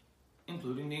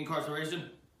 including the incarceration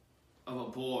of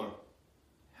a poor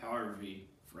Harvey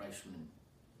Freshman.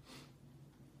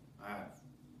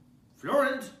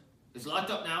 Florent is locked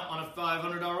up now on a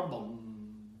 $500 bond.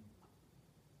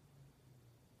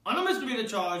 On a misdemeanor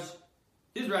charge,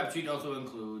 his rap sheet also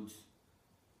includes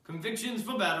convictions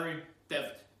for battery,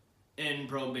 theft, and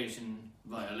probation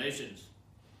violations.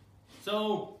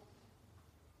 So,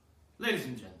 ladies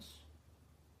and gents,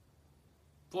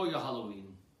 for your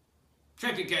Halloween,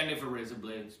 check your candy for razor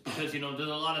blades, because there's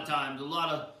a lot of times, a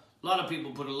lot of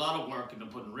people put a lot of work into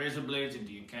putting razor blades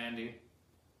into your candy.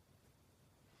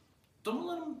 Don't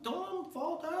let them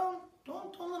fall down.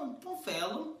 Don't fail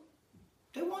them.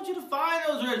 They want you to find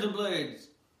those razor blades.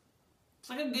 It's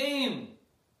like a game.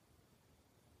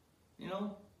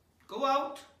 Go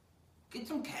out, get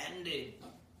some candy.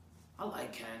 I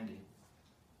like candy.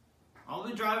 I'll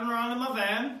be driving around in my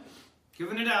van,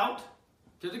 giving it out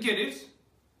to the kiddies.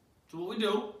 That's what we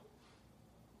do.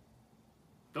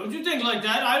 Don't you think like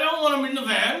that? I don't want them in the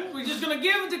van. We're just gonna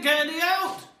give the candy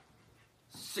out.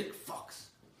 Sick fucks.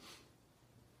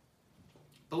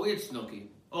 But we had Snooki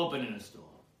opening a store.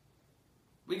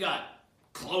 We got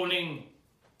cloning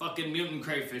fucking mutant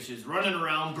crayfishes running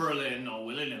around Berlin all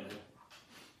willy-nilly.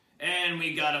 And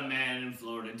we got a man in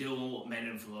Florida doing what men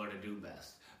in Florida do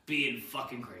best. Being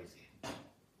fucking crazy.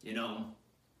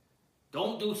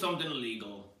 Don't do something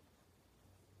illegal.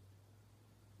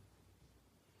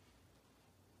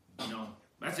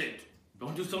 That's it.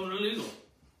 Don't do something illegal.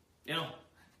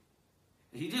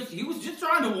 He was just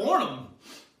trying to warn him.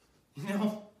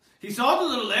 He saw the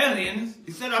little aliens.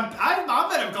 He said, I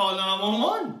better call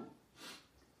 911.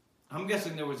 I'm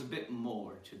guessing there was a bit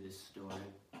more to this story.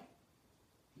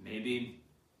 Maybe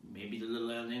the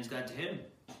little aliens got to him.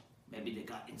 Maybe they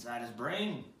got inside his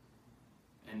brain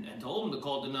and told him to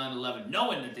call the 911,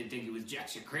 knowing that they think he was jack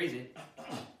shit crazy.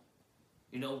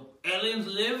 Aliens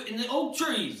live in the oak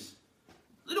trees.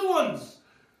 Little ones.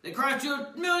 They crashed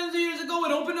here millions of years ago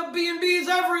and opened up B&Bs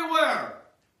everywhere.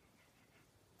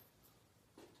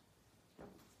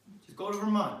 Just go to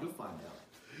Vermont. You'll find out.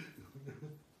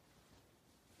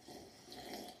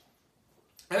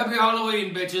 Happy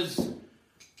Halloween, bitches.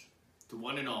 To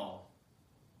one and all.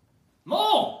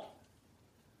 Mo!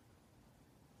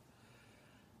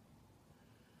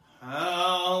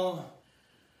 How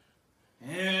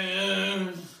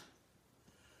is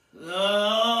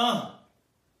the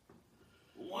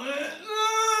weather?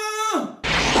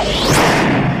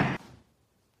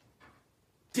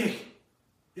 Dick,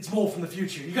 it's Mole from the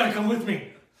future. You gotta come with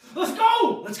me. Let's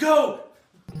go! Let's go!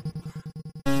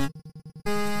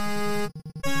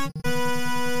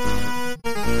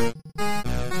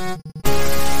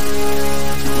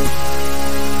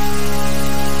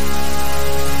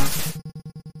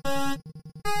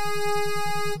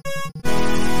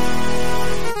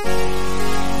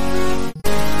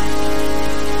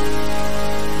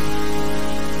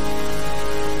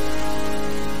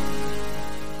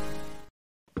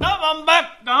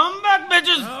 I'm back,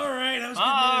 bitches. All right, that was good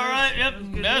All news. right, yep. That was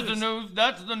good That's news. the news.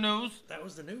 That's the news. That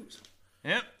was the news.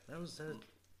 Yep. That was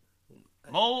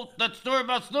Mole, that story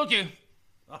about Snooki.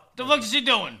 The fuck is she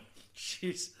doing?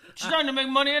 Jeez. She's trying to make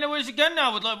money any way she can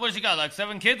now. With what she got, like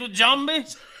 7 kids with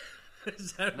zombies?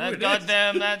 Is that That what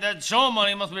goddamn that show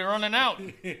money must be running out.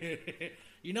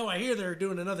 I hear they're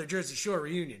doing another Jersey Shore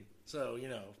reunion. So,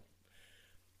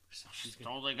 That's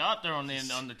all they got there on the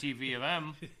TV of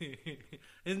M.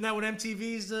 Isn't that what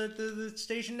MTV's the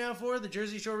station now for? The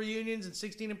Jersey Shore reunions and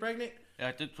 16 and Pregnant? Yeah,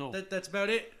 I think so. That's about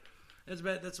it.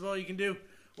 That's all you can do.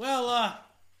 Well,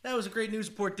 that was a great news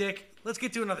report, Dick. Let's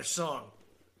get to another song.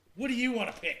 What do you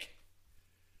want to pick?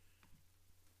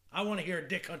 I want to hear a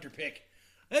Dick Hunter pick.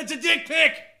 It's a dick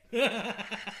pick!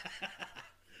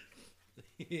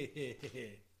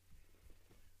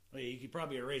 Oh, yeah, you could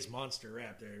probably erase monster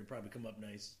rap there. It'd probably come up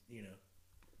nice, you know.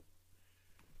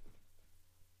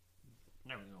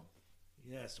 There we go.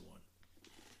 Yeah, that's the one.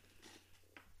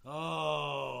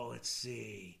 Oh, let's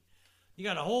see. You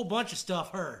got a whole bunch of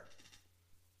stuff, her.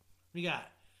 You got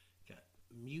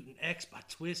Mutant X by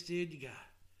Twisted. You got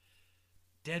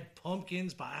Dead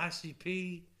Pumpkins by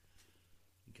ICP.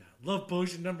 You got Love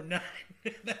Potion number 9.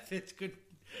 That fits good.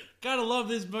 Gotta love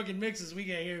this fucking mixes we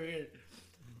got here.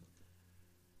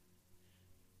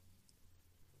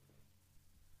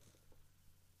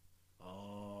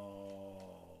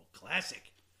 Oh, classic.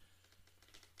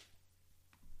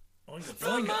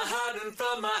 From my heart and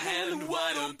from my hand,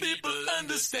 why don't people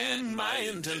understand my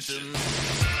intention?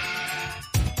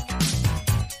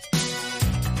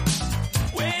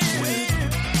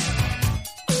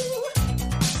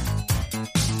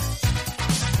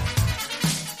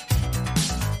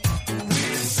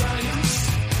 Weird science,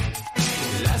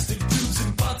 elastic tubes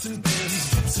and pots and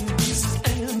pans, bits and pieces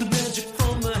and magic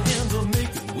from the hand will make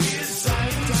it weird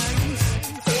science.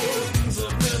 Things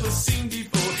I've never seen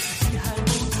before. Behind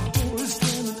doors,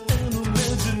 an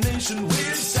imagination.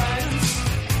 Weird science,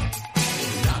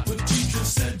 not what teachers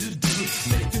said to do.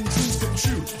 Making dreams come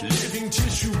true, living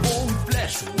tissue, warm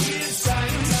flesh. Weird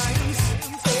science,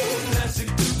 plastic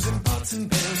tubes and pots and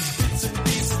pans, bits and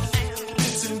pieces.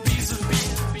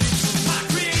 My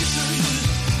creation,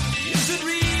 is it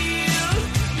real?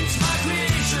 It's my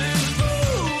creation.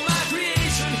 Ooh, my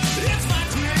creation, it's my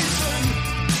creation.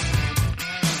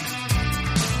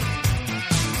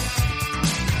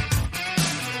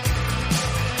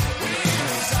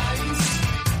 Weird science.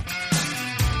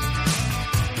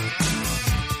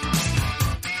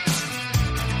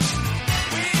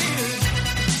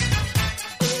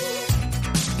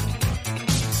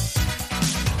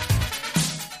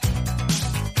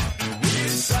 Weird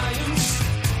science,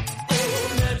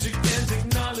 oh, magic and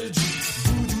technology,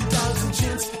 voodoo dolls and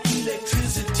chants,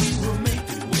 electricity will make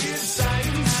it. Weird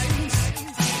science,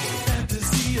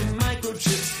 fantasy and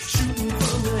microchips, shooting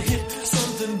from the hip,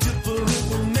 something different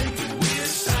will make it. Weird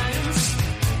science,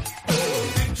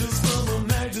 oh, pictures from a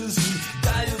magazine,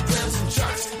 diagrams and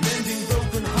charts, mending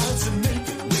broken hearts and make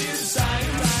it. Weird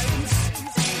science,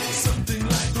 something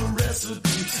like a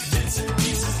recipe, bits and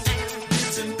pieces.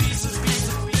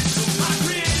 My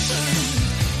creation,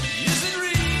 is it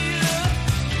real?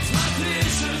 It's my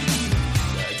creation.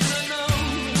 I do not know.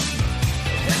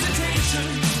 Hesitation,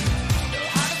 no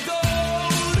heart of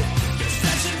gold. It's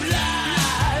flesh and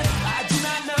blood. I do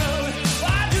not know.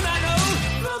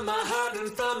 From my heart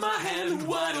and from my hand,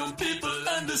 why don't people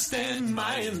understand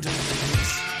my intentions?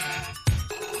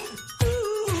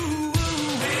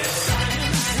 Weird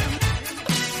science,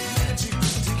 magic and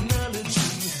technology.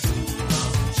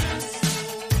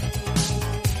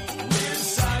 Weird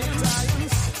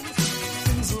science,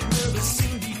 things we've never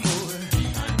seen before.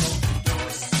 Behind open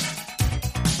doors.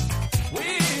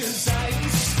 Weird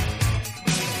science,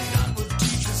 not what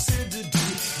teachers said to do.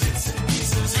 Bits and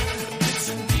pieces.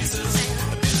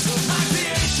 Bits of my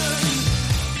creation.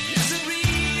 Is it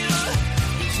real?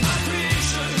 It's my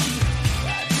creation.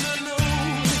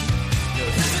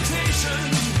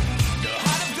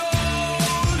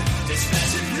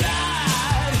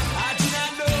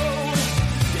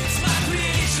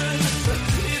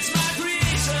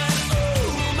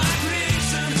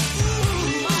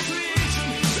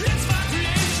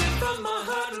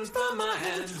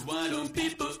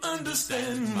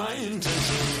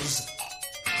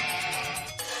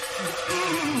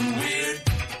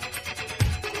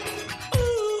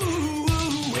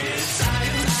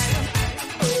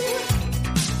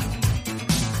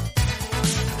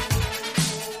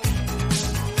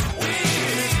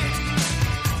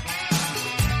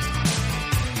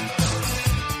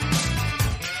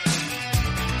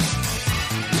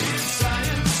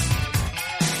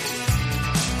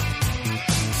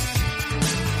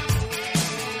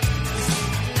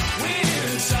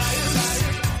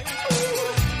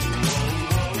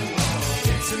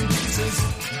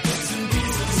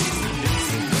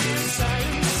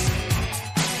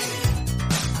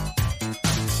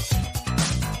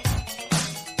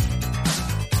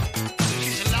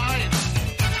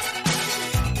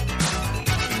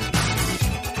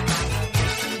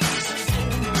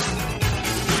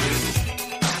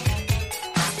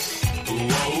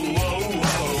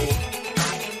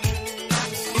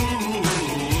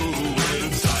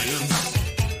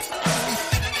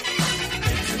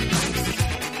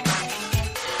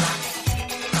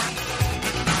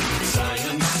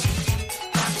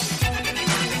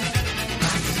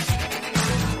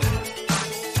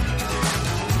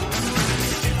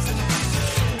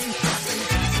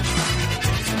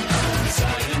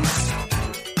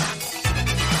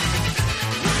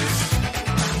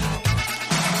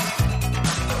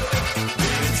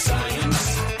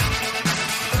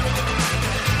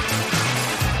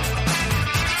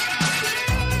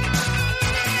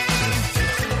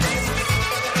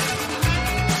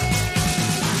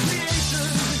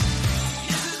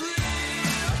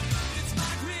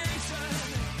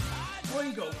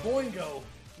 ago,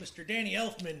 Mr. Danny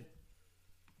Elfman,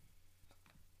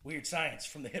 Weird Science,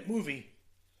 from the hit movie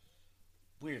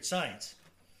Weird Science.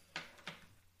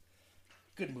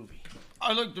 Good movie.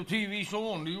 I like the TV show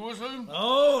on the USA.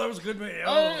 Oh, that was a good movie.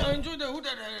 Oh. I enjoyed that. Who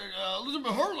that?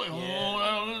 Elizabeth Hurley. Yeah.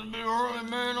 Oh, Elizabeth Hurley,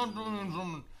 man, I'm doing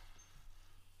something.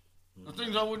 The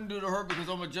things I wouldn't do to her because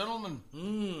I'm a gentleman.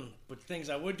 But things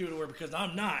I would do to her because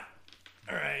I'm not.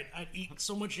 All right, I'd eat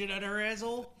so much shit out of her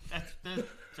asshole. That's terrible.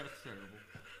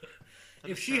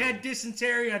 If she had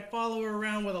dysentery, I'd follow her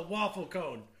around with a waffle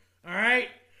cone. All right?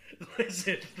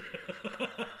 Listen.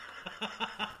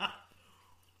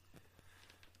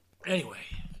 Anyway.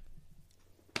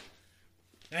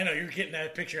 I know, you're getting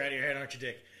that picture out of your head, aren't you,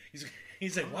 Dick?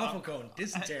 He's like, waffle cone,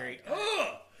 dysentery.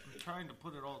 Oh! I'm trying to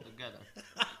put it all together.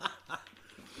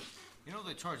 You know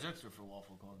they charge extra for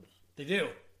waffle cones. They do.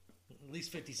 At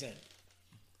least 50 cents.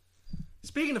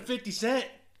 Speaking of 50 Cent,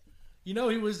 you know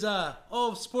he was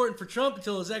supporting for Trump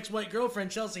until his ex-white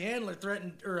girlfriend Chelsea Handler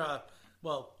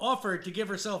offered to give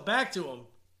herself back to him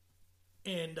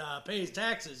and pay his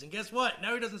taxes. And guess what?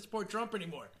 Now he doesn't support Trump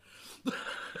anymore. You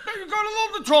gotta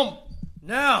love the Trump.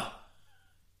 No,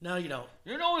 you don't.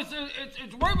 You know it's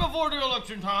right before the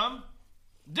election time.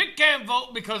 Dick can't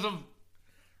vote because of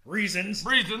reasons.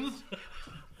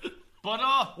 But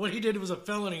what he did was a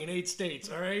felony in 8 states.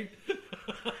 All right.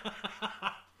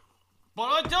 But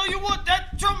I tell you what,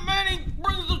 that Trump man, he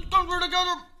brings this country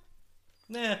together.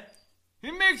 Nah.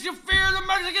 He makes you fear the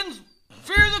Mexicans,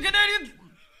 fear the Canadians,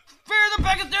 fear the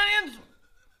Pakistanians,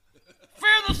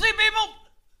 fear the sea people,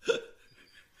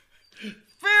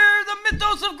 fear the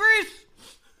mythos of Greece,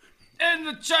 and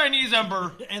the Chinese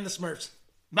emperor. And the Smurfs.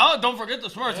 No, don't forget the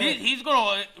Smurfs. Yeah.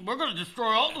 We're gonna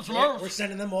destroy all the Smurfs. We're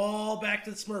sending them all back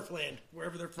to the Smurf land,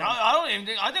 wherever they're from.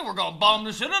 I think we're gonna bomb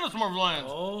the shit out of Smurf lands.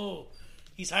 Oh,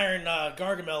 he's hiring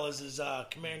Gargamel as his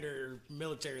commander,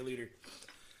 military leader.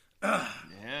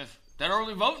 Yes. That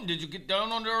early voting, did you get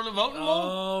down on the early voting?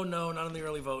 Oh, no, not on the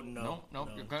early voting, no. No.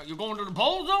 You're going to the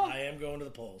polls, though? I am going to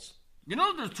the polls. You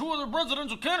know there's 2 other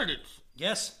presidential candidates.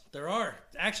 Yes, there are.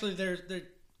 Actually, there's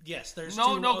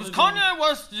No, because Kanye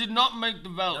West did not make the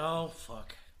ballot. Oh,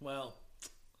 fuck. Well.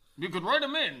 You could write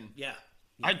him in. Yeah.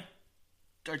 I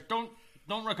don't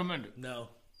recommend it. No.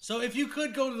 So if you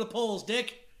could go to the polls,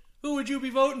 Dick, who would you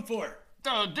be voting for?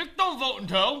 Dick don't vote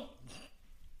until.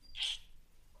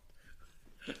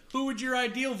 Who would your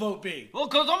ideal vote be? Well,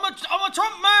 because I'm a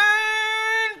Trump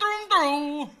man through and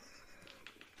through.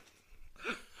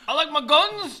 I like my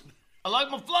guns. I like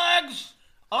my flags.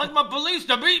 I like my police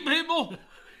to beat people.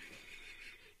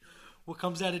 What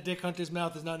comes out of Dick Hunter's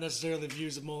mouth is not necessarily the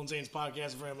views of Mullen Zane's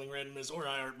podcast of Rambling Randomness or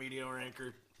iHeartMedia or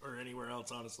Anchor or anywhere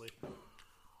else, honestly.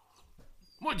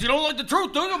 What, you don't like the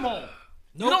truth, do you, Mullen?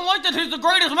 Nope. You don't like that he's the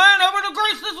greatest man ever to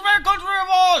grace this fair country of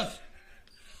ours?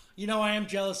 You know, I am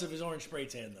jealous of his orange spray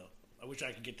tan, though. I wish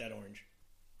I could get that orange.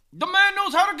 The man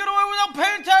knows how to get away without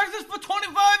paying taxes for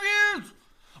 25 years.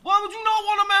 Why would you not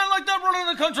want a man like that running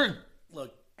the country?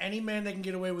 Look, any man that can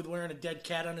get away with wearing a dead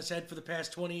cat on his head for the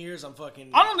past 20 years, I'm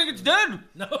fucking... I don't think it's dead.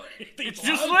 No, it's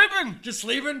just sleeping. Just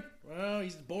sleeping? Well,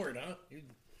 he's bored, huh?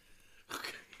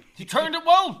 He trained it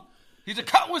well. He's a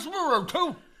cat whisperer,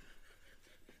 too.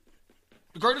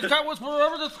 The greatest cat whisperer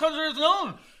ever this country has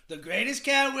known. The greatest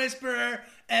cat whisperer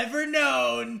ever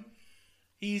known.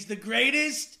 He's the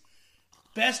greatest.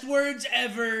 Best words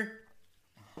ever.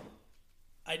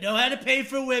 I know how to pay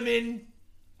for women.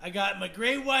 I got my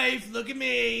great wife. Look at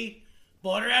me.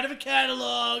 Bought her out of a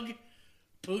catalog.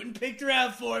 Putin picked her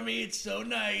out for me. It's so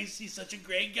nice. He's such a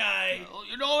great guy. Well,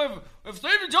 you know, if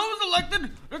Stevie Joe is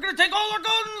elected, they're going to take all our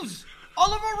guns.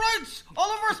 All of our rights,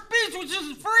 all of our speech, which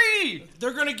is free.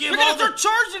 They're going to give They're going to start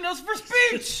charging us for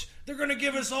speech. They're going to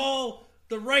give us all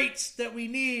the rights that we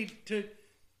need to...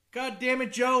 God damn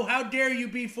it, Joe. How dare you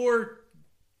be for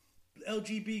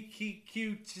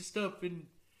LGBTQ stuff and...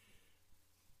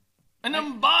 And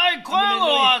then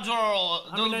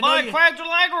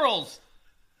bi-quadrilaterals.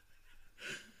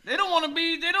 They don't want to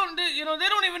be... They don't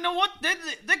even know what... They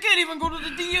can't even go to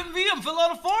the DMV and fill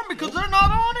out a form because they're not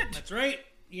on it. That's right.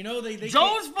 You know, they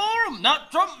Joe's for him, not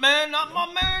Trump man, not my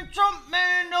man Trump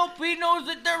man. Nope, he knows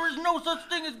that there is no such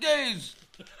thing as gays.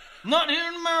 Not here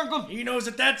in America. He knows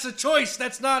that that's a choice.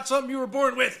 That's not something you were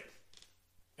born with.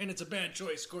 And it's a bad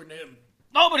choice, according to him.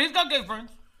 No, but he's got gay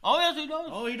friends. Oh, yes, he does.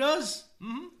 Oh, he does?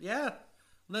 Mm-hmm. Yeah.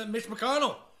 Mitch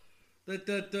McConnell.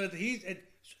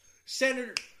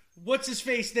 Senator, what's his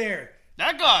face there?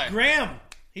 That guy. Graham.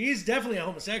 He's definitely a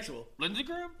homosexual. Lindsey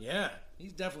Graham? Yeah.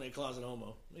 He's definitely a closet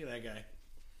homo. Look at that guy.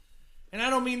 And I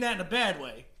don't mean that in a bad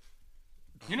way.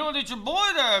 You know that your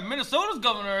boy there, Minnesota's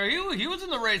governor, he was in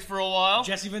the race for a while.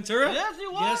 Jesse Ventura? Yes, he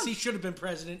was. Yes, he should have been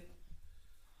president.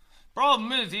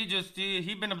 Problem is,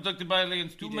 he been abducted by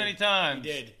aliens too many times.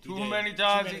 He did. Too many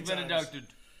times he's been abducted.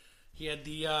 He had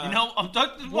the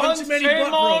abducted one once, too many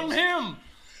shame butt on rubs. him.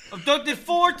 Abducted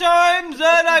 4 times,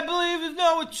 that I believe is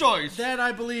now a choice. That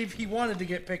I believe he wanted to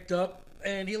get picked up,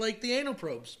 and he liked the anal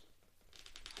probes.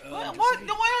 What?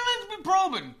 The aliens be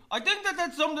probing. I think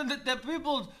that's something that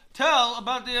people tell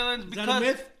about the aliens because that a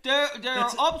myth? they're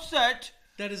upset.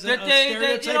 That is that a they,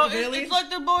 stereotype of aliens? It's like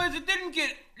the boys that didn't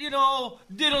get,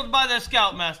 diddled by their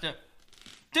scoutmaster.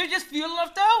 They just feel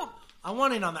left out. I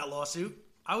want in on that lawsuit.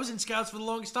 I was in Scouts for the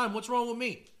longest time. What's wrong with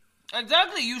me?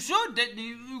 Exactly, you should.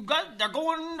 They're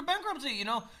going into bankruptcy,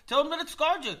 Tell them that it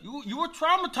scarred you. You were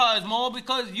traumatized, Mo,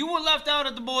 because you were left out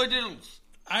at the boy diddles.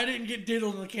 I didn't get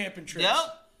diddled on the camping trips. Yeah.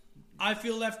 I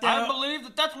feel left out. I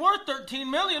believe that's worth $13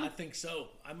 million. I think so.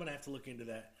 I'm going to have to look into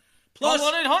that. Plus,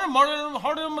 1-800 Martin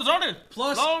Mazzardi.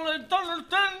 Plus,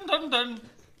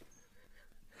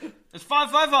 it's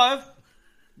 555.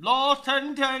 Law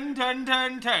 10.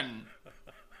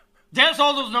 Yes,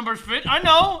 all those numbers fit. I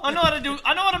know how to do.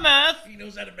 I know how to math. He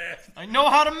knows how to math. I know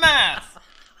how to math.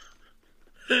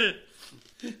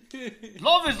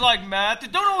 Love is like math.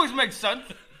 It don't always make sense.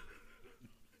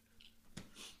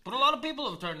 But a lot of people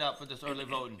have turned out for this early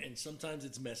voting. And sometimes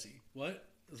it's messy. What?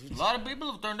 A lot of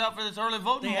people have turned out for this early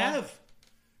voting. They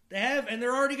have. And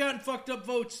they're already gotten fucked up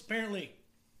votes, apparently.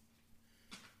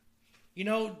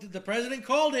 The president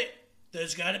called it.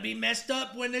 There's got to be messed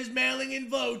up when there's mailing in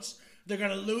votes. They're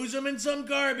going to lose them in some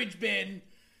garbage bin.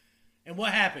 And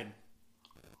what happened?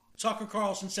 Tucker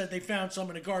Carlson said they found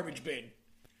some in a garbage bin.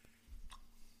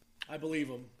 I believe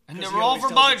him. And they were all for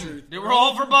Biden. They were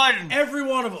all for Biden. Every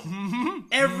one of them.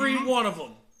 Every one of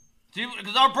them. See,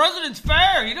 because our president's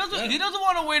fair. He doesn't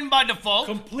want to win by default.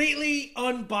 Completely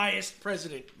unbiased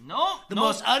president. No. The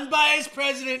most unbiased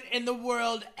president in the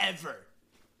world ever.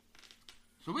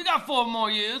 So we got 4 more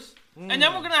years. And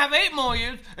then we're going to have 8 more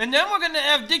years. And then we're going to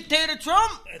have Dictator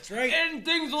Trump. That's right. And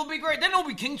things will be great. Then it'll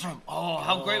be King Trump. Oh,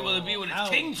 how great will it be when it's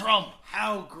King Trump?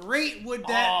 How great would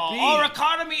that be? Our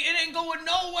economy, it ain't going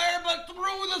nowhere but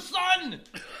through the sun.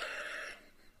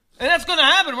 And that's going to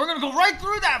happen. We're going to go right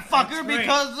through that fucker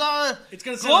because it's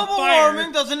gonna global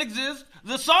warming doesn't exist.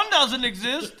 The sun doesn't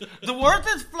exist. The earth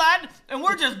is flat. And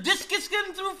we're just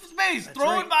discusing through space,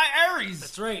 throwing by Ares.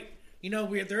 That's right.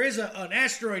 There is an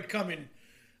asteroid coming.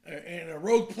 And a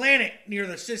rogue planet near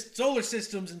the solar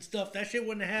systems and stuff. That shit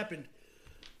wouldn't have happened.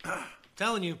 I'm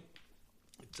telling you,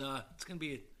 it's going to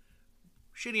be a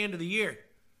shitty end of the year.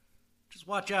 Just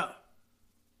watch out.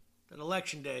 That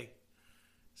election day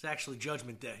is actually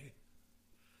Judgment Day.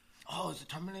 Oh, is the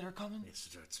Terminator coming? It's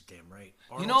damn right.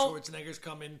 Arnold Schwarzenegger's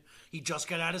coming. He just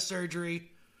got out of surgery.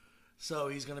 So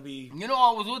he's going to be... I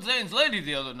was with Zane's lady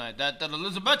the other night, that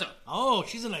Elizabeth. Oh,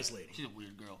 she's a nice lady. She's a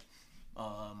weird girl.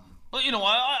 But,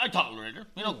 I tolerate her,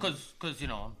 because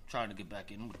I'm trying to get back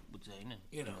in with Zane. And,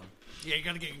 Yeah, you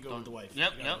got to get in good with the wife.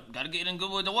 Yep. Got to get in good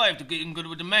with the wife to get in good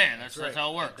with the man. That's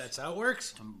how it works. That's how it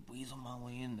works. To weasel my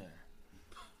way in there.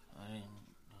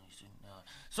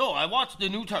 So, I watched the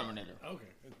new Terminator. Okay.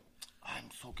 I'm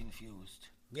so confused.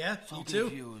 Yeah, so you too?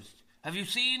 confused. Have you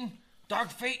seen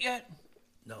Dark Fate yet?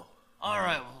 No. All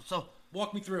right, well, so...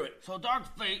 Walk me through it. So,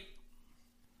 Dark Fate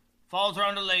falls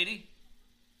around a lady.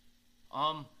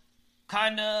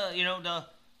 Kinda,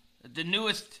 the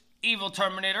newest evil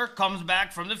Terminator comes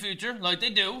back from the future, like they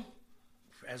do.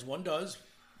 As one does.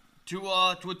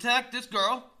 To attack this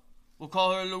girl. We'll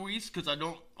call her Louise, because I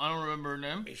don't remember her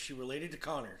name. Is she related to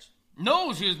Connors?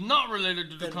 No, she is not related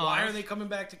to the Connors. Connors. Why are they coming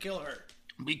back to kill her?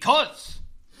 Because,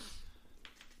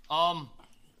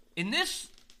 in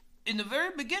the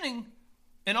very beginning,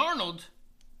 in Arnold,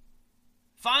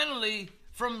 finally,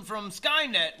 from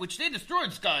Skynet, which they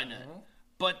destroyed Skynet,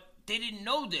 but they didn't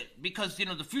know that because,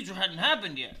 the future hadn't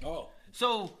happened yet. Oh.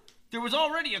 So, there was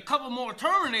already a couple more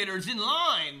Terminators in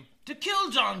line to kill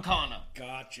John Connor.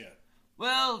 Gotcha.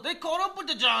 Well, they caught up with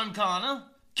the John Connor,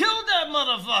 killed that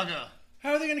motherfucker.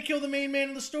 How are they going to kill the main man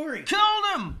of the story? Killed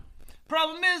him!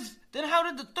 Problem is, then how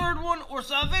did the third one or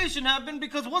Salvation happen?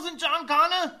 Because wasn't John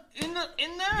Connor in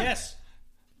there? Yes.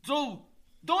 So,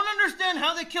 don't understand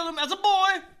how they kill him as a boy.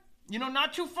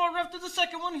 Not too far after the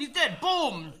second one, he's dead.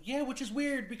 Boom! Yeah, which is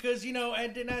weird because,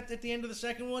 at the end of the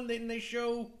second one, didn't they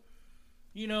show,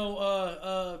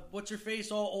 what's her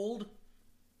face all old?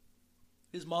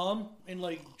 His mom? And,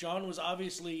 John was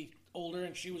obviously older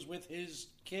and she was with his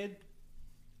kid?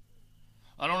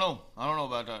 I don't know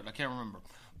about that. I can't remember.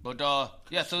 But,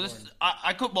 yeah, so this...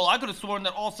 I could have sworn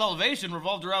that all Salvation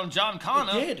revolved around John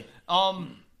Connor. It did.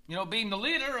 Being the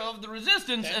leader of the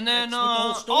Resistance. And then,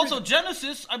 also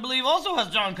Genesis, I believe, also has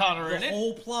John Connor in it. The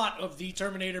whole plot of the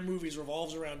Terminator movies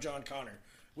revolves around John Connor.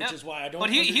 which is why I don't. But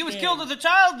he was understand. killed as a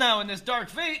child now in this Dark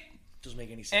Fate. Doesn't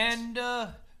make any sense.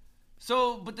 And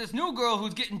but this new girl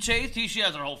who's getting chased, she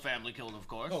has her whole family killed, of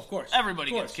course. Oh, of course.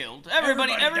 Everybody gets killed.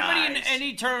 Everybody in dies.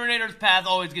 any Terminator's path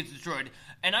always gets destroyed.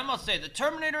 And I must say, the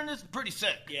Terminator in this is pretty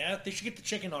sick. Yeah, they should get the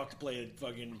Chicken Hawk to play it.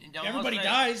 Fucking I must everybody say,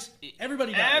 dies.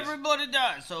 Everybody dies. Everybody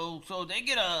dies. So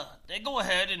they go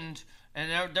ahead and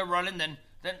they're running.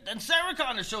 Then Sarah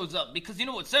Connor shows up because you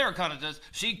know what Sarah Connor does?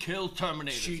 She kills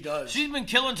Terminators. She does. She's been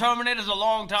killing Terminators a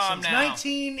long time Since now.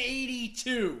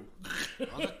 1982.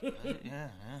 Yeah.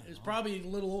 It's probably a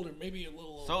little older, maybe a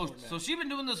little older. So she's been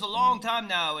doing this a long time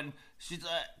now, and she's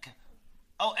like,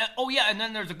 oh yeah, and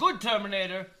then there's a good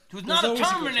Terminator who's not a always a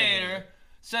good Terminator, Terminator.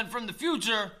 sent from the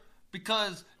future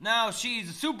because now she's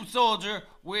a super soldier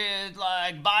with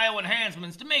like bio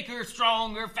enhancements to make her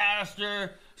stronger,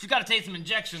 faster. She's got to take some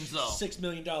injections though. $6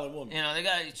 million woman. You know,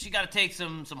 she got to take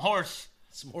some horse.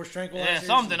 Some horse tranquilizers. Yeah,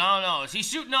 something. I don't know. She's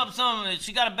shooting up something.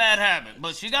 She got a bad habit,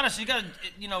 but she got to shoot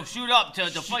up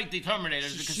to fight the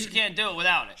Terminators because she can't do it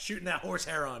without it. Shooting that horse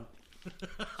hair on.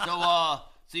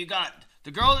 So you got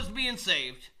the girl that's being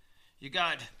saved, you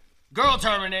got girl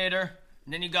Terminator,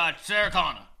 and then you got Sarah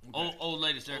Connor. Okay. Old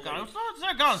lady Sarah Connor.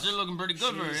 Sarah Connor's still looking pretty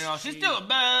good for her, you know. She's still a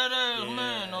badass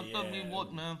man. I'll tell you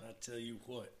what, man. I'll tell you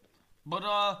what.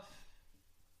 But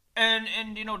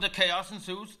and you know the chaos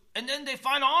ensues, and then they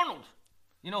find Arnold.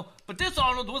 You know, but this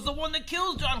Arnold was the one that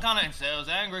killed John Connor, and Sarah's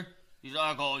angry. He's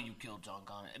like, oh, you killed John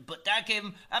Connor. But that gave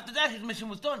him, after that, his mission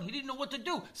was done. He didn't know what to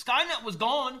do. Skynet was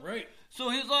gone. Right.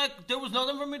 So he's like, there was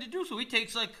nothing for me to do. So he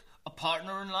takes, like, a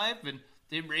partner in life, and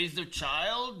they raise their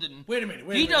child, and... Wait a minute.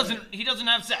 He doesn't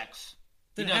have sex.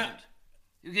 He doesn't.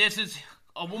 This is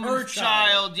a woman's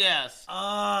child, yes.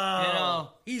 Oh. You know.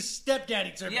 He's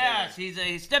stepdaddy Terminator. Yes, he's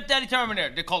a stepdaddy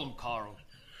Terminator. They call him Carl.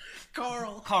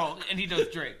 Carl, and he does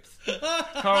drapes.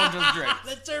 Carl does drapes.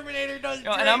 The Terminator does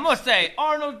drapes. And I must say,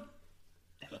 Arnold,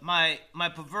 my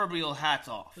proverbial hat's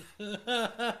off to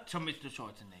Mr.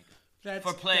 Schwarzenegger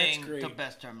for playing the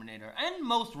best Terminator and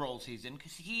most roles he's in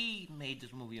because he made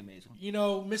this movie amazing. You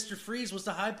know, Mr. Freeze was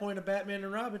the high point of Batman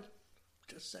and Robin.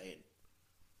 Just saying.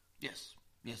 Yes,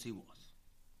 he was.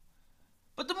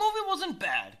 But the movie wasn't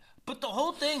bad. But the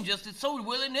whole thing just is so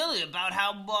willy-nilly about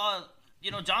how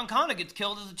John Connor gets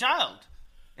killed as a child.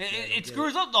 It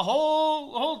screws up the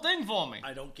whole thing for me.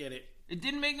 I don't get it. It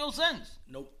didn't make no sense.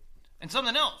 Nope. And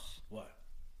something else. What?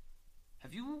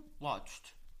 Have you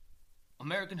watched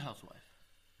American Housewife?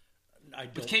 I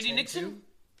don't. With Katie Nixon?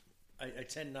 I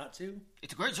tend not to.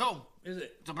 It's a great show. Is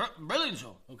it? It's a brilliant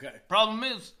show. Okay. Problem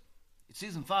is, it's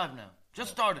season 5 now. Just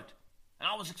started. And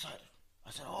I was excited. I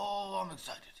said, oh, I'm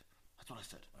excited. That's what I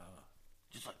said.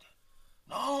 Just like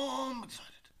that. No, I'm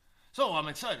excited. So I'm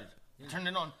excited. I turned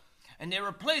it on. And they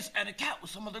replaced Anna Cat with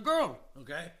some other girl.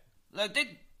 Okay. Like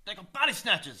a body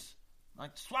snatchers.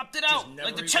 Like swapped it out.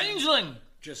 Like the even- Changeling.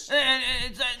 Just And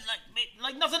it's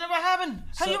like nothing ever happened.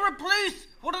 How do you replace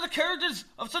one of the characters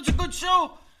of such a good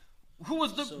show, who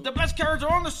was the best character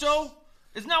on the show,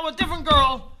 is now a different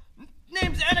girl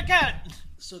named Anna Cat.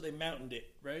 So they mountained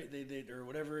it, right? They or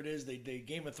whatever it is. They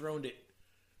Game of Throned it.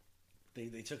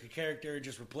 They took a character and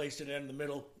just replaced it in the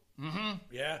middle. Mm-hmm.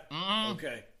 Yeah. Mm-hmm.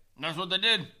 Okay. That's what they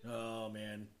did. Oh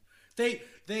man, they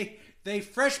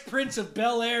Fresh Prince of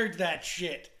Bel Air'd that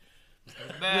shit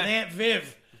with Aunt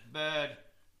Viv. Bad.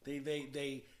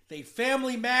 They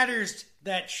Family Matters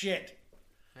that shit.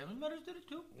 Family Matters did it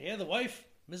too. Yeah, the wife,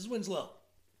 Mrs. Winslow.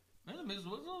 Yeah, Mrs.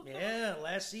 Winslow. Yeah,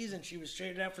 last season she was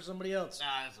traded out for somebody else.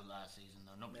 Nah, that's the last season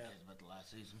though. Nobody cares about the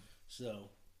last season. So,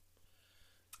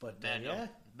 but Bad yeah,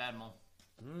 bad mo.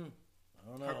 I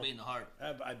don't know. Hurt me in the heart.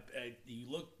 You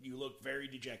look very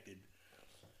dejected.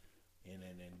 And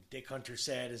Dick Hunter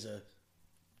sad is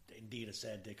indeed a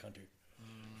sad Dick Hunter.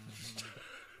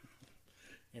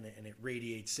 and it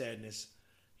radiates sadness.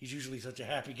 He's usually such a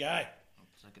happy guy.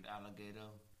 It's like an alligator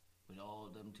with all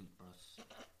them toothbrushes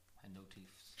and no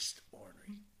teeth. Just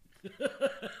ornery.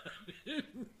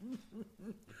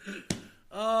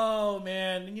 Oh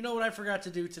man, and you know what I forgot to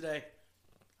do today?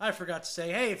 I forgot to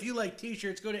say, hey, if you like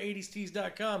t-shirts, go to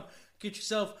 80stees.com. Get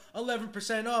yourself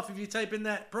 11% off if you type in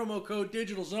that promo code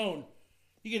DigitalZone.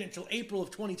 You get it until April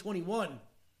of 2021.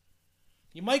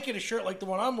 You might get a shirt like the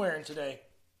one I'm wearing today,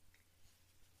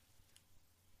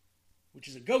 which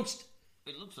is a ghost.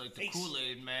 It looks like the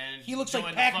Kool-Aid Man. He looks like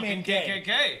joined Pac-Man the fucking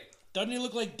KKK. Doesn't he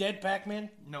look like dead Pac-Man?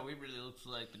 No, he really looks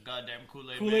like the goddamn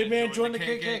Kool-Aid Man. Kool-Aid Man joined the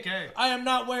KKK. I am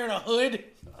not wearing a hood.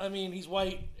 I mean, he's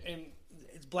white and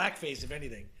it's blackface, if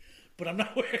anything. But I'm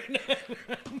not wearing that.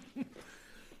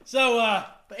 So,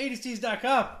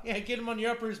 80stees.com. Yeah, get them on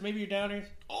your uppers, maybe your downers.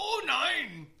 Oh,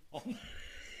 9.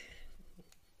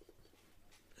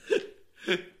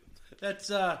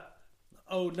 That's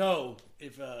oh no,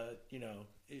 if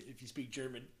if you speak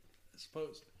German, I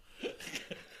suppose.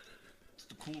 It's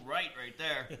the cool right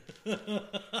there.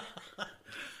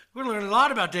 We're gonna learn a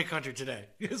lot about Dick Hunter today.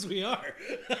 Yes, we are.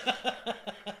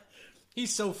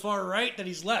 He's so far right that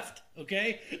he's left.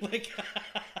 Okay, like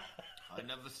I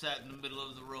never sat in the middle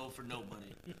of the row for nobody.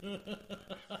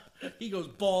 he goes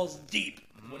balls deep,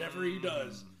 whatever he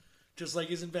does, just like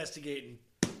he's investigating.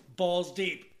 Balls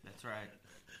deep. That's right.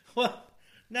 Well,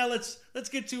 now let's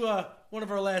get to one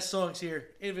of our last songs here.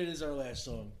 If it is our last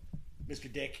song, Mr.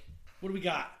 Dick, what do we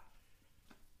got?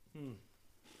 You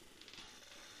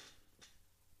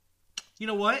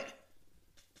know what?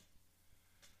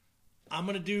 I'm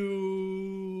gonna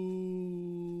do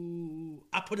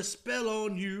I Put a Spell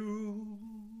on You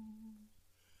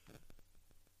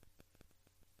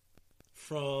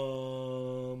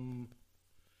from,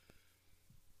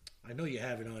 I know you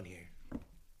have it on here.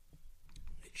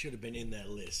 It should have been in that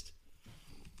list.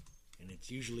 And it's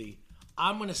usually,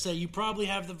 I'm going to say you probably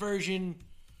have the version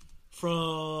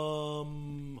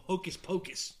from Hocus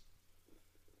Pocus,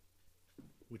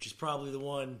 which is probably the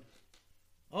one.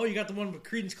 Oh, you got the one with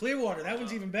Creedence Clearwater. That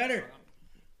one's even better.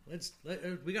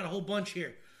 We got a whole bunch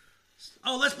here.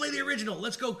 Oh, let's play the original.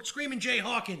 Let's go Screaming Jay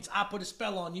Hawkins, I Put a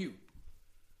Spell on You.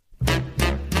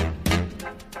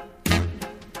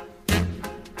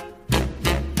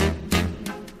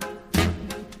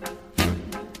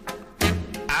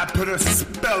 I put a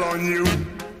spell on you.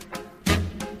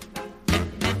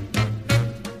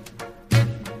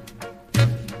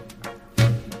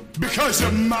 Because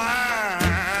you're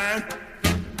mine.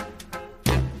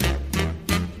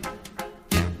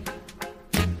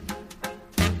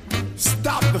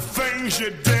 Stop the things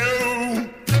you do.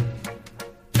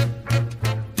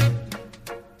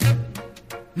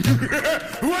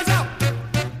 What's up?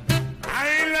 I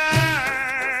ain't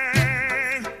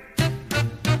lying.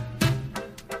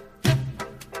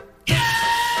 Yeah,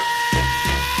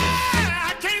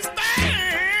 I can't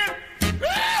stand.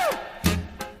 Woo!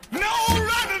 No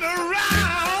running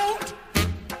around.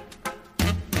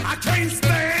 I can't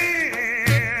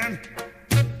stand.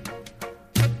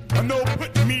 No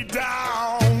putting me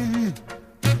down.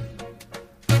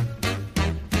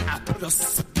 I put a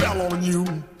spell on you.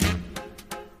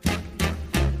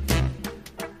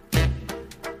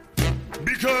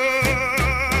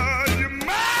 Because you're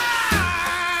mine.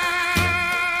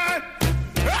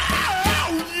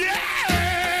 Oh,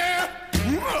 yeah.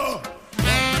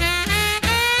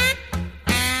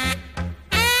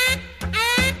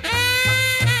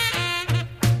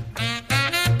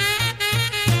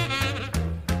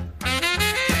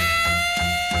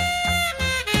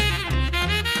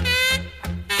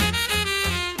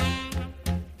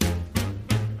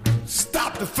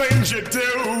 Stop the things you do.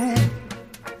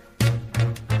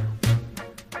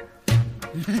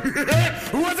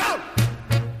 What's up?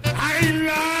 I ain't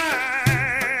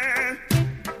lying.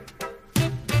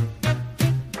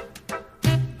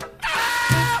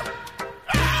 Oh,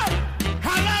 oh,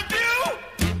 I love you.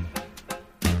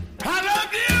 I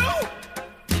love you.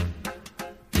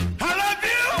 I love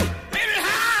you.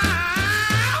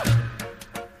 Anyhow,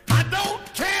 I don't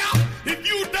care if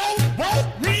you don't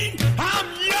want me. I'm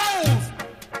yours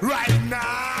right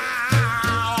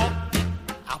now.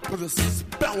 I'll put a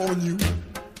spell on you.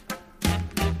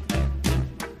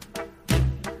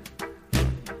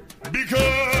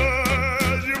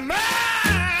 Because you're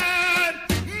mine,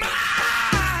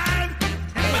 mine,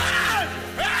 mine.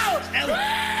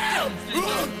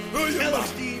 Hello,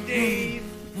 Steve Dave.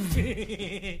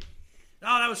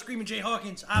 Oh, that was Screaming Jay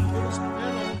Hawkins. I put a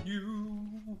spell on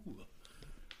you.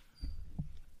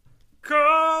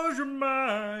 'Cause you're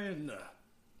mine.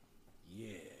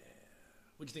 Yeah.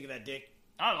 What'd you think of that, Dick?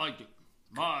 I liked it.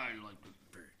 I liked it.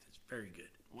 It's very good.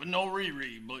 With no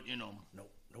Riri, but you know. No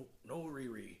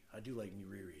Riri. I do like me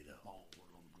Riri, though. Oh,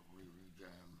 Riri jam.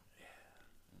 Yeah.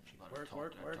 Work.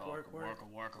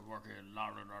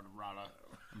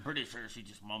 I'm pretty sure she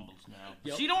just mumbles now.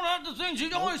 Yep. She don't have to sing. She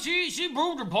don't. She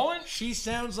proved her point. She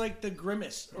sounds like the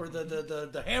Grimace or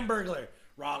the Hamburglar.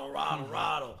 Roddle, roddle,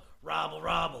 roddle, robble,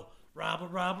 robble, robble,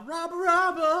 robble, robble,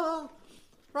 robble,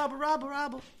 robble, robble,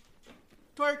 robble,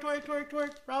 twerk, twerk, twerk,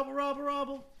 twerk, robble, robble,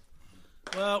 robble.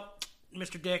 Well,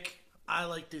 Mr. Dick, I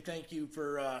like to thank you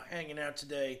for hanging out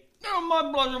today. Yeah,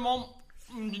 my pleasure, Mom.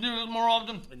 You do this more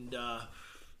often. And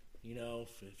you know,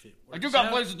 if it works I do got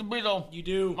out, places to be though. You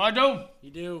do. I do.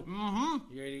 You do.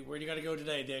 Mm-hmm. You ready? Where do you got to go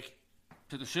today, Dick?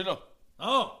 To the shitter.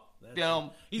 Oh,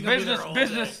 he's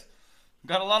business. Day.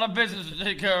 Got a lot of business to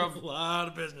take care of. A lot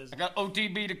of business. I got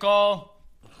OTB to call.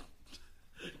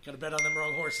 Gotta bet on them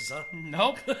wrong horses, huh?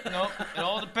 Nope. It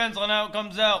all depends on how it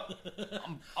comes out.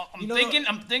 I'm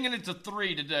thinking it's a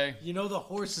 3 today. You know the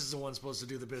horse is the one supposed to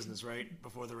do the business, right?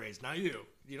 Before the race. Not you.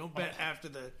 You don't bet after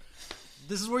the...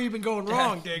 This is where you've been going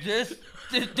wrong, Dick.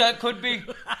 That could be...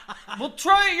 We'll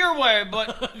try it your way,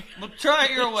 but...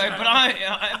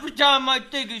 every time I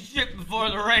take a shit before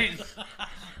the race,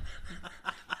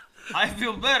 I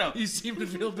feel better. You seem to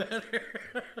feel better.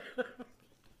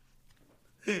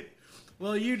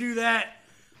 Well, you do that.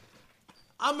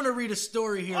 I'm going to read a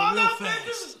story here real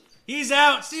fast. He's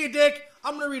out. See you, Dick.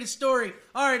 I'm going to read a story.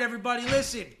 All right, everybody,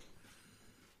 listen.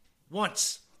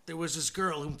 Once, there was this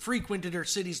girl who frequented her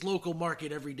city's local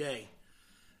market every day.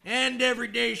 And every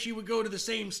day she would go to the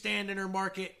same stand in her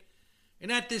market.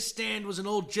 And at this stand was an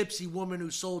old gypsy woman who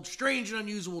sold strange and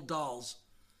unusual dolls.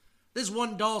 This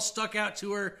one doll stuck out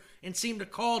to her and seemed to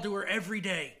call to her every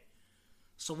day.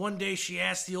 So one day she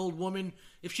asked the old woman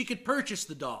if she could purchase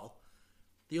the doll.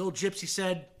 The old gypsy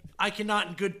said, "I cannot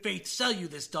in good faith sell you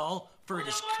this doll, for it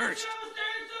is cursed."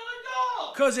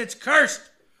 "'Cause it's cursed."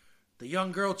 The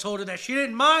young girl told her that she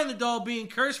didn't mind the doll being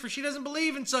cursed, for she doesn't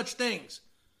believe in such things.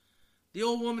 The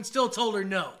old woman still told her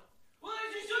no. Well,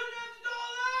 then she shouldn't have the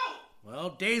doll out. Well,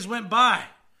 days went by,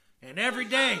 and every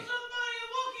day...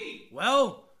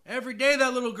 Well, every day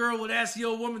that little girl would ask the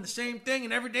old woman the same thing,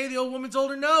 and every day the old woman told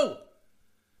her no.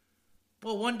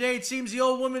 Well, one day it seems the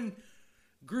old woman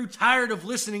grew tired of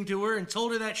listening to her and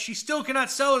told her that she still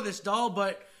cannot sell her this doll,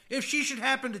 but if she should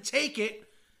happen to take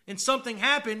it and something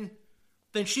happened,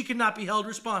 then she could not be held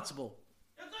responsible.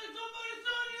 It's like somebody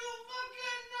selling you a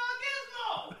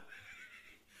fucking gizmo.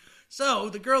 So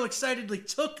the girl excitedly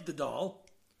took the doll.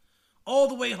 All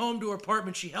the way home to her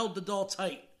apartment, she held the doll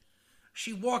tight.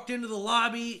 She walked into the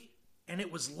lobby, and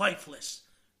it was lifeless.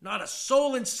 Not a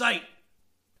soul in sight.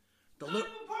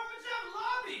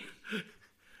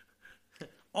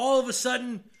 All of a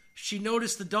sudden, she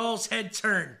noticed the doll's head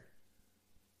turn.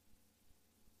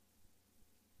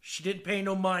 She didn't pay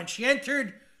no mind. She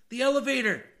entered the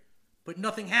elevator, but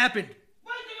nothing happened.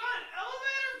 Wait, they got an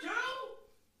elevator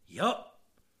too? Yup.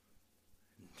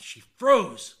 She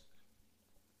froze.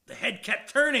 The head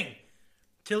kept turning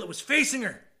till it was facing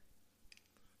her.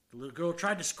 The little girl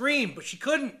tried to scream, but she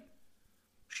couldn't.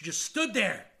 She just stood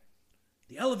there.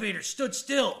 The elevator stood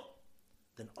still.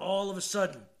 Then all of a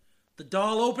sudden, the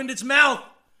doll opened its mouth.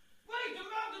 Wait, the doll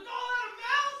had a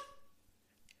mouth?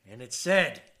 And it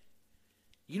said,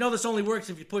 "You know this only works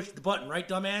if you push the button, right,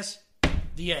 dumbass?"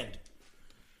 The end.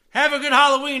 Have a good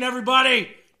Halloween,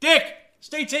 everybody. Dick,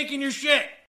 stay taking your shit.